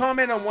 if you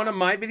comment on one of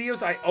my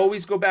videos, I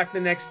always go back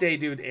the next day,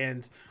 dude,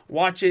 and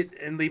watch it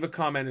and leave a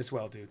comment as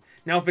well, dude.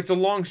 Now, if it's a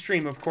long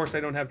stream, of course, I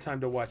don't have time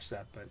to watch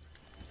that, but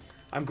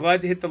I'm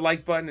glad to hit the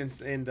like button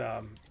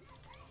and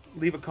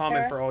leave a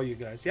comment for all you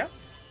guys. Yeah?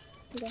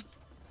 Okay.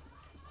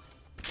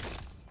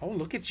 Oh,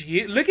 look at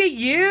you. Look at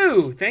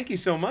you. Thank you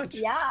so much.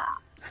 Yeah.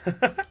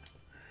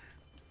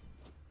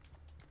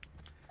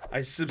 I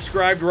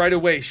subscribed right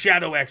away.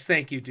 Shadow X,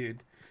 thank you,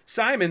 dude.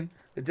 Simon,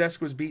 the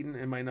desk was beaten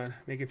and might not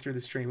make it through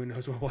the stream. Who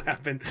knows what will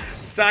happen.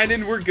 Sign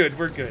in. We're good.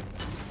 We're good.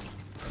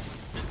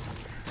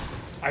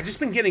 I've just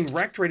been getting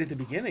wrecked right at the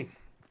beginning.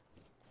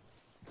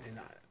 And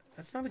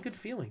that's not a good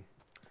feeling.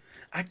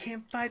 I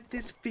can't fight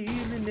this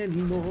feeling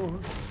anymore.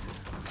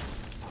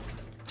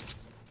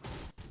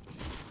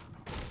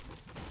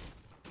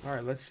 All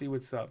right, let's see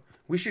what's up.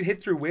 We should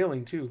hit through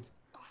whaling, too.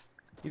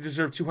 You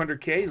deserve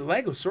 200K.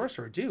 Lego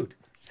Sorcerer, dude.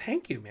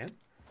 Thank you, man.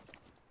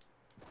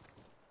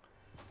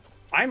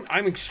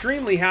 I'm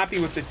extremely happy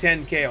with the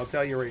 10K, I'll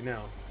tell you right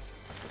now.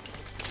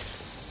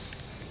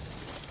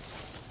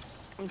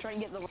 I'm trying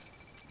to get the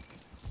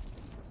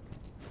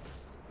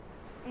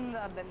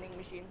vending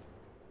machine.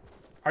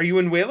 Are you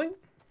in whaling?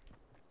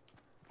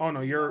 Oh, no,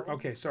 you're...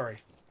 Okay, sorry.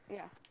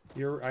 Yeah.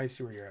 I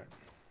see where you're at.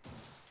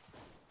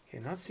 Okay,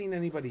 not seeing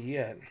anybody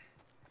yet.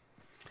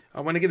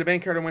 When I get a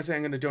bank card on Wednesday,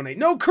 I'm going to donate.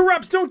 No,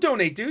 corrupts, don't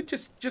donate, dude.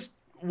 Just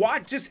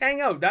watch, just hang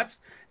out. That's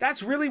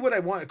really what I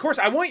want. Of course,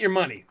 I want your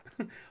money.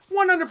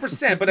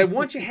 100%, but I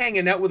want you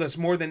hanging out with us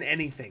more than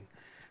anything.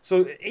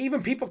 So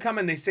even people come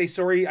and they say,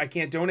 sorry, I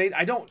can't donate.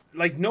 I don't,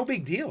 like, no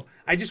big deal.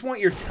 I just want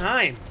your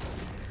time.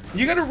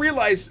 You got to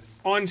realize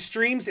on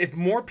streams, if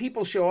more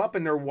people show up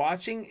and they're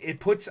watching, it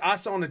puts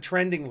us on a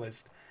trending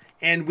list.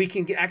 And we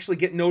can actually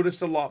get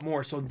noticed a lot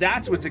more. So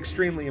that's what's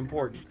extremely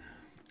important.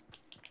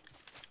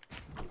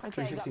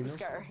 Okay, I got the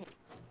scar.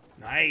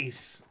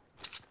 Nice.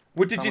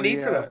 What did you need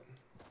for that?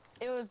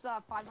 It was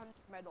 500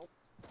 metal.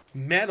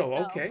 Metal,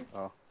 okay.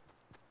 Oh.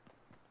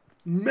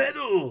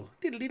 Metal!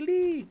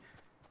 Diddle-diddle-dee.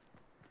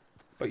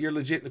 But you're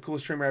legit the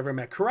coolest streamer I ever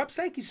met. Corrupts,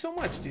 thank you so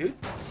much, dude.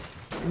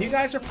 And you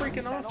guys are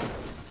freaking awesome.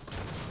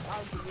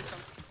 I'll give you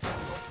some.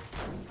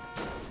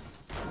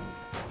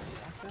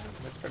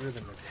 That's better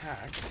than the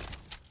tax.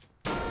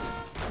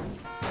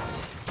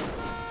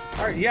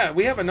 Alright, yeah,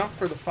 we have enough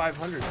for the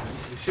 500. Man.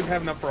 We should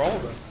have enough for all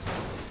of us.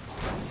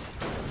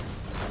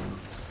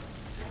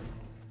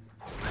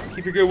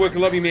 Keep your good work. I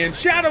love you, man.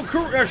 Shadow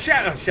corrupts.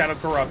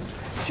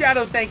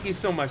 Shadow, thank you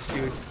so much,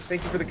 dude.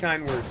 Thank you for the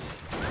kind words.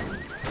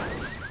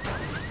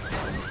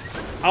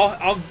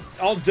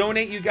 I'll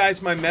donate you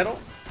guys my medal.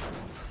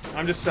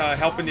 I'm just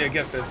helping you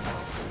get this.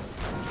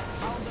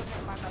 I'll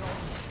donate my metal.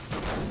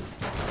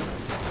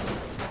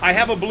 I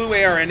have a blue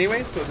AR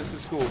anyway, so this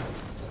is cool.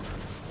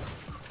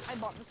 I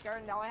bought the scar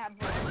and now I have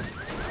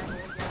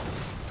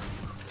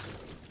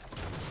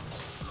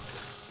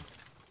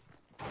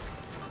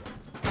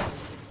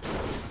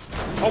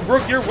Oh,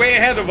 Brooke, you're way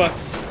ahead of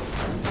us.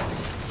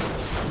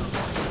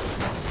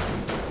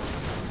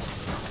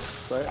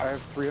 So I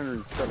have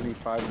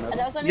 375 metal.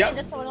 That was on me, Yep.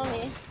 just someone on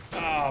me.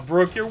 Ah,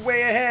 Brooke, you're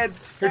way ahead.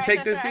 Here,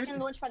 take this, I dude. can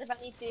launch pad if I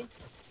need to.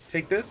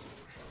 Take this.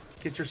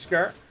 Get your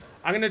scar.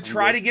 I'm gonna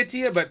try to get to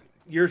you, but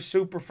you're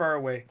super far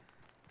away.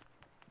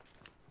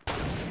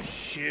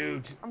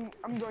 Shoot. I'm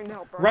going to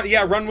help her. Run,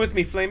 yeah, run with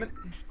me, Flame It.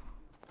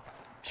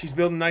 She's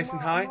building nice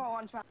and high.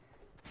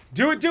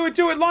 Do it, do it,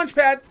 do it, launch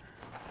pad.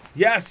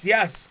 Yes,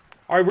 yes.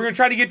 All right, we're gonna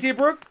try to get to you,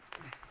 Brooke.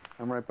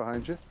 I'm right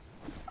behind you.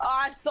 Oh,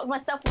 I just blocked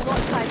myself with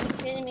launch pad. Are you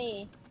kidding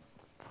me?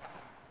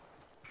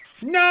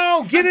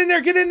 No, get in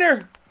there, get in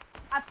there.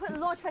 I put the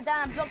launch pad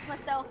down and blocked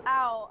myself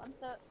out. I'm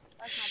so...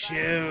 That's my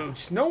bad.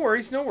 Shoot. No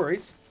worries, no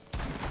worries.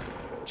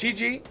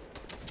 GG.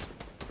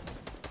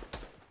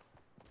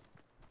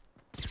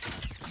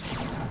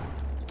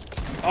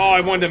 Oh,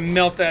 I wanted to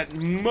melt that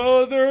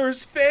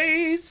mother's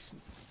face.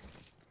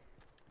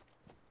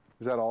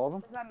 Is that all of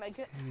them? Does that make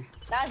it?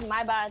 That's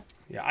my bad.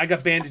 Yeah, I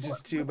got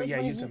bandages too, but yeah,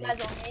 When use you them.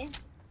 guys on me.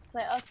 It's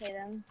like, okay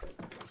then.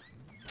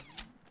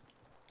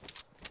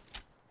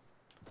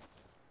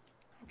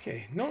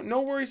 Okay,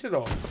 no worries at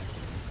all.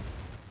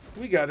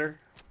 We got her.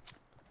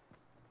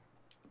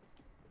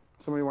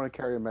 Somebody want to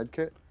carry a med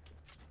kit?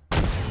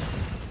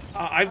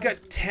 I've got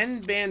 10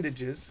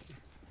 bandages.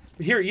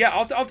 Here, yeah,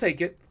 I'll take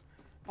it.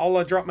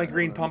 I'll drop my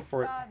green pump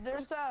for it.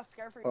 There's a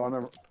scar for you. Oh,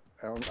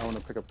 I want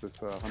to pick up this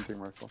hunting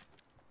rifle.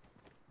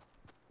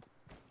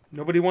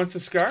 Nobody wants a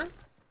scar?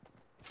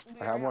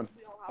 I have one.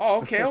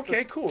 Oh, okay,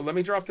 okay, cool. Let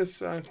me drop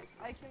this. I can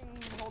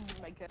hold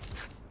my kit.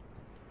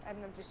 I have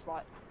an empty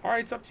spot. All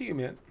right, it's up to you,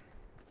 man.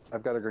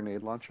 I've got a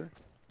grenade launcher.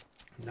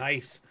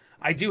 Nice.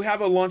 I do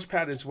have a launch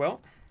pad as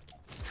well.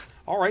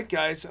 All right,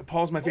 guys.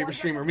 Paul's my favorite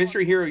streamer.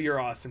 Mystery Hero, you're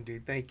awesome,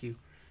 dude. Thank you.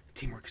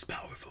 Teamwork is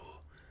powerful.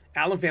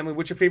 Allen family,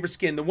 what's your favorite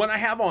skin? The one I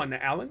have on,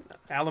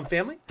 Allen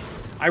family.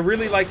 I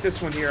really like this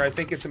one here. I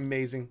think it's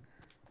amazing.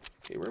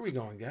 Okay, where are we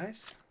going,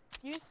 guys?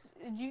 Do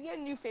you get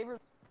a new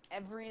favorite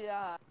every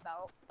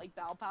battle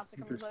pass that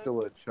comes There's out?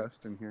 still a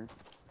chest in here.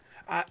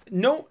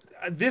 No,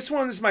 this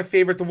one is my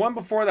favorite. The one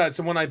before that, it's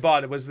the one I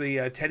bought. It was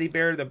the teddy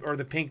bear, or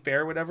the pink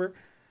bear, whatever.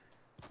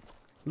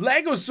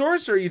 Lego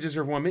Sorcerer, you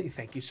deserve 1 minute.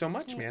 Thank you so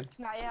much, man.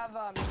 Can I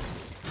have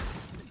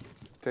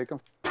Take them.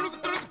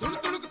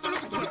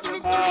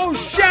 Oh,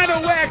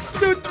 Shadow X!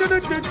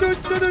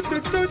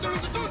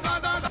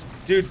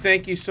 Dude,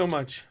 thank you so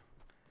much.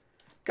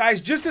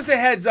 Guys, just as a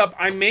heads up,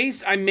 I may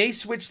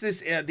switch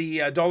this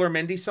the Dollar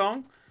Mendy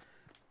song,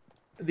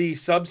 the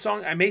sub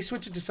song. I may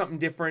switch it to something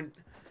different.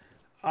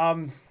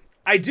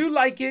 I do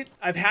like it.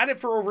 I've had it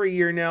for over a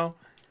year now,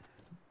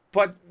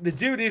 but the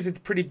dude is a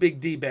pretty big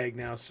D-bag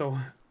now, so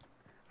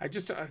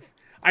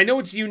I know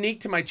it's unique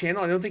to my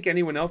channel. I don't think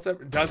anyone else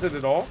ever does it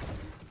at all.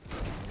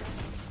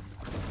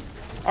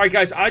 All right,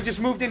 guys, I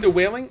just moved into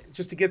whaling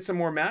just to get some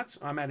more mats.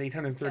 I'm at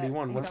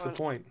 831. What's the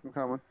point? I'm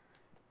coming.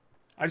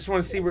 I just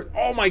want to see where...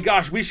 Oh, my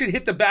gosh. We should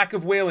hit the back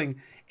of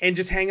whaling and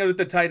just hang out at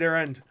the tighter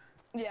end.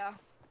 Yeah,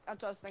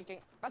 that's what I was thinking.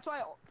 That's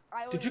why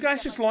I Did you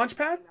guys just launch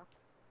pad?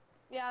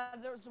 Yeah,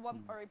 there was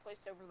one already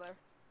placed over there.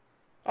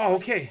 Oh,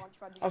 okay.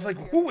 I was like,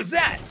 who was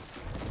that?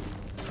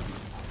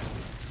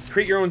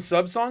 Create your own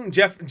sub song?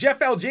 Jeff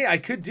LJ, I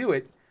could do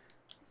it.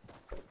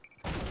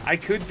 I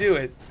could do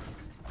it.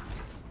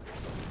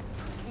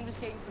 I'm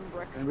just getting some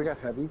brick. And we got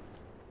heavy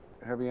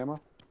ammo.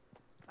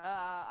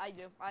 I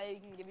do. I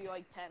can give you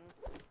like 10.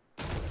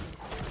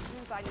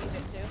 Since I need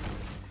it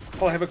too.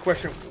 Oh, I have a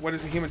question. What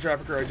is a human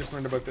trafficker? I just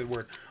learned about that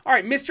word. All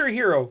right, Mr.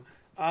 Hero.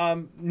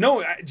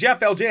 No, Jeff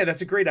LJ,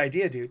 that's a great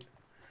idea, dude.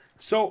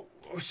 So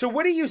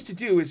what he used to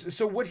do is,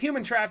 so what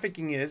human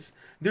trafficking is,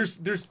 there's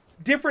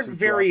different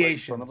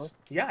variations.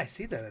 Yeah, I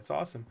see that. That's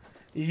awesome.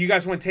 You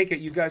guys want to take it?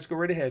 You guys go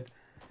right ahead.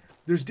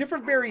 There's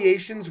different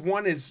variations.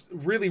 One is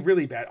really,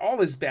 really bad.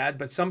 All is bad,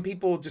 but some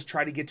people just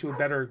try to get to a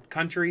better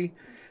country.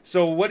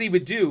 So what he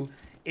would do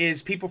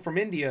is people from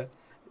India,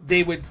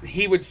 he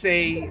would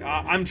say,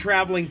 I'm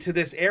traveling to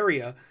this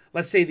area,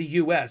 let's say the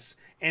US,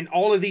 and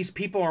all of these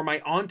people are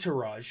my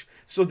entourage.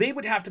 So they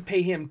would have to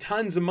pay him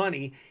tons of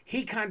money.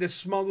 He kind of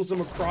smuggles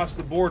them across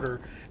the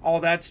border,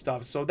 all that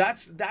stuff. So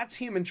that's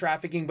human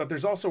trafficking, but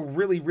there's also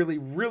really, really,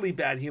 really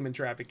bad human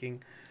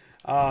trafficking.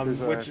 There's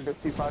a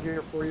 55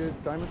 here for you,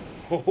 Diamond.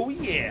 Oh,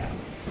 yeah.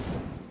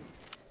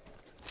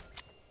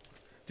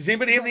 Does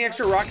anybody have any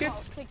extra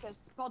rockets? Take this.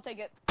 I'll take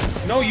it.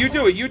 No, you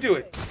do it. You do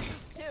it.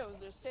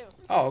 There's two.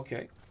 Oh,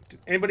 okay.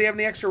 Anybody have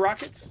any extra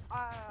rockets?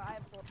 I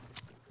have 4.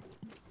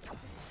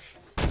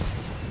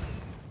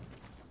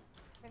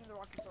 And the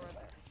rockets are right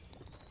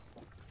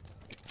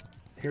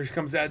there. Here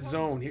comes that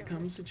zone. Here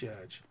comes the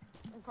judge.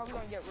 I'm probably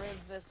gonna get rid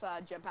of this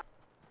jetpack.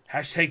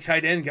 Hashtag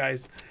tight end,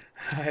 guys.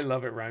 I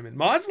love it, Ryman.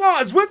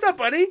 Mozlaws, what's up,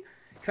 buddy?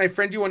 Can I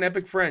friend you on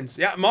Epic Friends?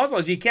 Yeah,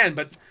 Mozlaws, you can,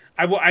 but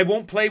I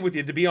won't play with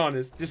you, to be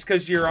honest, just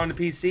because you're on the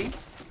PC.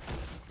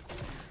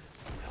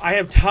 I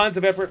have tons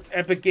of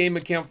Epic Game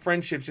account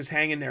friendships just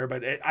hanging there,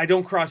 but I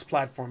don't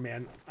cross-platform,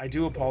 man. I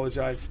do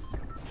apologize.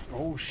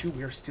 Oh, shoot,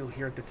 we are still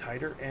here at the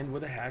tighter end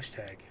with a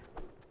hashtag.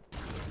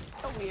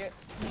 Oh, weird.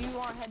 Do you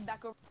want to head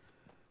back over?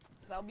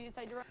 That'll be a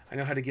tight direct. I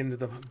know how to get into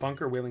the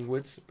bunker, Wailing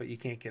Woods, but you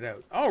can't get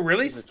out. Oh,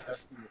 really? There's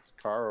this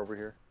car over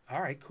here.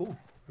 All right, cool.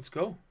 Let's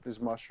go.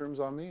 There's mushrooms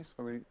on me.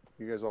 Somebody,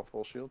 you guys all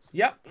full shields?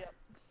 Yep.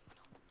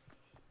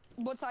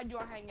 What side do you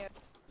want to hang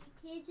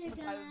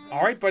out?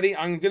 All right, buddy.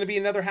 I'm going to be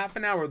another half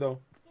an hour, though.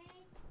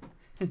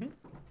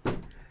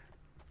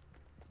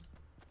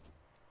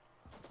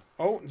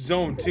 Oh,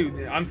 zone 2.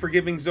 The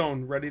unforgiving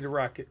zone. Ready to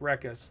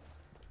wreck us.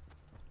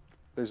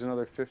 There's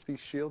another 50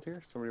 shield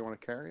here. Somebody want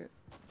to carry it?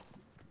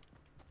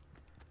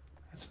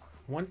 That's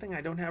one thing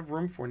I don't have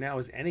room for now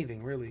is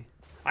anything, really.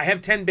 I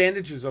have 10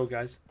 bandages, though,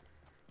 guys.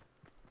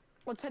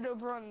 Let's head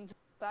over on the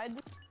side.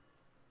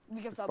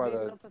 Because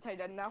that's a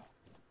tight end now.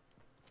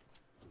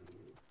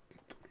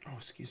 Oh,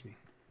 excuse me.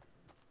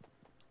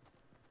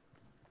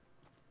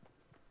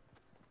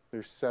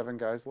 There's 7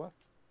 guys left.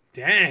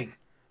 Dang.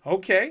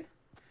 Okay.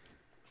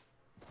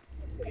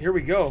 Here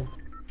we go.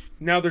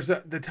 Now there's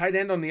the tight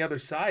end on the other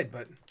side,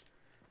 but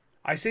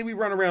I say we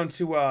run around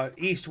to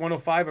East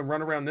 105 and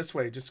run around this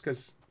way just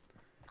because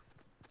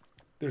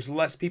there's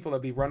less people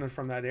that be running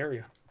from that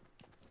area.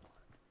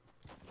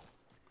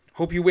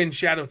 Hope you win,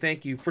 Shadow.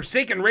 Thank you.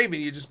 Forsaken Raven,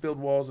 you just build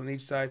walls on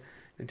each side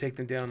and take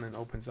them down and it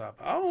opens up.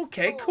 Oh,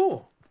 okay,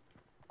 cool.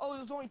 Oh,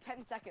 there's only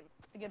 10 seconds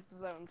to get to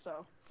the zone,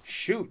 so.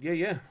 Shoot,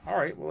 yeah. All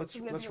right, well,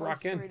 let's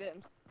rock in.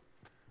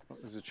 Oh,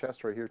 there's a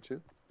chest right here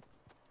too.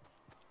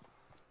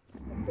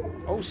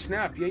 Oh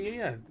snap!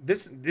 Yeah.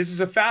 This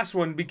is a fast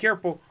one. Be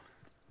careful.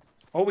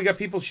 Oh, we got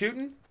people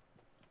shooting.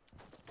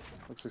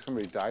 Looks like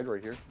somebody died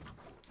right here.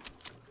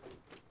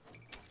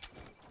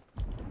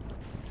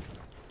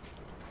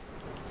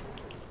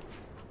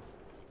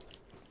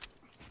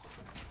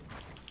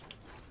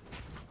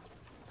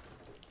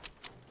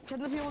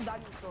 Can the people die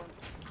in the storm?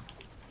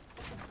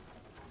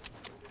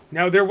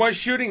 Now there was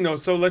shooting though,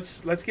 so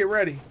let's get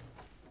ready.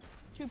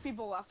 2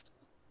 people left.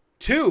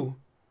 2,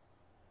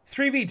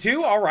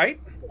 3v2. All right,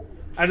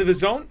 out of the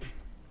zone.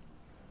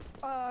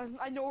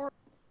 I know where.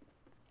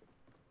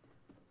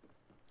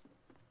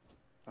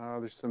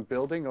 There's some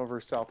building over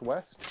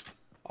southwest.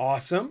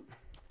 Awesome.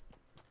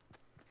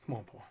 Come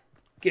on, Paul.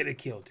 Get a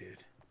kill,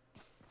 dude.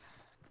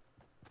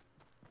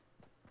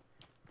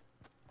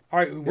 All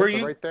right, where are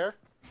you? Right there.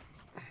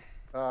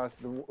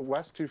 The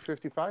west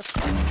 255.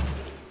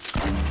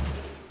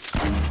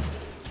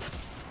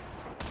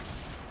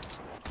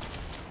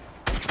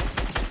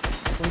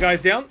 One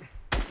guy's down.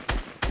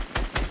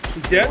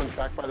 He's dead. One's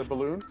back by the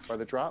balloon, by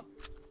the drop.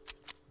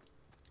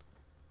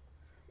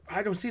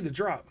 I don't see the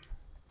drop.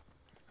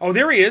 Oh,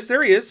 there he is.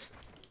 There he is.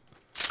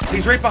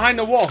 He's right behind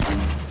the wall.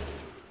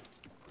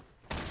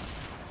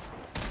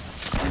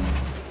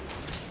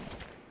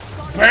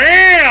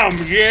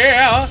 Bam!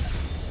 Yeah!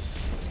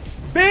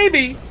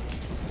 Baby!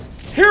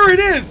 Here it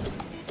is!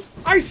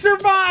 I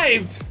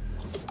survived!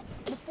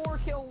 The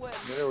 4-kill win.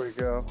 There we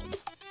go.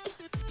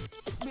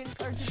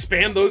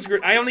 Spam those.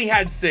 I only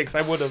had 6.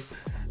 I would have.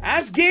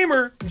 As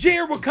gamer,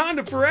 JR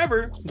Wakanda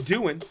forever.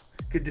 Doing.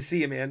 Good to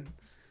see you, man.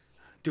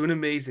 Doing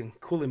amazing.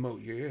 Cool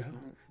emote. Yeah.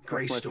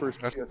 Great That's my story.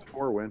 first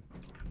PS4 win.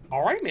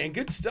 All right, man.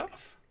 Good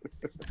stuff.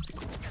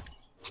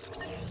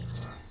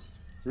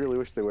 Really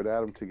wish they would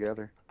add them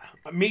together.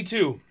 Me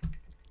too.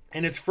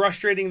 And it's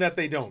frustrating that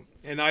they don't.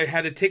 And I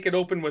had a ticket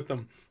open with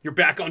them. You're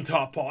back on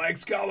top, Paul.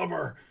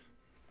 Excalibur.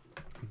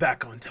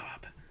 Back on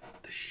top.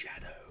 The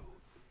shadow.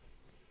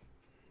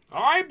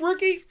 All right,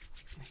 Brookie.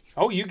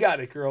 Oh, you got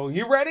it, girl.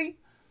 You ready?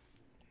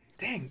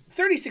 Dang,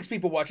 36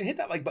 people watching. Hit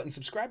that like button.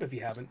 Subscribe if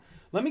you haven't.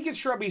 Let me get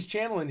Shrubby's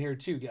channel in here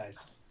too,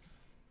 guys.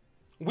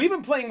 We've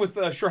been playing with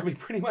Shrubby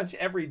pretty much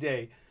every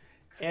day.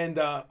 And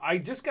I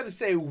just got to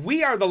say,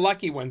 we are the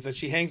lucky ones that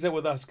she hangs out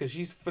with us because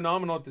she's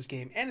phenomenal at this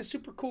game and a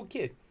super cool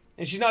kid.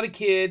 And she's not a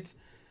kid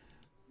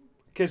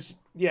because,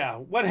 yeah,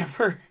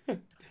 whatever.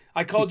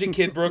 I called you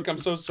kid, Brooke. I'm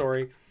so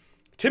sorry.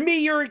 To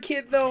me, you're a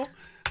kid, though.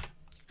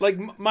 Like,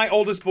 my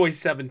oldest boy's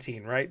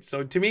 17, right?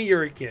 So, to me,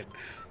 you're a kid.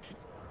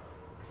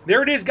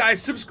 There it is,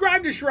 guys.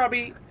 Subscribe to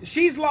Shrubby.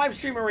 She's live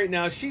streaming right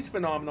now. She's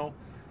phenomenal.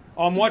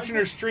 Oh, I'm watching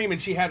her stream, and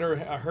she had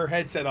her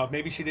headset off.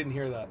 Maybe she didn't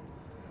hear that.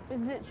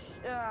 Is it,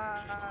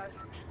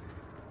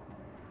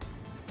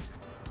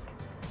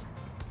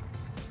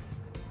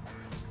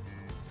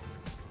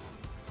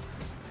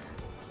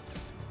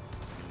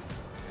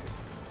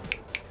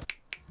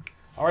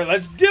 All right,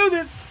 let's do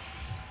this.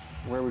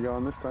 Where are we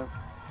going this time?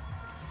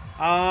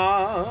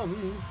 Oh,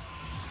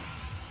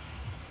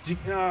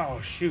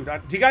 shoot.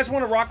 Do you guys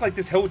want to rock like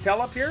this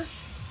hotel up here?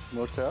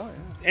 Motel,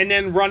 yeah. And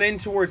then run in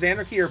towards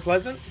Anarchy or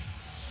Pleasant?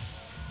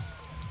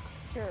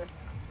 sure.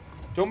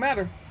 Don't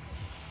matter.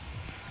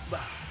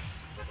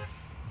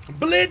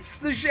 Blitz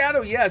the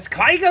Shadow, yes.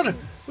 Clyger!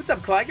 What's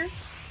up, Clyger?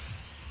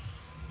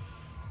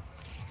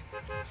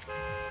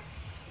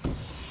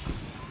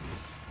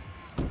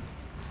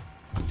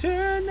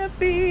 Turn the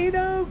beat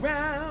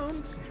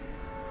around.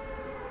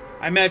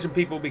 I imagine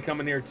people will be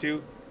coming here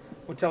too.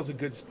 Hotel's a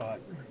good spot.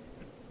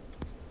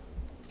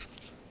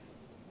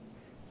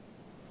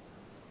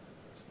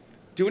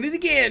 Doing it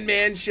again,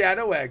 man.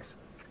 Shadow X.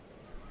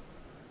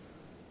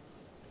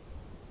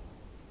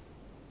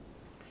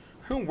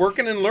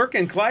 Working and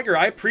lurking, Clyger.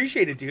 I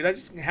appreciate it, dude. I'm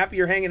just happy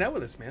you're hanging out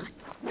with us, man.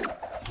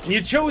 You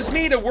chose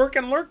me to work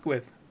and lurk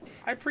with.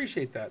 I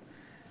appreciate that.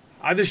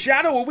 The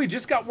Shadow, well, we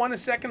just got one a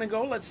second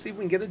ago. Let's see if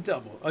we can get a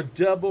double. A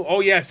double. Oh,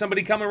 yeah,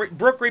 somebody coming.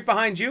 Brooke, right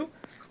behind you.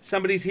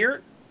 Somebody's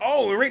here.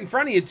 Oh, we're right in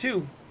front of you,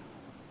 too.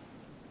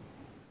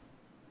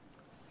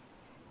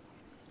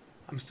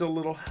 I'm still a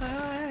little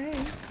high.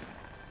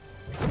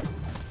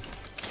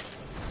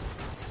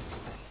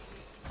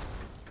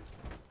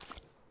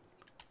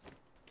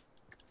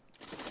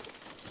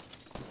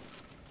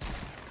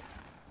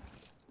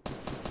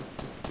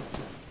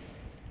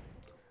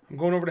 I'm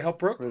going over to help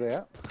Brooke. Where are they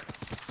at?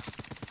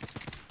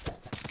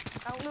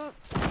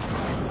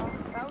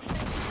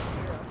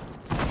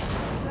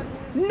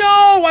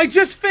 No, I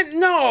just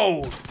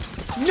no.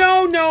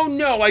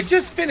 I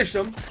just finished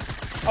him.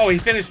 Oh, he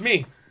finished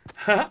me.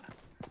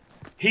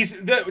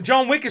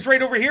 John Wick is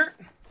right over here.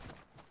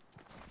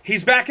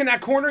 He's back in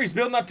that corner. He's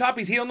building up top.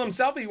 He's healing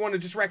himself. If you want to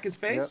just wreck his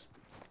face.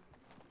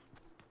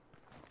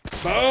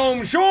 Yep.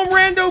 Boom. Show him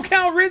Rando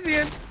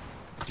Calrissian.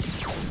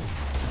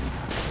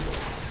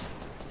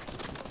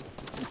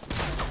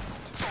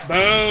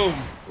 Boom.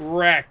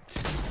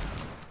 Wrecked.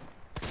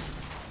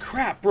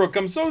 Crap, Brooke.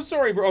 I'm so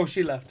sorry, bro. Oh,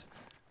 she left.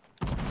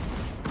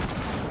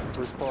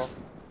 First ball.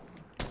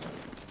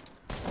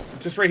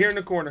 Just right here in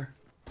the corner.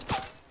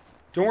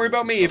 Don't worry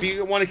about me. If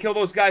you want to kill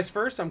those guys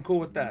first, I'm cool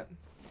with that.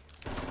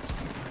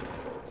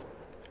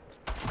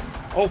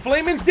 Oh,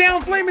 Flamin's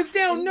down! Flamin's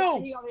down!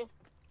 No! He got me.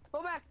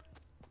 Go back.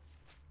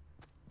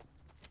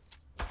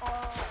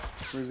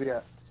 Where's he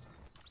at?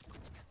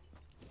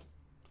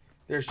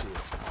 There she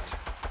is.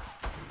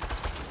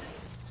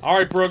 All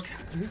right, Brooke.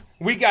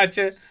 We got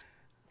you.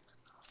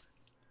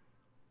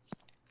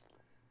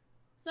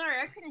 Sorry,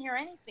 I couldn't hear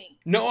anything.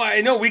 No,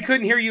 I know. We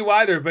couldn't hear you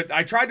either, but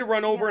I tried to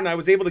run over and I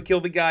was able to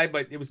kill the guy,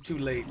 but it was too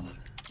late.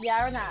 Yeah,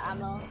 I ran out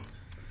of ammo.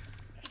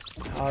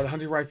 The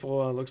hunting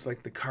rifle looks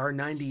like the Car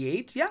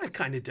 98. Yeah, it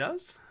kind of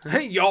does.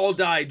 Y'all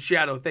died,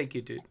 Shadow. Thank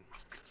you, dude.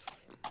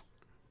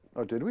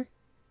 Oh, did we?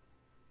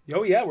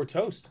 Oh, yeah, we're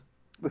toast.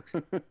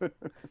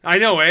 I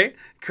know, eh?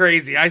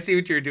 Crazy. I see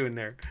what you're doing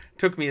there.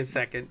 Took me a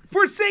second.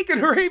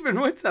 Forsaken Raven,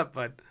 what's up,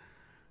 bud?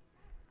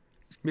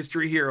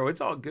 Mystery Hero,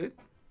 it's all good.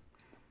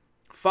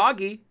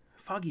 Foggy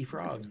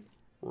Frog.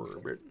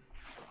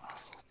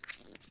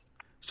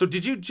 So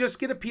did you just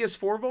get a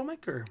PS4,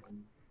 Volmic, or?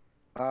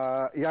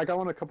 Yeah, I got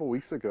one a couple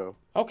weeks ago.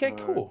 Okay,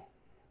 cool.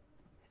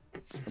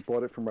 I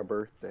bought it for my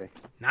birthday.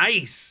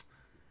 Nice.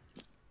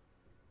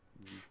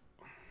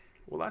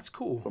 Well, that's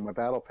cool. But my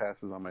battle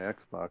pass is on my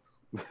Xbox.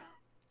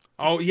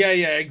 Oh, yeah,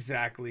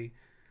 exactly.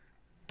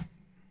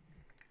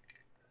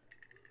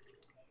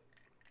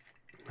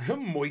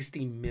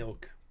 Moisty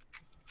milk.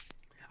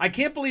 I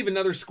can't believe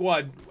another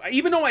squad.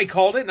 Even though I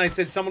called it and I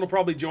said someone will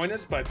probably join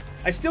us, but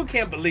I still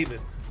can't believe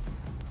it.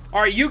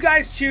 All right, you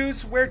guys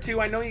choose where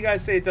to. I know you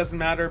guys say it doesn't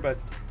matter, but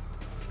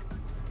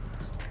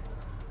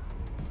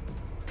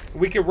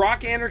we could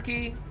rock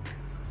Anarchy.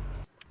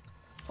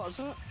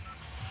 Pleasant.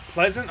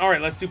 Pleasant? All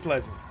right, let's do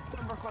Pleasant.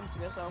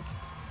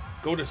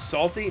 Go to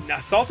Salty? Nah,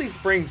 Salty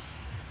Springs.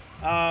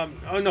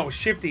 Oh no,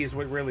 Shifty is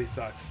what really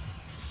sucks.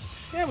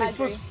 Yeah,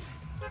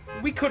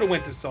 we could have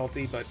went to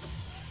Salty, but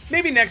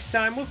maybe next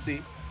time. We'll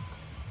see.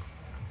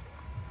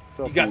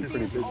 So You got this.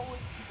 pretty good. Always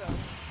zone.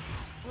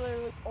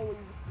 Literally always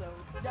zone.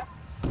 Just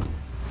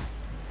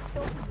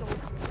tilted zone.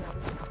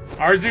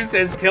 Arzu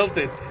says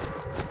Tilted.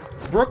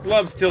 Brooke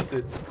loves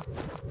Tilted.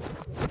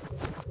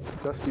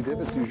 Dusty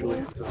Divot's usually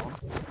in zone.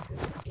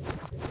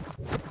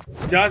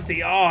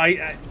 Dusty, oh,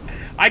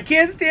 I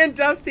can't stand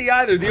Dusty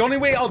either. The only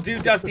way I'll do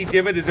Dusty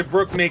Divot is if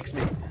Brooke makes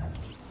me.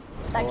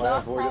 Like I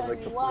last avoided time like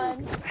we the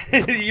won.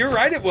 You're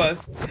right, it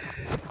was.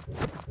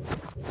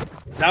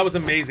 That was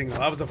amazing, though.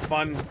 That was a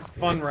fun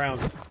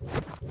round.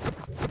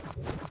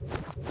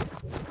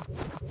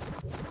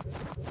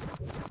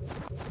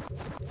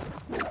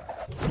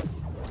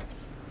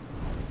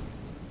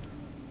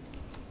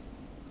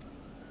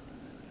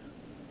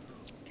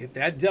 Get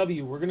that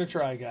W. We're gonna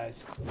try,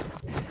 guys.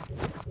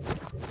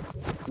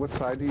 What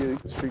side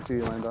street do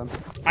you land on?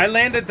 I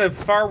land at the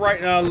far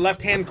right,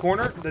 left-hand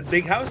corner, the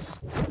big house.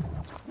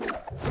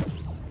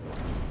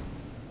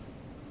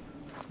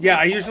 Yeah,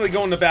 I usually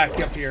go in the back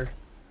up here.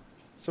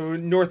 So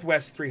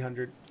northwest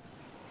 300.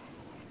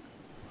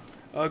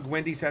 Ugh,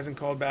 Wendy's hasn't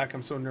called back.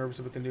 I'm so nervous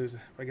about the news,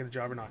 if I get a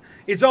job or not.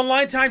 It's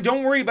online time.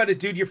 Don't worry about it,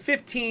 dude. You're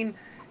 15.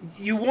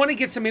 You want to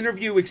get some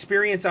interview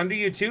experience under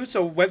you, too.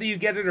 So whether you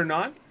get it or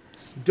not,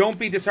 don't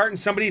be disheartened.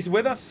 Somebody's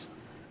with us.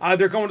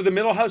 They're going to the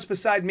middle house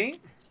beside me.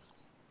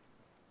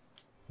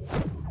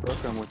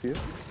 Brooke, I'm with you.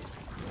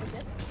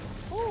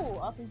 Ooh,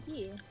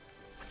 RPG.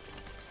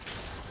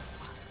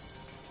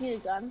 Need a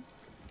gun.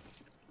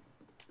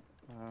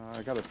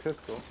 I got a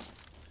pistol.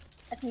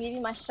 I can give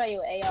you my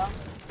Shoutout AR.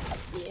 Up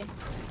to you.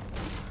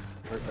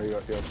 Are you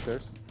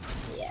upstairs?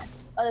 Yeah.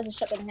 Oh, there's a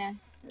shotgun here.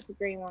 It's a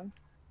green one.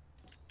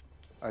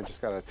 I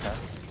just got attacked.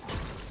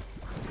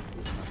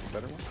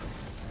 Better one?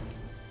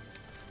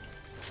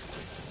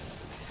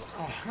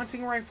 Oh,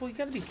 hunting rifle? You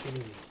gotta be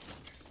kidding me.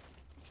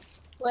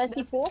 Where's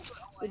he, Paul?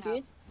 Good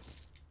dude.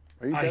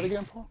 Are you dead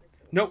again, Paul?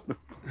 Nope.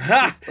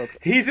 Ha!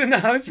 He's in the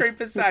house right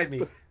beside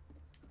me.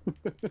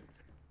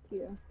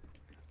 Yeah.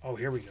 Oh,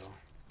 here we go.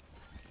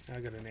 I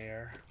got an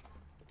AR.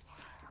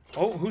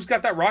 Oh, who's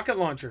got that rocket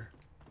launcher?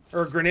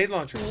 Or a grenade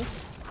launcher? Me.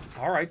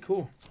 Alright,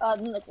 cool.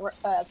 Then the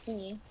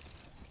thingy.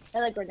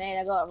 Another grenade,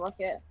 I got a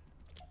rocket.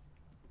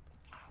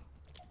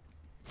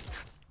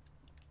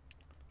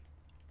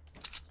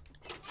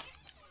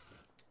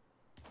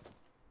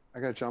 I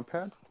got a jump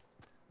pad.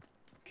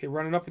 Okay,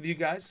 running up with you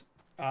guys.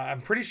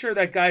 I'm pretty sure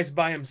that guy's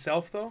by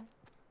himself, though.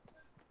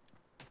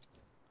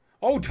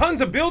 Oh,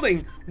 tons of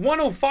building!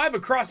 105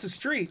 across the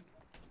street.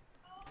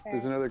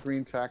 There's another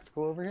green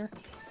tactical over here.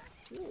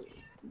 Ooh,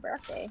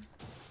 birthday.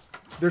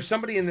 There's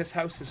somebody in this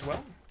house as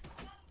well.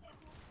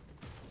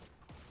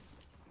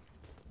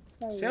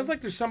 Sounds like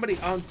there's somebody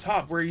on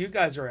top where you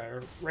guys are at,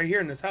 or right here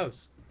in this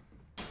house.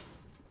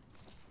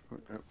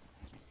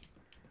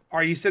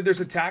 Alright, you said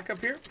there's attack up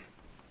here?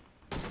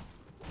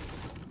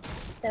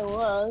 There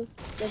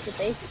was. There's a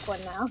basic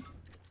one now.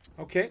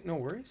 Okay, no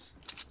worries.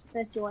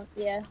 Unless you want,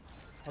 yeah.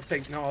 I'll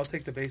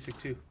take the basic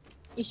too.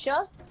 You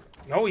sure?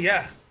 Oh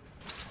yeah.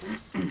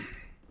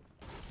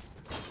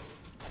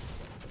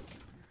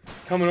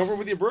 Coming over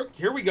with you, Brooke.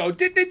 Here we go.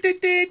 Dit, dit,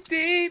 dit, dit,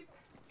 dit.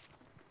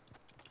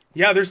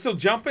 Yeah, they're still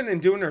jumping and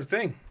doing their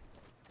thing.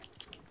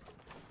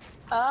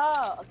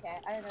 Oh, okay.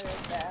 I didn't know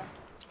there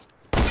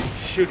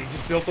was Shoot, he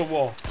just built a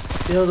wall.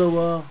 Build a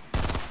wall.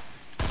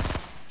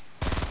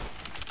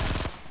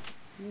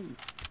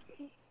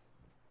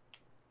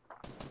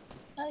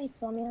 Oh, you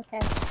saw me. Okay.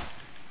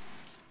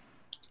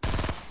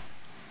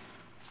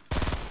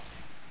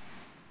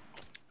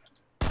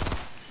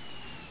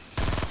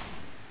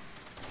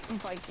 I'm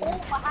fighting. Oh,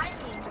 behind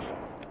me.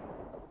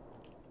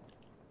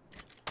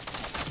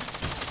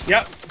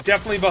 Yep,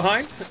 definitely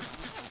behind.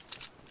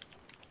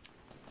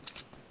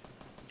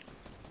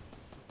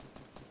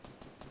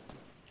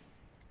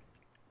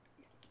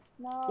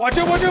 No. Watch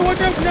out, watch out, watch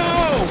out!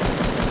 No!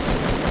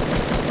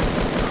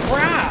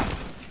 Crap!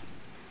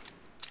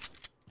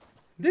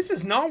 This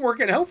is not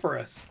working out for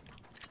us.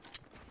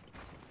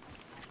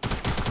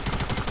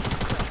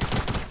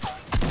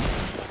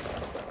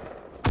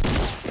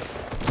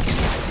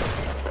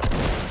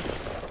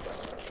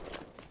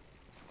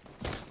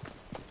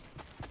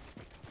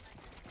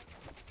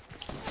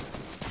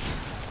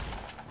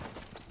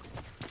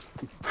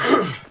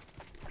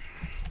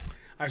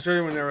 I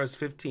started when there was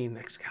 15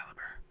 Excalibur.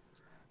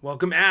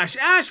 Welcome, Ash.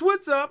 Ash,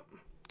 what's up?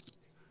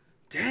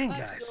 Dang,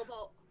 guys.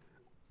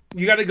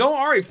 You got to go?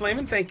 All right,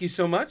 Flamin', thank you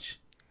so much.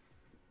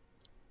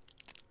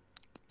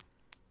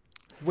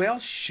 Well,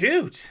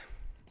 shoot.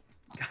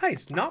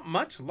 Guys, not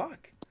much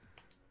luck.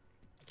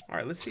 All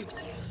right, let's see.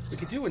 We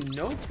could do a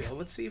no-fail.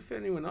 Let's see if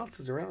anyone else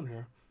is around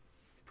here.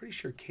 Pretty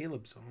sure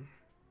Caleb's on.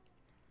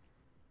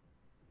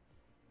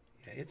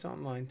 Yeah, it's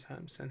online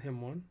time. Send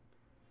him one.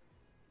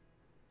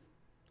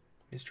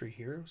 Mystery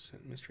Hero.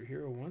 Sent Mystery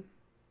Hero one.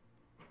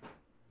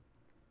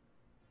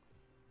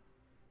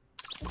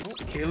 Oh,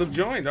 Caleb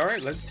joined. All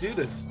right, let's do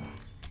this.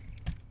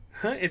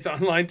 It's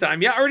online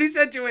time. Yeah, I already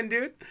sent you in,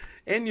 dude.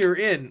 And you're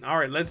in. All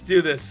right, let's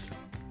do this.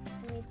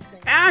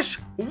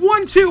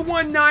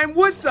 Ash1219,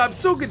 what's up?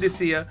 So good to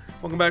see you.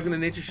 Welcome back to the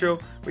Nature Show,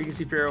 where you can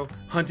see Pharaoh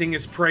hunting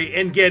his prey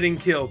and getting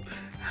killed.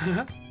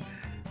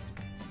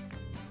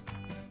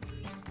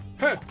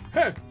 Hey.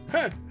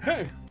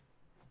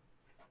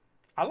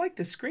 I like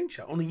this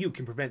screenshot. Only you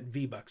can prevent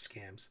V-Bucks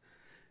scams.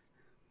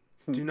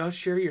 Do not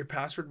share your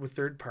password with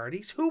third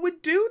parties. Who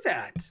would do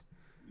that?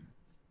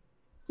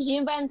 Did you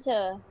invite him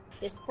to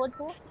Discord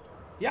pool?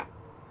 Yeah.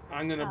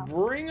 I'm going to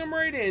bring him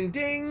right in.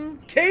 Ding.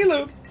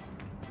 Caleb.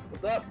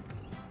 What's up?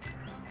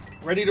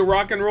 Ready to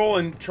rock and roll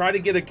and try to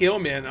get a kill,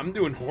 man. I'm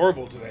doing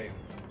horrible today.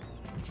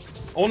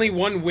 Only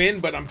one win,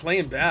 but I'm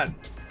playing bad.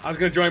 I was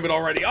going to join, but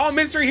already. Oh,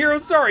 Mr. Hero,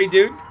 sorry,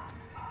 dude.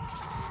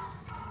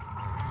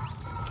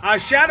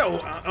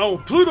 Shadow.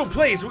 Oh, Pluto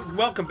Plays.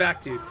 Welcome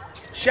back, dude.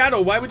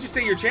 Shadow, why would you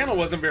say your channel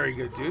wasn't very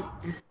good, dude?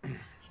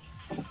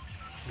 You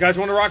guys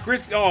want to rock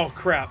Risky? Oh,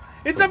 crap.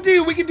 It's up to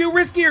you. We can do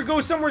Risky or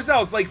go somewhere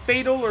else, like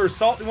Fatal or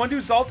Salt. You want to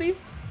do Salty?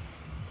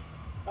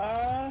 We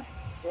want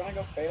to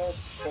go Fatal,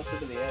 closer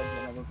to the edge,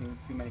 and I don't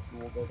think too many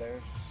people will go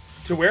there.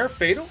 To where?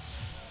 Fatal?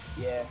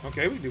 Yeah.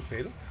 Okay, we can do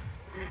Fatal.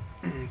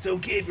 It's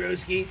okay,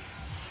 broski.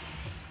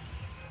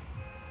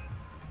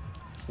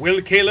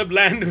 Will Caleb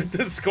land with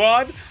the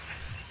squad?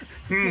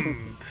 I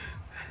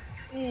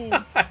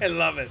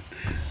love it.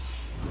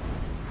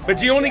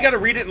 But you only got to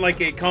read it in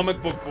like a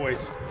comic book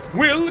voice.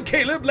 Will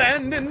Caleb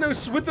land in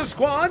this with the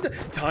squad?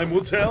 Time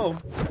will tell.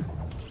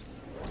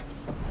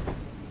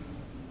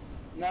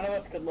 None of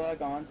us could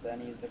log on to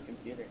any of the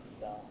computers,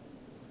 so.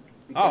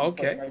 Oh,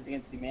 okay. Cards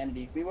Against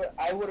Humanity.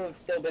 I would have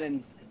still been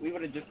in. We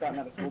would have just gotten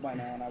out of school by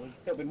now, and I would have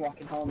still been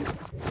walking home.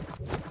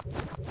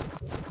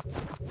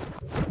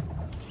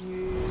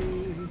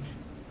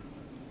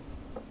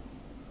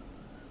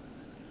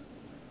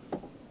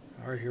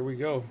 All right, here we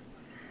go.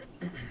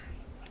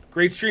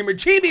 Great streamer,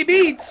 Chibi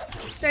Beats.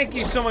 Thank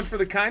you so much for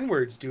the kind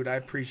words, dude. I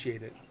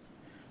appreciate it.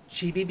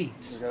 Chibi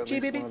Beats. We got at Chibi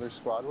least Beats. one other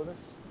squad with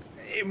us.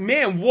 Hey,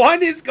 man,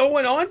 what is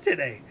going on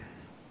today?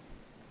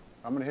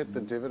 I'm gonna hit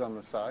the divot on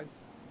the side.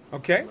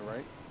 Okay. On the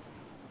right.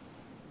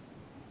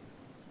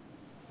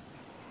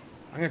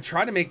 I'm gonna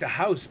try to make the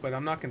house, but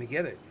I'm not gonna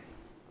get it.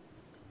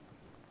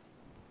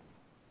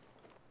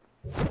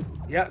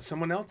 Yeah,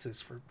 someone else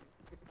is, for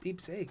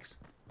peep's sakes.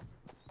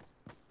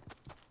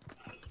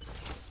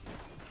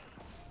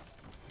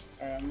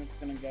 Alright, I'm just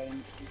gonna get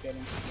into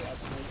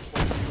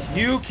the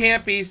You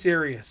can't be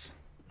serious.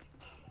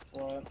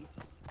 What?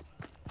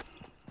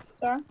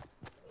 Sorry?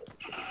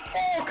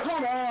 Oh,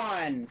 come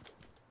on!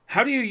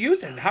 How do you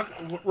use it? How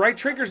right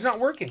trigger's not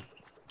working?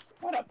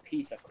 What a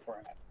piece of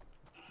crap.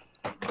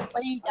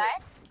 When you die?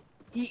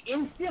 He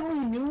instantly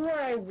knew where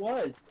I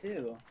was,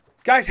 too.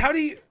 Guys, how do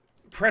you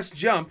press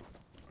jump?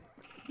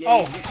 Yeah,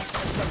 Oh.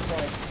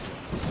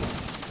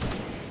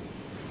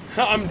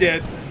 I'm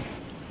dead.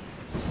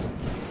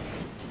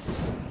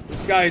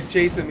 This guy is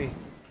chasing me.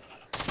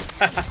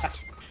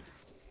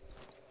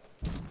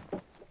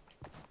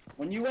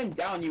 When you went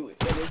down, it was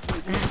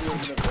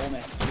the goal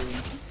next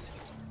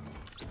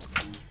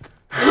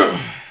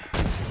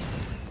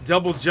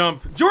Double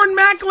jump. Jordan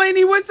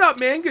McElhaney, what's up,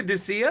 man? Good to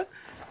see you.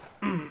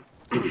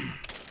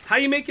 How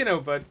you making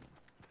out, bud?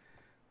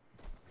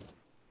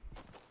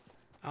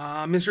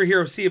 Mr.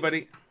 Hero, see you,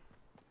 buddy.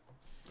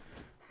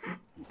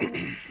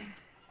 I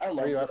love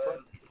Where you it. at, bro?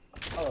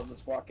 I love the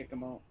squat kick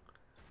emote.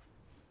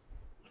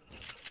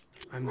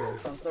 I'm there.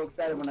 I'm so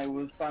excited when I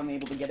was finally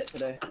able to get it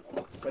today.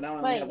 But now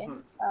I only have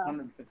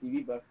 150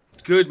 V-Bucks.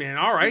 Good, man.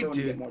 All right, going to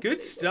get dude. more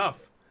Good today,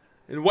 stuff.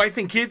 And wife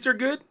and kids are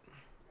good?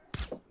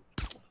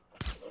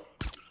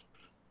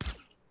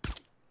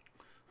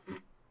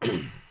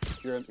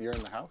 You're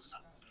in the house?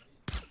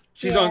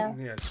 She's on.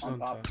 Yeah, she's on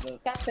top.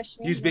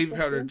 Catfishing. Use baby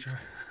powder.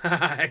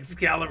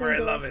 Excalibur, I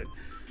love it.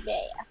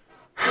 Yeah.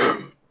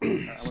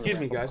 Excuse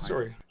me, guys.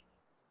 Sorry.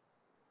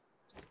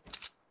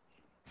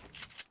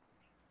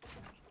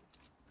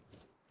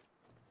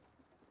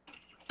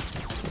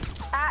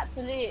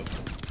 Absolute.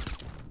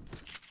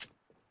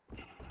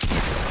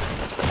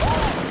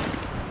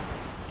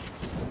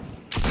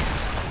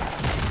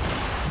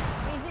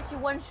 He's literally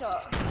one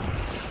shot.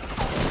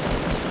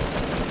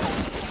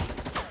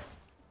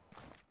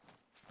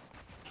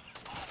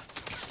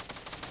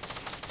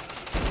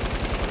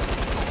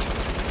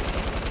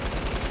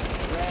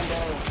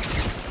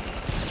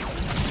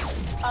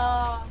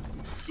 Oh,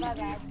 my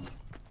bad.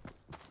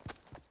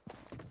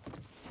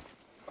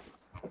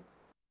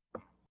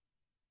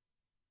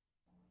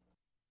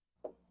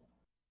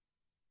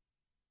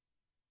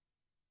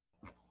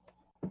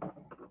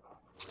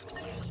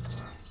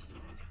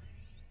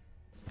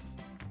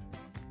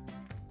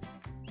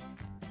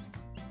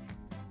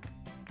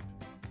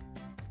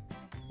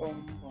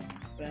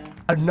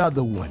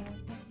 Another one.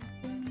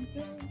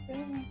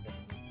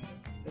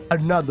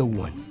 Another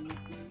one.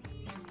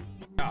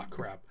 Oh,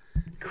 crap.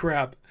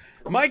 Crap.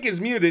 Mike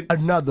is muted.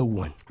 Another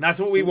one. That's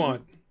what we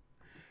want.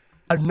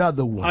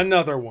 Another one.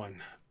 Another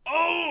one.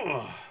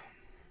 Oh!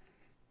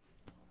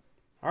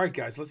 All right,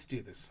 guys. Let's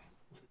do this.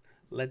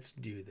 Let's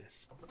do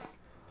this.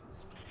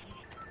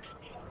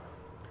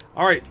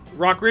 All right.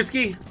 Rock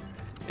Risky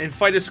and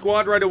fight a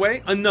squad right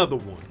away. Another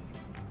one.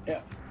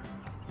 Yeah.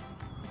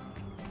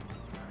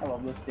 I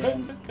love this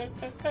game.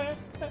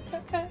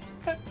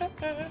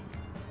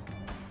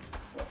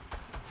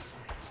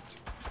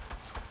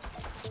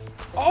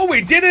 Oh,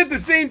 we did it at the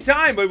same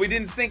time, but we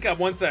didn't sync up.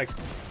 1 sec.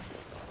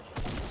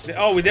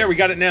 Oh, there, we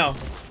got it now.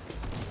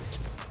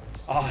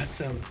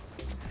 Awesome.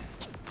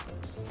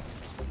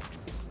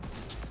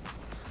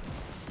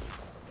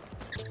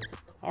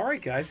 All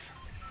right, guys.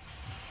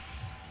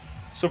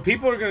 So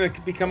people are going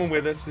to be coming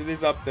with us. It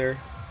is up there.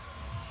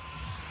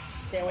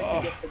 Can't wait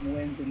to get some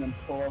wins and then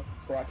pull up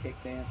the squat kick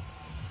dance.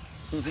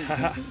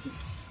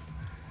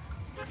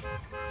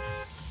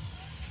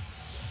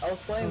 I was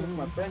playing with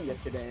my friend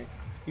yesterday.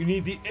 You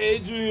need the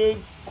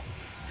Adrian.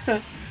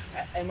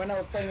 And when I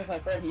was playing with my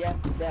friend, he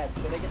asked his dad,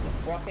 should I get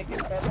the squat kick in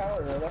star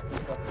power or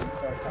electric squat in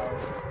star power?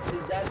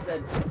 His dad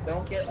said,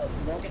 don't get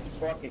the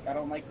squat kick. I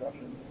don't like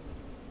Russians.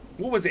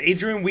 What was it,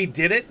 Adrian? We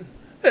did it?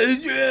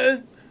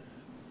 Adrian!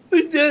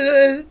 We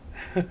did it!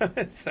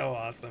 It's so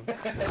awesome.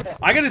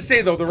 I gotta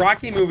say, though, the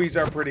Rocky movies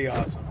are pretty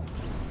awesome.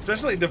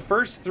 Especially the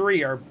first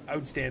 3 are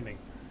outstanding.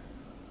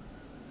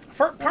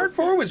 Part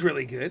 4 was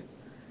really good.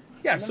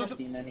 Yeah, I've so never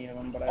seen any of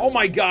them, but oh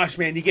my gosh,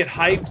 man, you get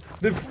hyped.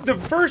 The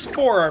first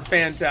 4 are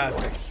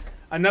fantastic.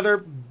 Another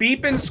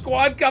beeping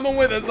squad coming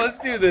with us. Let's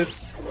do this.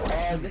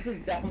 This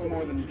is definitely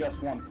more than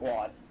just one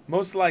squad.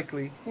 Most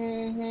likely.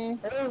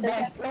 Mm-hmm. Oh my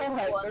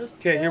God, there's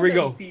Okay, so here we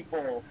many go.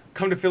 people.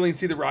 Come to Philly and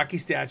see the Rocky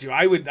statue.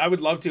 I would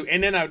love to,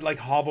 and then I would like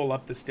hobble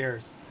up the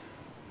stairs.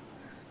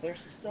 There's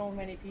so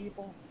many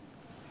people.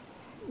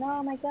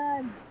 Oh my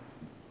God.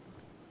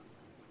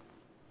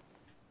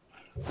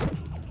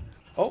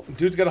 Oh,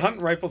 dude's got a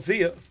hunting rifle.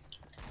 See ya.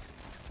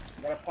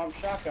 Got a pump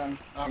shotgun.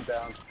 I'm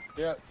down.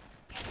 Yeah.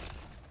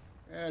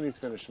 And he's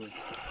finished me.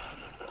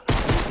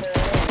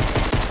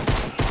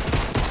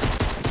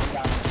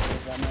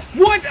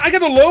 What? I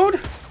got a load?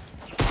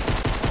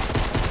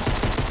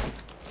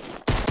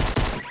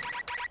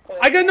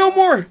 I got no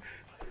more.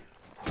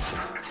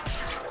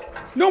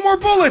 No more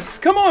bullets.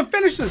 Come on,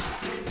 finish this.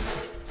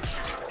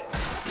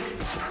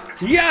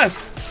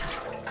 Yes.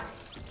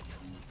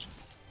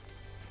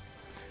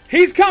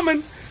 He's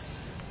coming.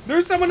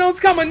 There's someone else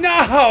coming.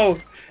 No.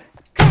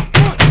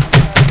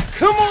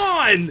 Come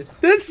on.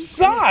 This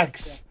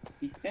sucks.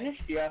 He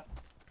finished you.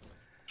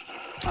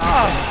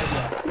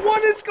 Ah,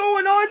 what is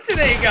going on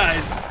today,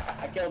 guys?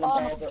 I killed him,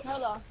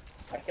 Paul.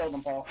 I killed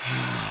him, Paul.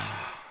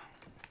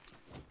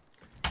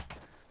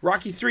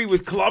 Rocky 3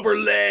 with Clubber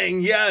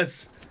Lang,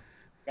 yes.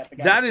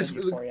 That is,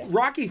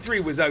 Rocky 3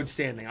 was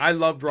outstanding. I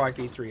loved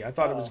Rocky 3. I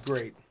thought it was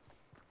great.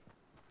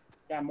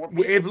 Yeah, more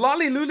If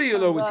Lolly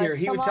Luliolo was here,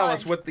 he would tell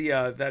us what the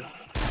that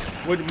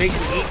would make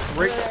him eat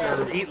bricks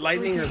or eat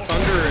lightning or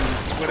thunder and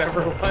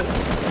whatever it was.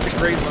 It's a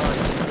great line.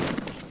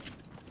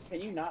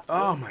 Can you not?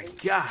 Oh my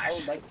gosh. I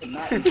would like to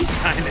not.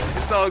 Sign it.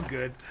 It's all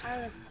good.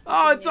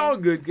 Oh, it's all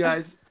good,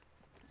 guys.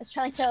 I was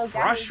trying to kill It's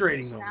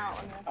frustrating though. out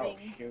on the Oh,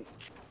 thing. shoot.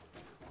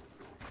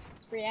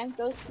 It's free and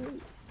go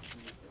sleep.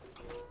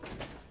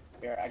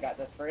 Here, I got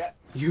this for you.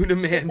 You the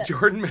man,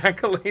 Jordan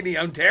McElhaney.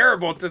 I'm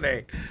terrible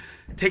today.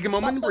 Take a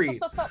moment and breathe.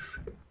 Stop.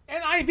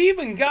 And I've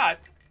even got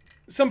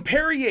some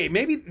Perrier.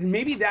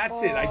 Maybe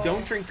that's it. I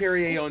don't drink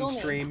Perrier on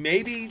stream.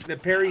 Maybe the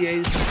Perrier.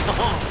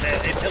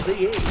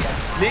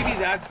 Maybe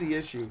that's the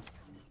issue.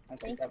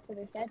 Thank you for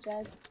the jet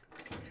jug.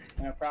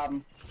 No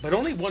problem. But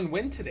only one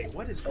win today.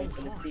 What is Play going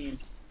for the on? team.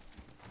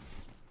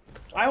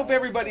 I hope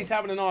everybody's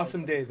having an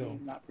awesome day, though.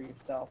 Not for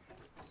yourself.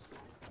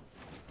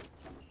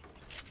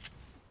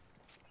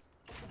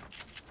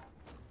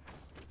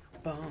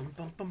 Bum,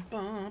 bum, bum,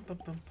 bum, bum, bum,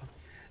 bum.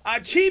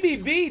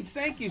 Chibi Beats,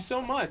 thank you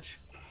so much.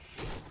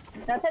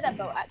 Can I take that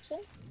boat action?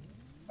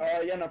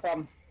 Yeah, no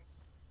problem.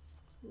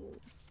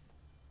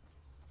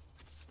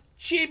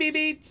 Chibi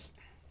Beats.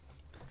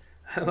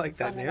 I like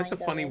that fun name. That's a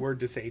funny reminder. word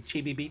to say.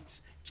 Chibi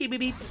Beats. Chibi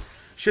Beats.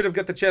 Should have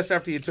got the chest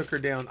after you took her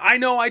down. I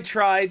know, I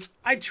tried.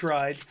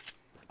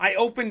 I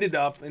opened it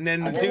up, and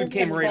then the did dude it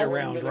came right really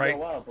around, Really right?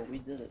 well, but we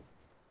did it.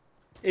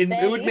 It would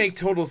Barely. make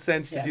total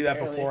sense to Yeah, do that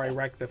barely. before I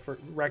wreck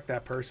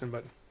that person,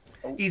 but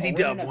A- easy a win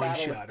dub, in a one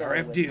battle is shot. still a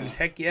RF win. dudes,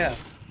 heck yeah.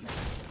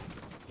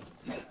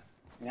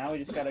 Now we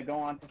just gotta go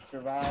on to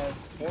survive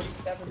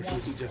 47 Or should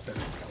we suggest that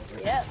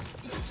Excalibur? Yep.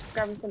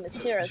 Grabbing some You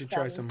materials. should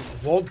try some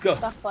vodka.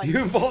 Stuff on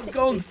You vodka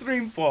on 60.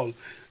 Streamfall.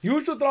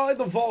 You should try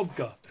the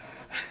vodka.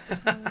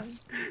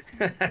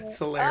 That's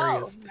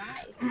hilarious. Oh,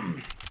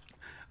 nice.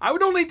 I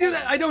would only do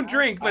that. I don't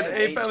drink, but I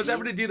if hate I was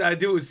ever to these. do that, I'd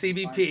do it with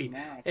CVP.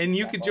 And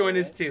you could join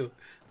us too.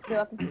 Go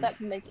up and step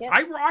and make it.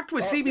 I rocked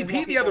with Oh, there's CVP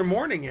more the other people.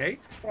 morning, eh?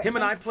 Him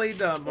and I played,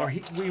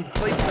 we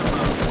played some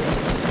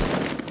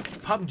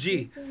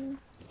PUBG.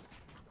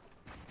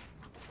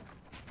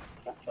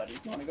 Buddy, you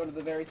wanna go to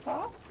the very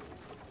top?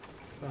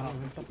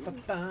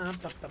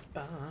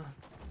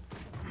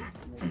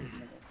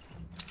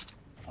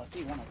 I'll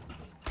see one of them.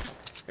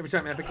 Every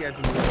time Epic adds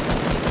a new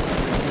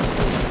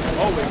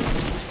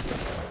always.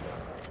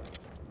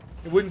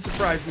 It wouldn't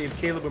surprise me if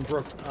Caleb and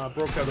Brooke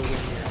broke out a win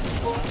here.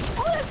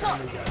 Oh, that's not.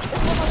 Oh my God.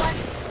 It's number one.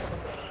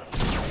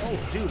 Oh,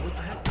 dude, what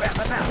the heck?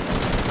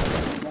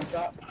 Bam. One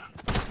shot.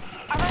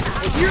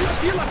 To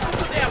your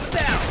left,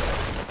 down.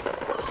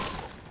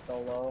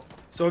 Solo.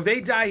 So if they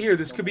die here,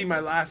 this could be my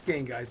last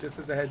game, guys, just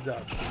as a heads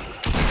up.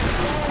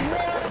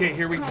 Okay,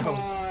 here we Come go.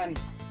 on.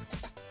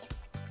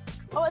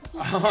 Oh, it's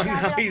just Oh,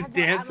 now he's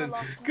dancing.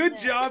 Good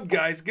job,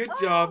 guys. Good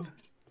job.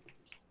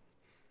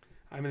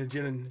 I'm in a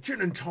gin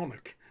and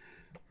tonic.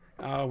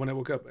 When I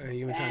woke up,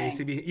 you and Tiny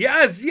ACB.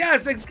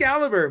 Yes,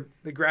 Excalibur.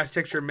 The grass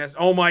texture mess.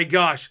 Oh my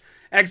gosh,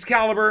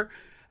 Excalibur.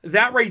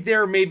 That right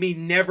there made me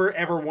never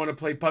ever want to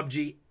play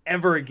PUBG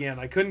ever again.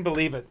 I couldn't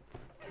believe it.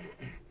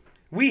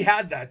 We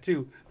had that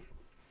too.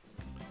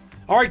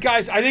 All right,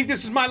 guys. I think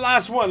this is my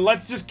last one.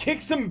 Let's just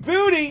kick some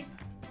booty.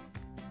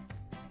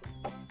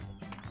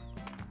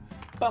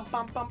 Bum,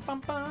 bum, bum, bum,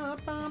 bum,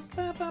 bum,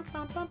 bum, bum,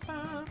 bum, bum,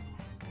 bum.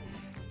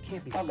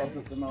 Can't be I love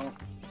serious. this emote.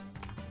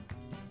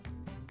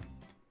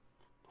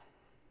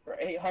 For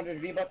 800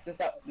 V-Bucks, this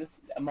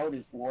emote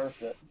is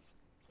worth it.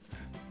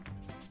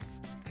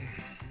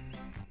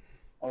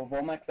 Oh,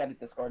 Volmex added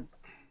Discord.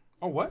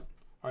 Oh, what?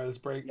 All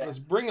right, Yeah. let's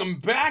bring him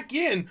back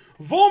in.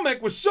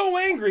 Volmek was so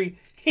angry,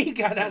 he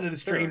got out of the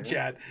stream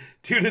chat.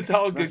 Dude, it's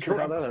all good. Not sure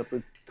how that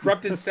happened.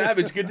 Corrupt is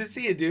savage. Good to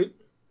see you, dude.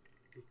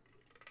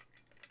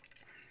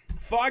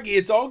 Foggy,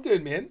 it's all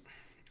good, man.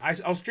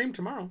 I'll stream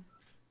tomorrow.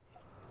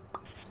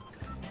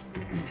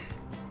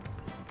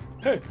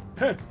 Hey.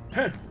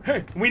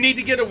 We need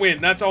to get a win.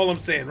 That's all I'm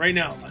saying right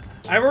now.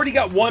 I've already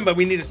got one, but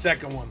we need a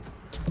second one.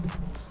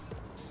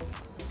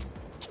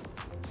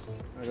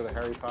 I go to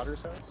Harry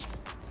Potter's house.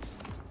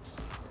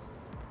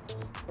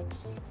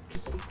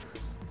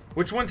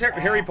 Which one's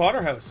Harry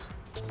Potter house?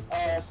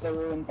 It's the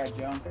Ruined by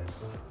Junk.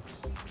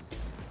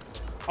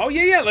 Oh,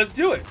 yeah, let's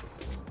do it.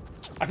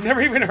 I've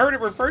never even heard it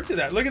referred to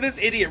that. Look at this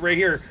idiot right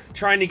here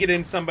trying to get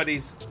in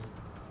somebody's...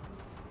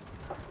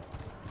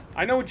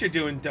 I know what you're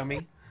doing,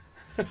 dummy.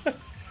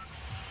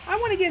 I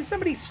want to get in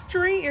somebody's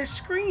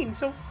screen,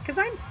 so... Because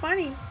I'm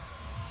funny.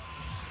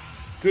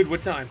 Good,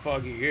 what time,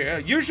 Foggy? Yeah,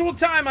 usual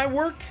time, I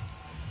work.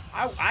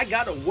 I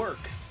gotta work.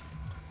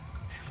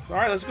 So, all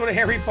right, let's go to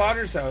Harry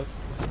Potter's house.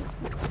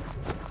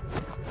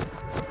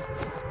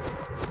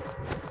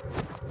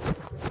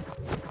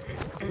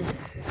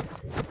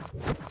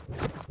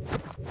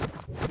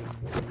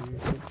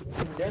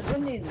 There's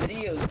been these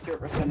videos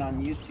surfacing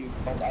on YouTube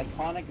called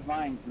Iconic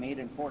Vines made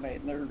in Fortnite,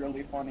 and they're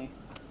really funny.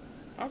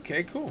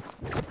 Okay, cool.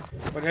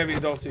 But heavy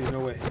adult too, no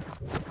way.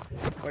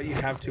 But you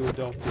have to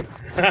adult too.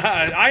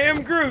 I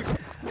am Groot.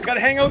 I gotta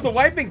hang out with the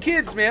wife and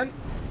kids, man.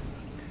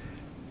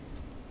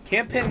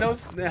 Can't pin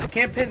those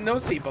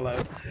people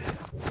out.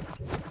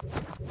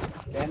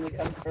 Family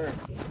comes first.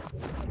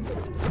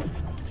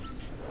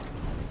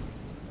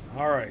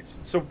 All right.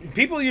 So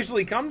people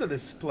usually come to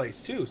this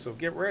place too. So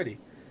get ready.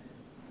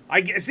 I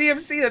guess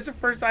CFC. That's the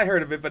first I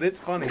heard of it, but it's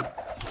funny.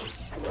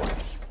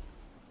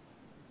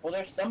 Well,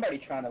 there's somebody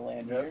trying to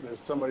land here. Yep, there's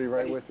somebody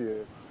right with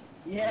you.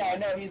 Yeah, I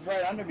know, he's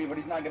right under me, but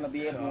he's not gonna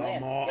be able to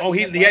land. Oh,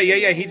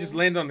 yeah. He just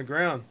landed on the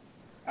ground.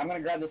 I'm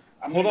gonna grab this.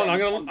 Hold on. I'm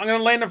gonna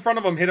land in front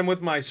of him. Hit him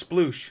with my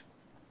sploosh.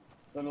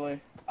 Literally,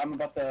 I'm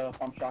about to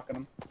pump shotgun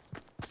him.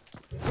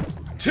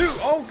 2.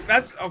 Oh,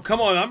 that's. Oh, come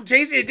on. I'm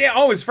chasing it down.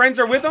 Oh, his friends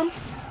are with him.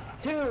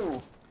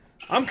 2.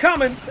 I'm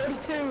coming.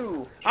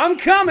 32. I'm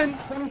coming.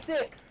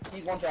 26.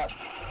 He's one shot.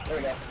 There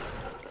we go.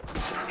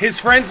 His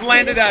friends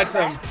landed at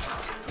him.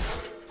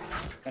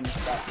 finish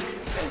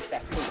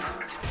that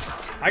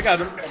food. I got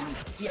him.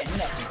 He had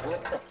nothing, but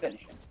let's still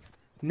finish him.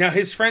 Now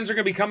his friends are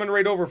gonna be coming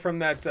right over from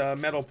that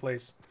metal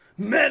place.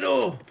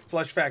 Metal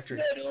Flush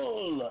Factory.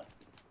 Metal.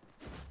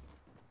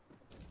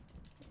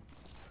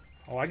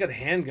 Oh, I got a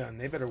handgun.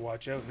 They better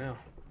watch out now.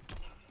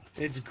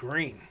 It's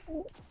green.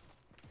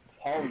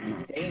 Paul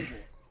is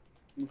dangerous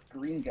with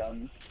green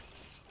guns.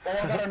 Oh,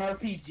 I got an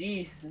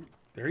RPG.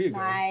 There you go.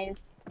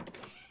 Nice.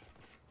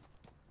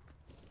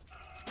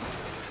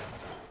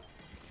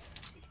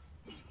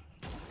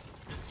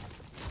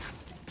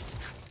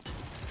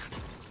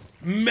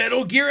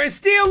 Metal Gear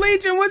Steel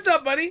Legion, what's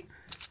up, buddy?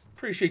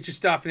 Appreciate you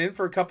stopping in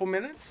for a couple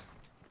minutes.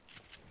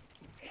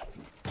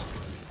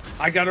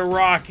 I got a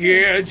rock,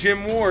 yeah,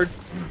 Jim Ward.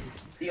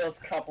 Steel's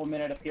couple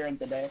minute appearance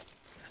today.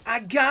 I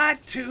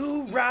got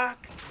to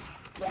rock.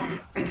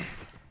 There's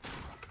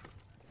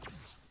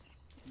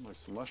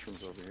some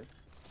mushrooms over here.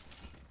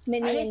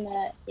 Mini in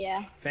the,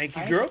 yeah. Thank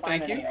you, girl.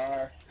 Thank you.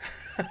 Oh,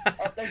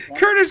 thanks, man.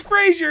 Curtis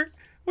Frazier,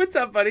 what's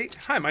up, buddy?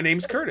 Hi, my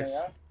name's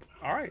Curtis.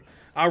 All right.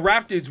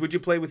 Rap dudes, would you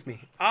play with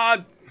me?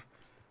 I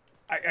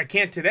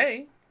can't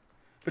today,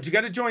 but you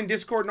got to join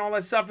Discord and all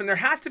that stuff, and there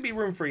has to be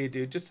room for you,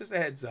 dude. Just as a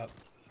heads up.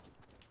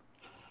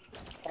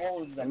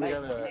 Oh, the And we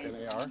got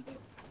an AR.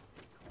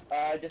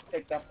 I just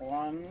picked up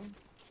one.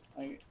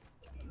 You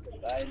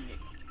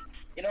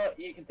know what?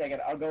 You can take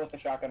it. I'll go with the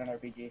shotgun and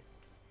RPG.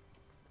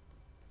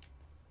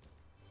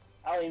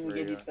 I'll even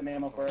give you some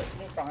ammo for it.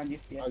 It's behind you.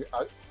 Yeah.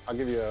 I'll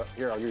give you a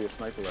I'll give you a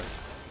sniper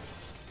rifle.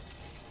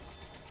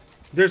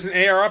 There's an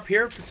AR up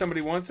here if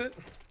somebody wants it.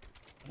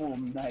 Oh,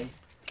 nice.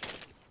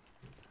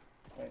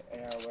 Wait,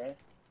 AR where?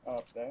 Oh,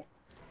 up there.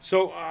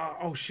 So,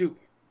 oh shoot.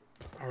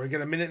 We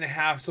got a minute and a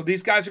half. So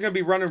these guys are going to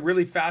be running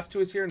really fast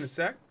to us here in a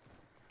sec.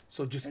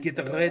 So just get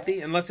the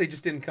ready, unless they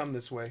just didn't come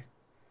this way.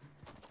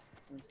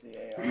 Where's the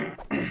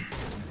AR?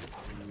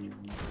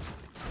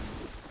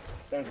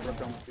 There's a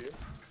gun for you.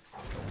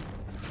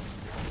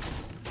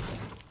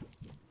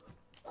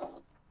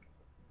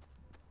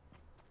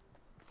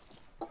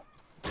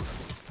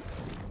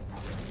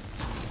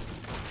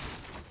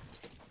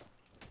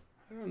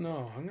 I don't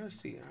know. I'm going to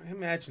see. I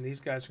imagine these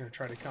guys are going to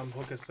try to come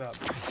hook us up.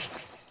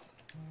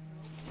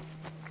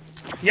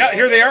 Yeah,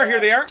 here they are.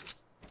 Here they are.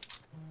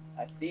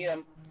 I see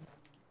him.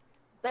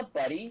 What's up,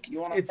 buddy? You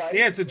want to fight?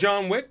 Yeah, it's a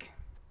John Wick.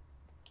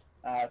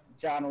 It's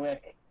John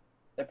Wick.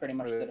 They're pretty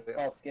much the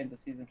default skins of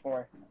season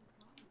 4.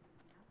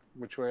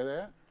 Which way are they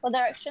at? What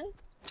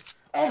directions?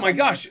 Oh my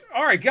gosh.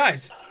 All right,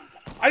 guys.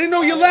 I didn't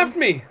know you left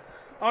me.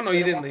 Oh, no,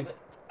 you didn't leave.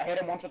 I hit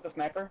him once with the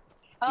sniper.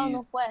 Oh,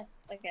 northwest.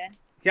 Okay.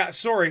 Yeah,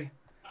 sorry.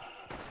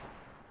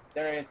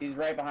 There he is. He's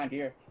right behind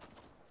here.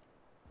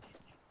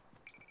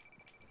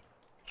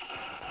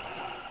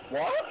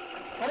 What?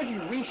 How did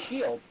you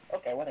re-shield?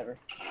 Okay, whatever.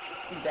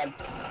 He's dead.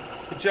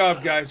 Good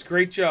job, guys.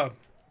 Great job.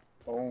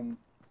 Boom.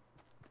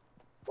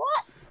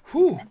 What?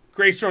 Whew.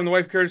 Great storm. The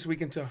wife Curtis, we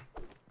can tell.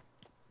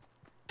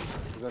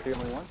 Is that the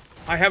only one?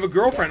 I have a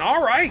girlfriend.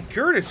 All right,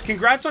 Curtis.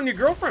 Congrats on your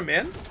girlfriend,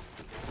 man.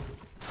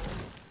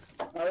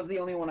 That was the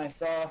only one I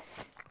saw.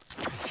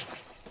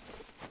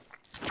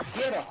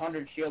 He had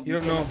 100 shield. You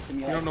don't know.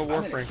 You don't know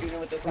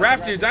Warframe. Rap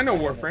Rap dudes, I know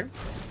Warframe.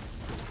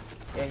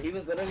 Yeah, he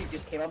was literally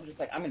just came up just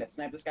like, I'm gonna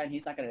snipe this guy and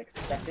he's not gonna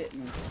expect it.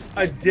 And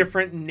A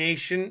different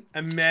nation,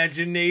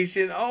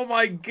 imagination. Oh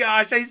my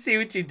gosh, I see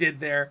what you did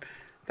there.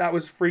 That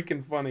was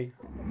freaking funny.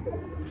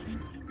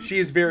 She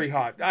is very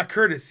hot.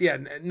 Curtis, yeah,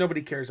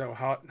 nobody cares how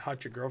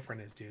hot your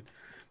girlfriend is, dude.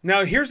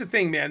 Now, here's the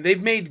thing, man.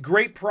 They've made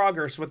great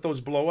progress with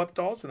those blow-up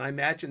dolls, and I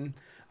imagine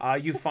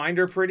you find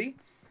her pretty.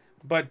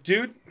 But,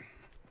 dude,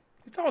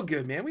 it's all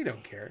good, man. We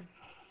don't care.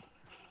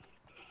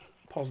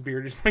 Paul's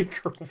beard is my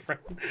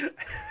girlfriend.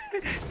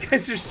 You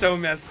guys are so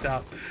messed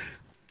up.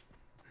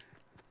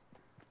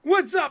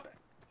 What's up?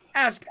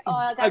 Ask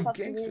a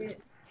gangster.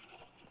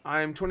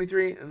 I'm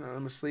 23 and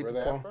I'm asleep.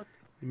 Paul.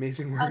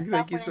 Amazing work.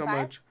 Thank you so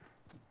much.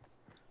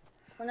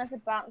 When that's a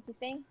bouncy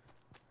thing.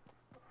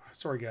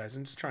 Sorry, guys.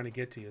 I'm just trying to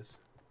get to you.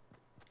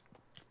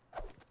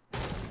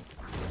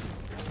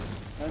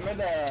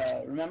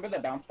 Remember the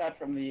bounce pad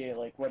from the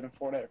when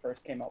Fortnite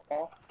first came out,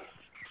 Paul?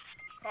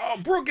 Oh,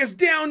 Brooke is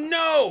down.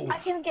 No. I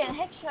can get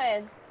hit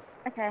shred.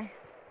 Okay.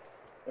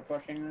 They're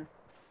pushing her.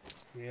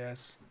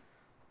 Yes.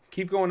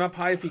 Keep going up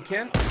high if you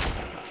can.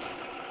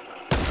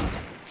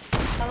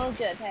 I'm all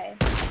good. Hey.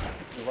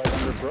 You're right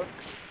under Brooke.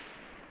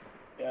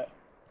 Yeah.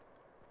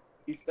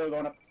 He's still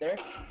going up the stairs?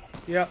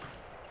 Yeah.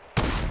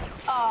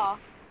 Oh.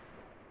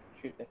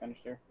 Shoot, they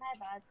finished her. My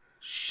bad.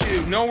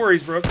 Shoot, no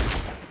worries, Brooke.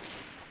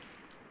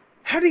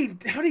 How'd he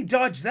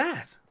dodge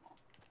that?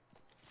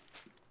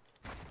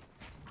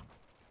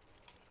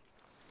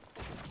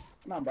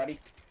 Come on, buddy.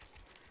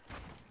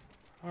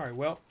 All right,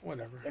 well,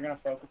 whatever. They're gonna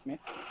focus me.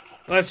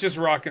 Let's just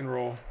rock and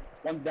roll.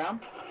 One's down.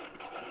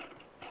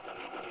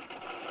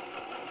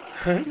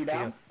 Two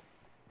down.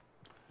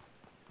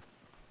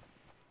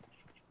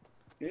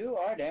 You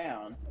are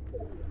down.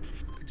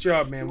 Good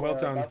job, man. Well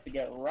done. About to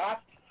get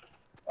rocked.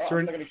 Oh, Sir,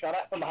 I'm still gonna be shot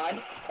at from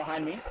behind.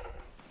 Behind me.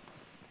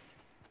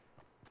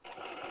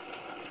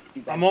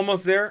 I'm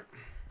almost there.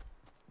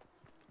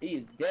 He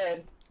is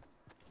dead.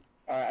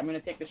 Alright, I'm gonna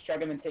take this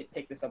chug and then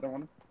take this other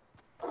one.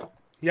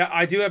 Yeah,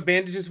 I do have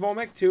bandages,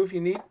 Volmek, too, if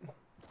you need.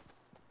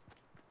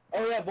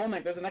 Oh yeah,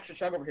 Volmek, there's an extra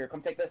chug over here.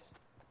 Come take this.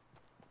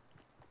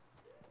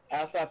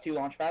 I also have 2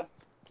 launch pads.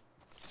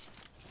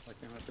 Why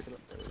can't I pick it up?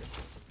 There we go.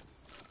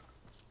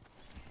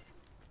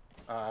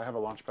 I have a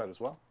launch pad as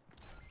well.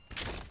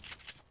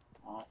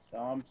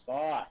 Awesome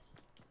sauce.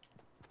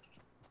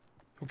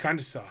 What kind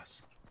of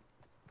sauce?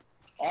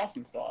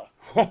 Awesome sauce.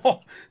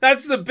 Oh,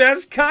 that's the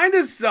best kind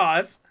of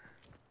sauce.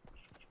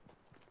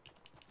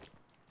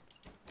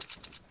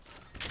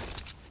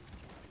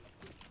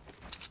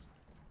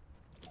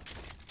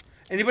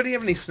 Anybody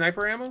have any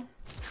sniper ammo?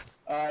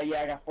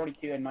 Yeah, I got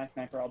 42 in my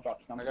sniper. I'll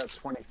drop some. I got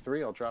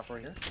 23. I'll drop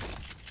right here.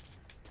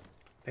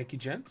 Thank you,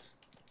 gents.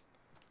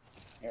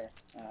 Here,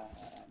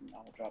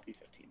 I'll drop you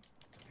 15.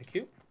 Thank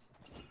you.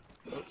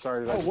 Oh,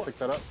 sorry, did I just pick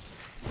that up?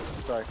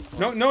 Sorry.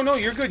 No,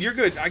 you're good, you're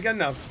good. I got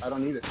enough. I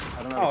don't need it.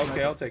 I don't have Oh, a okay,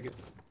 sniper. I'll take it.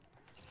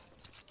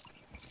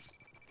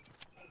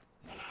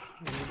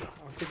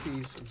 I'll take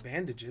these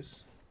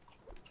bandages.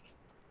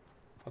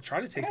 I'll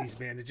try to take these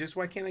bandages.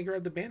 Why can't I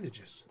grab the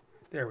bandages?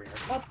 There we are.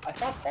 I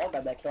thought Paul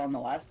got that kill on the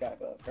last guy,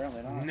 but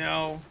apparently not.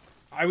 No.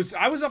 I was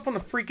up on the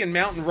freaking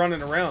mountain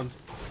running around.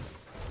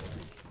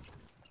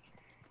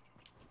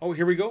 Oh,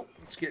 here we go.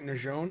 Let's get in the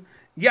zone.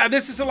 Yeah,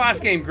 this is the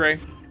last game, Gray.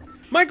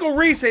 Michael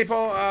Reese, hey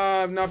Paul.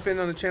 I've not been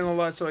on the channel a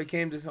lot, so I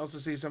came to also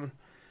see someone.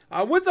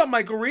 What's up,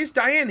 Michael Reese?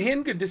 Diane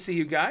Hin, good to see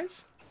you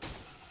guys.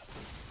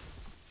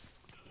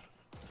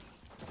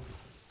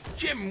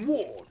 Jim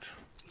Ward.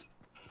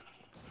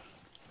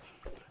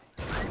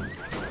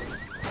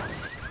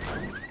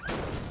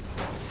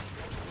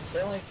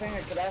 The only thing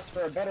I could ask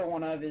for a better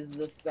one of is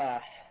this,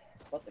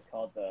 what's it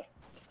called? The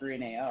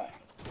green AI.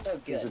 So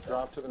good. There's a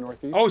drop to the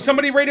northeast. Oh,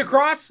 somebody right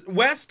across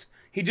west.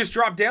 He just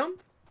dropped down.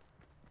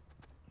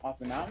 Off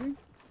the mountain?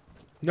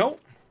 No,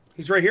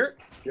 he's right here.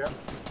 Yeah,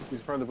 he's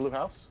in front of the blue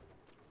house.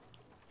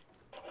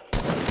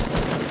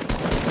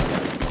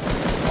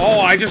 Oh,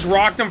 I just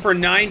rocked him for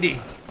 90.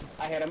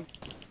 I hit him.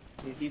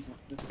 He's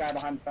this guy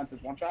behind the fence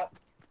is one shot.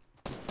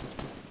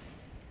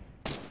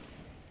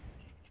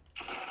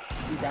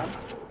 He's down.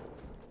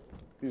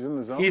 He's in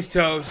the zone. He's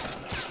toast.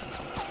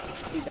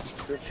 He's down.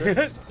 Good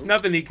shit.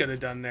 Nothing he could have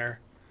done there.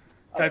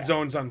 That Okay.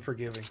 zone's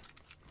unforgiving.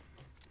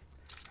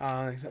 Pick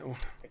up his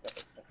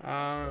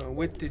stuff.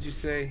 What did you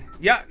say?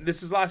 Yeah,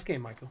 this is last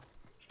game, Michael.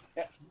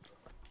 Yeah.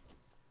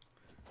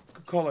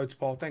 Good call outs,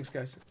 Paul. Thanks,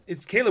 guys.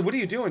 It's Caleb. What are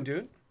you doing,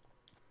 dude?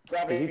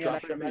 Grabbing Did he an drop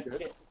extra it? med Good.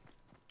 kit.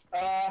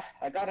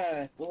 I got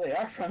a blue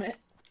AR from it.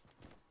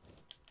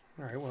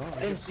 All right, well, I I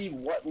didn't guess... see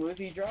what loot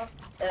he dropped.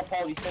 Oh,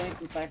 Paul, you still need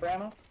some sniper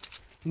ammo?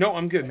 No,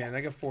 I'm good, man.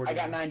 I got 40. I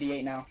got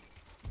 98 now.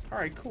 All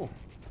right, cool.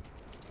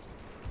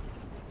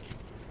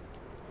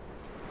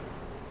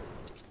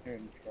 Here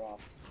it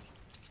drops.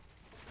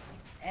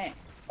 Dang.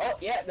 Oh,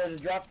 yeah, there's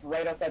a drop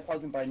right outside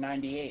Pleasant by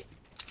 98.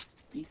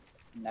 East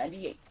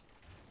 98.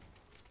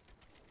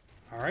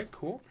 All right,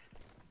 cool.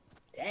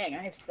 Dang,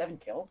 I have 7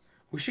 kills.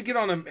 We should get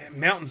on a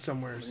mountain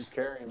somewhere. He's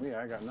carrying me.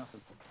 I got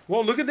nothing.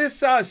 Well, look at this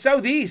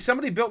southeast.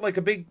 Somebody built like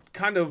a big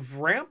kind of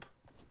ramp.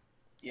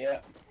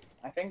 Yeah.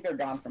 I think they're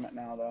gone from it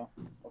now, though.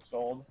 Looks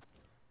old.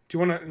 Do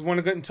you want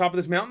to get on top of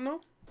this mountain, though?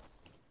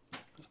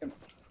 Just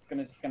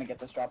gonna get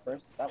this drop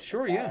first. That was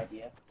Sure, a bad yeah.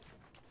 idea.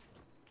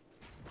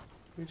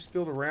 We just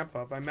build a ramp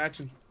up. I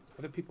imagine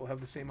other people have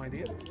the same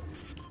idea.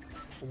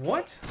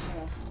 What?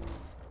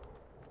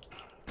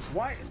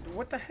 Why?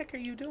 What the heck are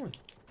you doing?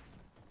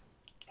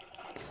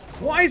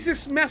 Why is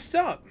this messed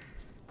up?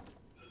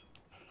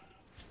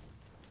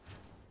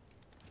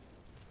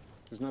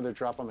 There's another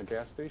drop on the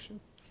gas station.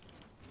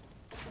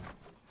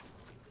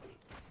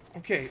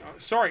 Okay,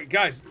 sorry,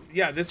 guys.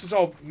 Yeah, this is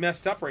all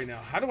messed up right now.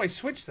 How do I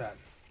switch that?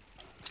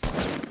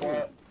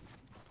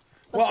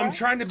 Well, I'm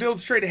trying to build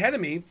straight ahead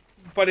of me,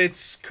 but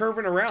it's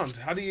curving around.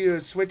 How do you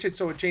switch it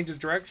so it changes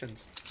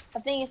directions? I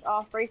think it's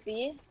all free for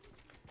you.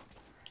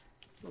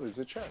 Oh, there's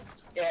a chest.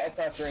 Yeah, it's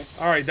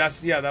R3. All right,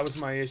 that was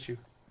my issue.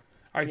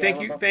 All right, Yeah, thank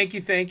we're you, both-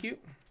 thank you.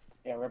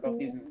 Yeah, we're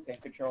both using the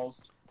same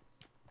controls.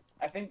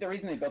 I think the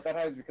reason they built that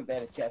high is because they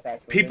had a chest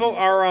actually. People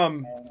are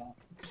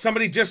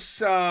somebody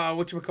just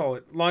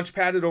it? launch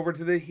padded over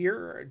to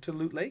here to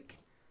Loot Lake,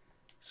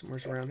 somewhere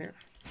around here.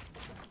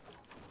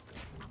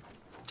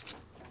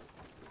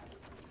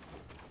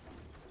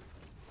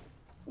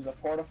 There's a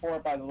porta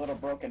fort by the little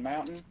broken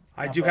mountain.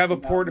 I do have a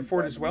porta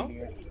fort as well.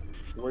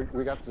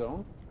 We got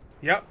zone.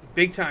 Yep,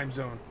 big time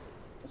zone.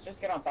 Let's just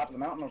get on top of the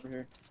mountain over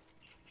here.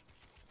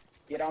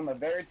 Get on the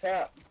very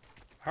top.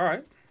 All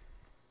right.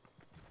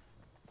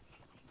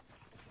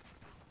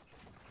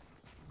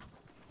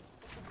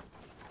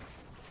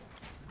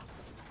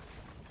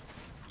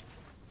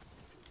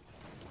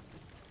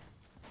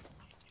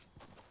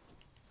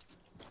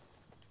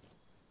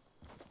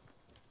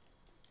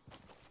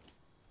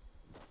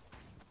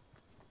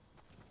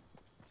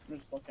 I'm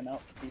just looking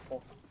out for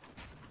people.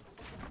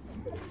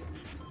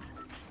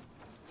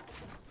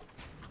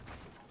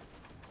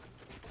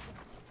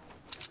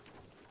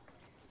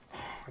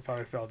 I thought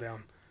I fell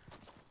down.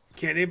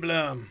 Kenny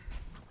Blum.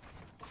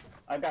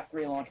 I've got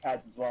 3 launch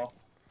pads as well.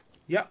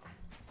 Yeah.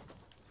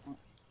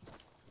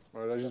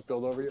 Or did I just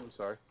build over you? I'm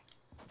sorry.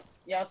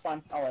 Yeah, that's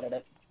fine. I'll edit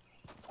it.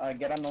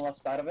 Get on the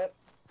left side of it.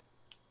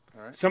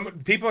 All right. Some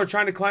people are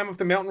trying to climb up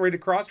the mountain right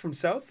across from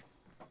south.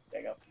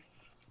 There you go.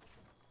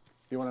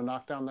 You want to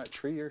knock down that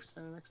tree you're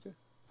standing next to?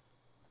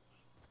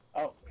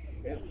 Oh,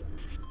 good.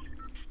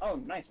 Oh,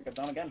 nice. We got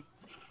down again.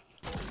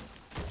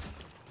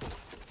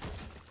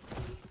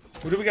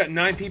 What do we got?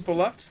 9 people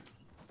left?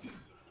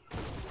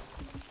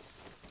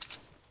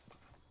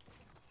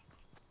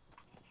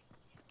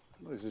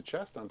 There's a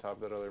chest on top of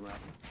that other mountain.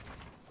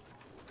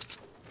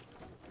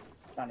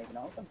 It's not even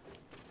open.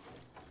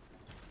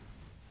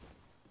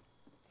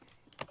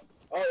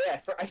 Oh yeah,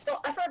 I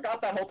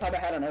forgot that whole time I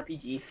had an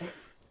RPG.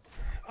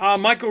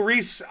 Michael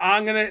Reese,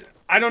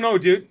 I don't know,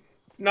 dude.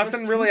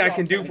 Nothing really I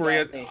can do for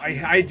you.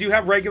 I do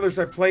have regulars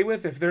I play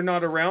with. If they're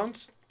not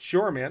around,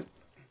 sure, man.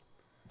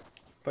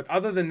 But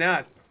other than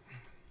that,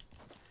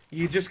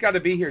 you just got to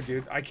be here,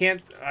 dude. I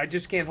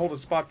just can't hold a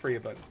spot for you,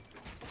 bud.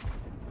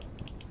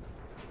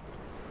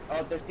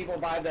 Oh, there's people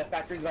by the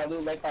factories by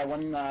Loot Lake by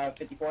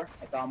 154.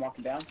 I saw them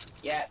walking down.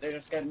 Yeah, they're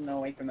just getting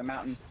away from the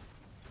mountain.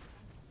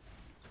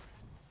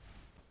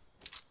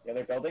 The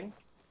other building.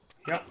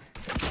 Yep.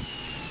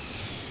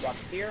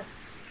 Rocketeer.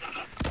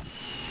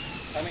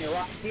 Coming a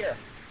Rocketeer.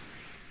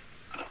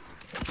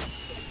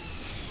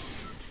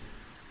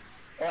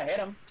 Oh, I hit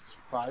him.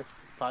 Five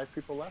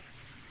people left.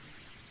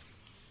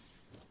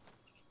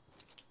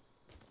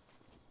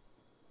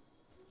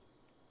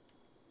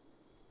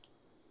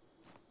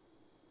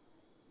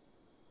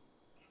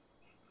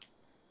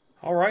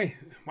 All right.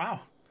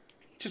 Wow.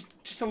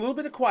 Just a little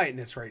bit of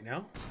quietness right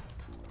now.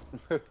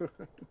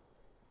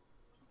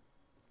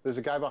 There's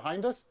a guy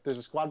behind us. There's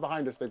a squad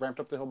behind us. They ramped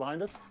up the hill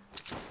behind us.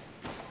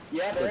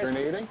 Yeah, They're there is.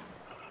 grenading.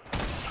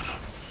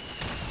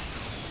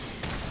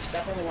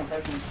 Definitely one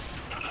person.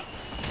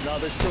 No,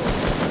 there's 2.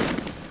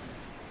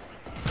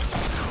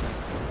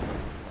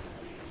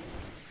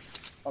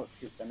 Oh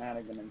shoot, they're not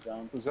even in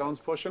zone. The zone's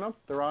pushing them.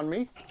 They're on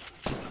me.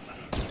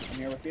 I'm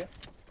here with you.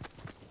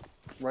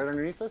 Right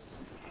underneath us.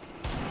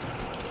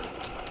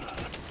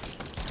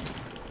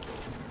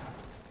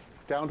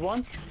 Downed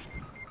one.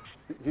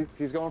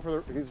 He's going for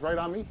the. He's right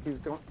on me. He's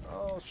going.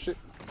 Oh shit!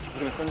 He's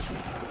gonna finish me.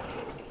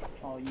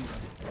 Oh, you.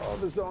 Oh,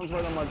 the zone's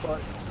right on my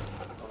butt.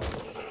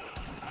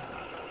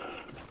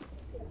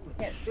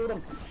 Can't shoot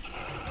him.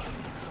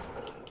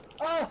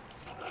 Oh!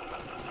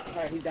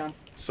 Alright, he's down.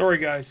 Sorry,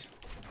 guys.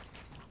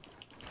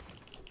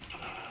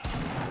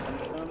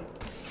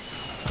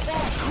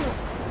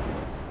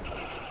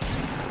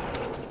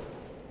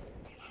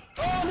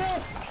 Oh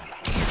no!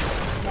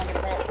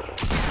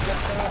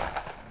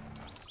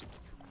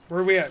 Where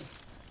are we at?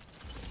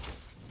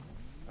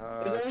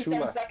 There's only 2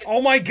 7 left. seconds.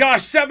 Oh my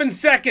gosh, 7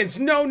 seconds.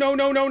 No.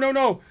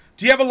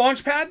 Do you have a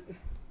launch pad?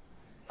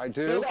 I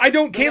do. I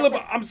don't, Caleb.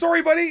 I'm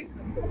sorry, buddy.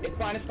 It's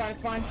fine, it's fine,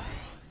 it's fine.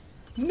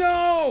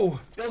 No.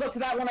 Build up to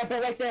that one I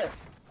built right there.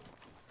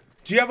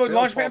 Do you have a Yeah,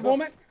 launch pad, Paul.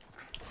 Bowman?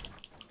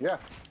 Yeah.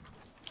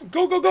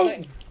 Go.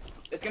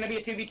 It's gonna be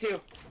a 2v2.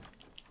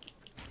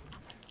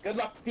 Good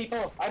luck,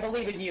 people. I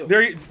believe in you.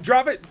 There,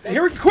 drop it.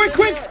 Here, quick.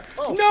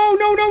 Oh. No.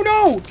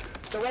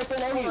 The right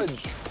below you.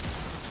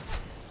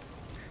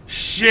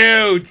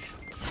 Shoot.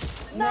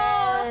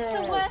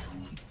 No, the west.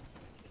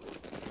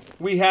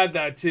 We had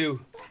that too.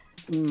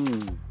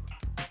 Mm.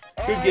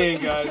 Good game,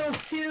 guys.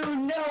 Kills 2,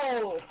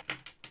 no.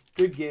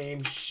 Good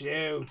game.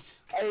 Shoot.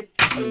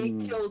 It's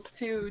 8 kills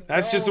 2.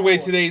 That's no. just the way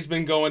today's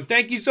been going.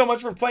 Thank you so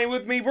much for playing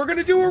with me. We're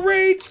gonna do a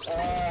raid.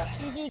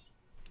 GG.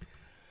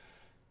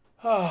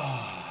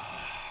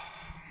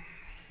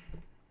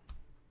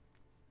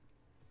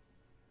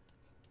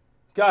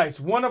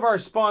 Guys, one of our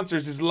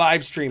sponsors is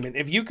live streaming.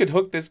 If you could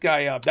hook this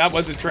guy up, that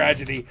was a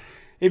tragedy.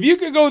 If you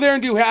could go there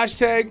and do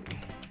hashtag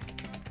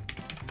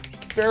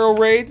Pharaoh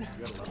raid.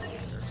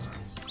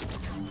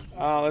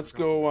 Let's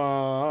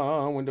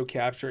go window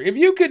capture. If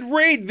you could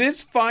raid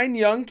this fine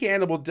young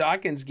cannibal,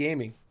 Dawkins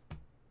Gaming.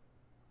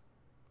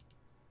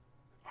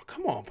 Oh,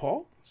 come on,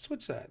 Paul.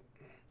 Switch that.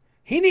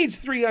 He needs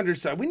 300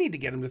 subs. We need to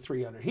get him to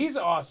 300. He's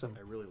awesome.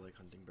 I really like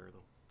hunting bear,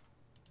 though.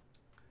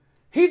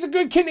 He's a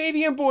good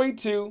Canadian boy,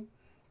 too.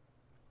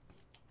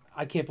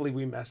 I can't believe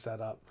we messed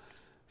that up.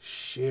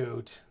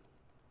 Shoot.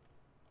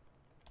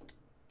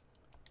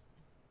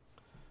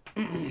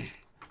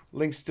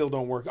 Links still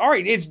don't work. All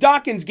right, it's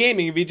Dawkins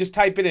Gaming. If you just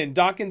type it in.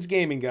 Dawkins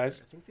Gaming,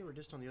 guys. I think they were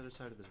just on the other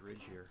side of this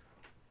ridge here.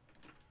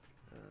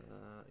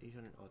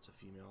 800. Oh, it's a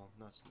female.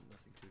 Nothing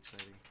too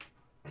exciting.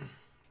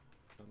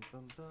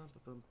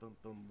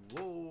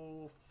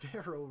 Whoa,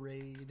 Pharaoh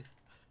raid.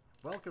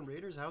 Welcome,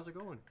 Raiders. How's it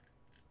going?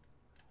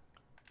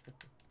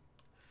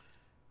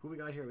 Who we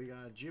got here? We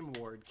got Jim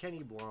Ward,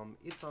 Kenny Blum,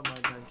 It's On My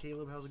Time,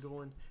 Caleb. How's it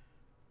going?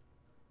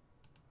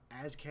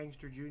 As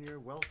Kangster Jr.,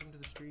 welcome to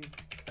the stream.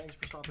 Thanks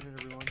for stopping in,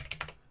 everyone.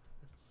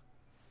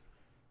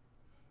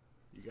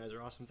 You guys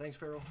are awesome. Thanks,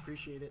 Pharaoh.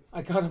 Appreciate it.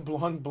 I got a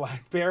blonde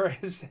black bear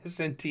as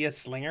SNT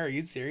Slinger. Are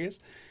you serious?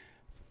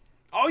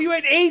 Oh, you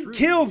had 8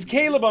 kills,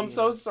 Caleb. I'm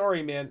so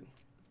sorry, man.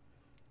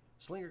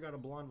 Slinger got a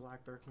blonde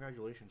black bear.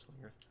 Congratulations,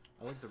 Slinger.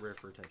 I like the rare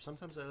fur type.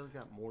 Sometimes I like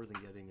that more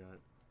than getting a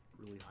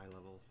really high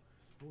level.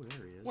 Oh,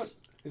 there he is. What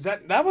is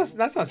that?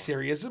 That's not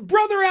serious.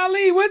 Brother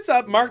Ali, what's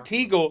up? Mark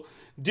Teagle.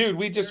 Dude,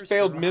 we just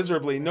failed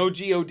miserably. No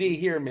GOD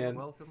here, man.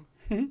 Welcome.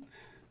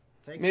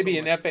 Maybe so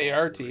an much,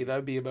 FART. Paul.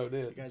 That'd be about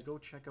it. You guys go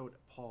check out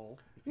Paul.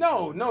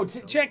 No,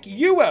 check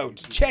you out.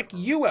 Check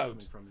you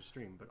out. From his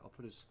stream, but I'll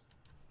put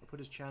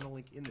his channel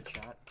link in the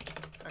chat.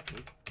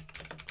 Actually,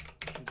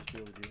 I should just be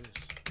able to do this.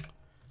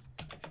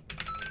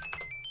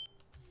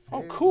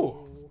 Oh,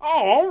 cool. Oh,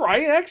 all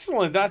right,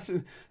 excellent. That's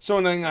so.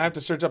 Then I have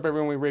to search up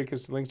everyone we rate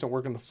because the links don't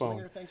work on the phone.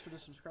 Slinger, thanks for the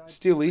subscribe.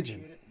 Steel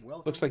Legion.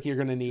 Welcome Looks like you're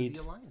gonna need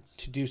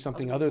to do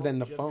something other than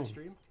the phone.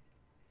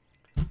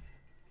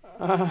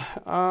 Holy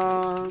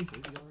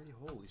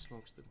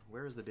smokes!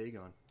 Where is the day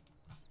gone?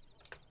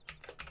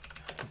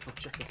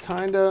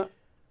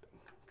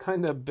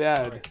 Kinda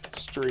bad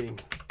stream.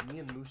 Me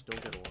and Moose don't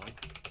get along.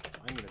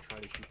 I'm gonna try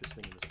to shoot this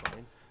thing in the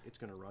spine. It's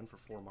gonna run for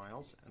 4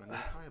 miles, and I'm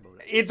gonna cry about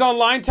it. It's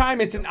online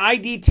time. It's an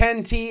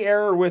ID10T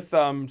error with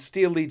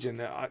Steel Legion.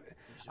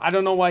 I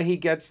don't know why he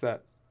gets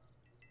that,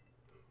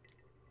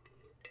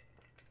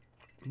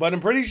 but I'm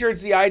pretty sure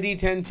it's the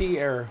ID10T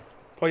error.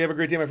 Paul, you have a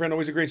great day, my friend.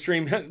 Always a great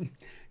stream.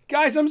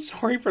 Guys, I'm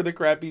sorry for the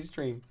crappy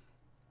stream.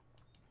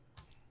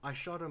 I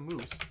shot a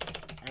moose,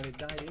 and it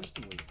died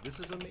instantly. This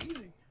is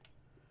amazing.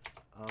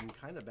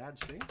 Kind of bad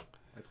stream.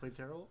 I played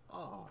terrible.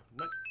 Oh,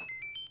 no.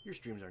 Your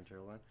streams aren't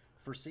terrible, man.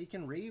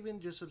 Forsaken Raven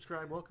just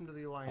subscribed. Welcome to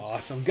the Alliance.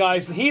 Awesome,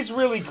 guys. He's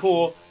really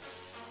cool.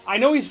 I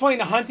know he's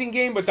playing a hunting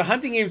game, but the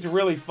hunting game's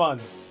really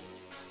fun.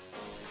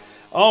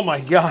 Oh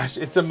my gosh,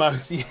 it's a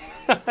mouse.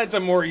 It's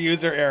a more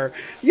user error.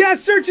 Yeah,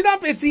 search it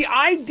up. It's the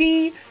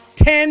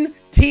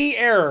ID10T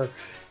error,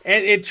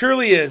 and it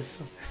truly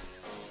is.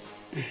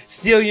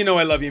 Steel, you know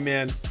I love you,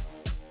 man.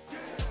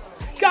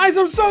 Guys,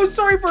 I'm so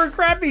sorry for a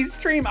crappy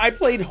stream. I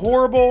played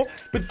horrible,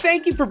 but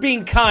thank you for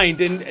being kind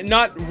and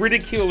not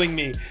ridiculing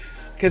me,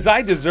 because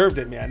I deserved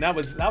it, man. That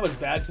was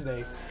bad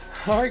today.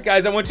 All right,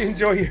 guys, I want you to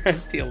enjoy your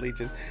Steel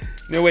Legion.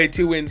 No way,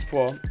 2 wins,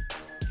 Paul.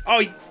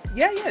 Oh,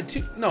 yeah,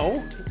 2.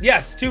 No,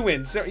 yes, 2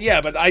 wins. So, yeah,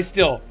 but I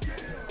still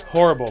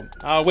horrible.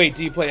 Wait,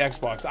 do you play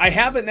Xbox? I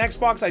have an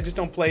Xbox. I just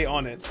don't play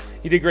on it.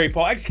 You did great,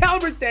 Paul.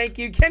 Excalibur, thank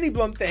you. Kenny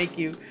Blum, thank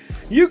you.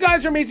 You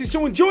guys are amazing.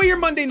 So enjoy your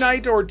Monday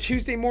night or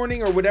Tuesday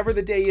morning or whatever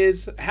the day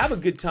is. Have a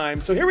good time.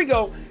 So here we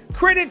go.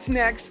 Credits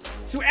next.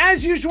 So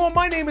as usual,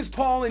 my name is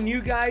Paul, and you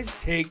guys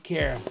take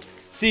care.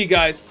 See you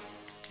guys.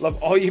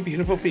 Love all you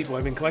beautiful people.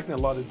 I've been collecting a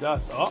lot of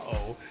dust. Uh-oh.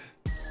 All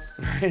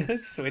right,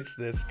 let's switch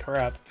this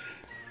crap.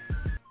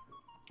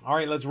 All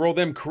right, let's roll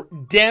them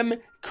dem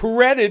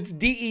credits.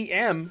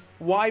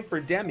 D-E-M-Y for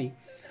Demi.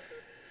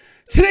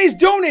 Today's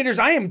donators,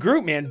 I am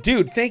Groot, man.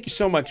 Dude, thank you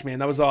so much, man.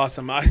 That was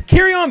awesome.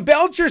 Carry on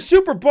Belcher,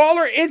 Super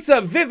Baller, It's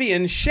a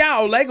Vivian,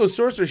 Shao, Lego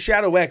Sorcerer,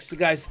 Shadow X.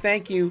 Guys,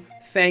 thank you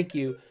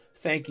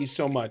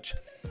so much.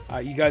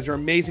 You guys are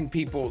amazing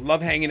people.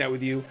 Love hanging out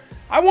with you.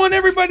 I want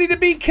everybody to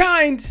be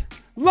kind,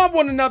 love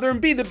one another, and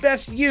be the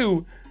best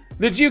you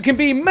that you can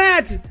be.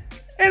 Matt,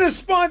 and a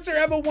sponsor.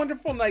 Have a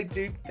wonderful night,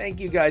 dude. Thank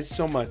you guys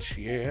so much.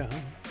 Yeah,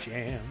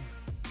 jam.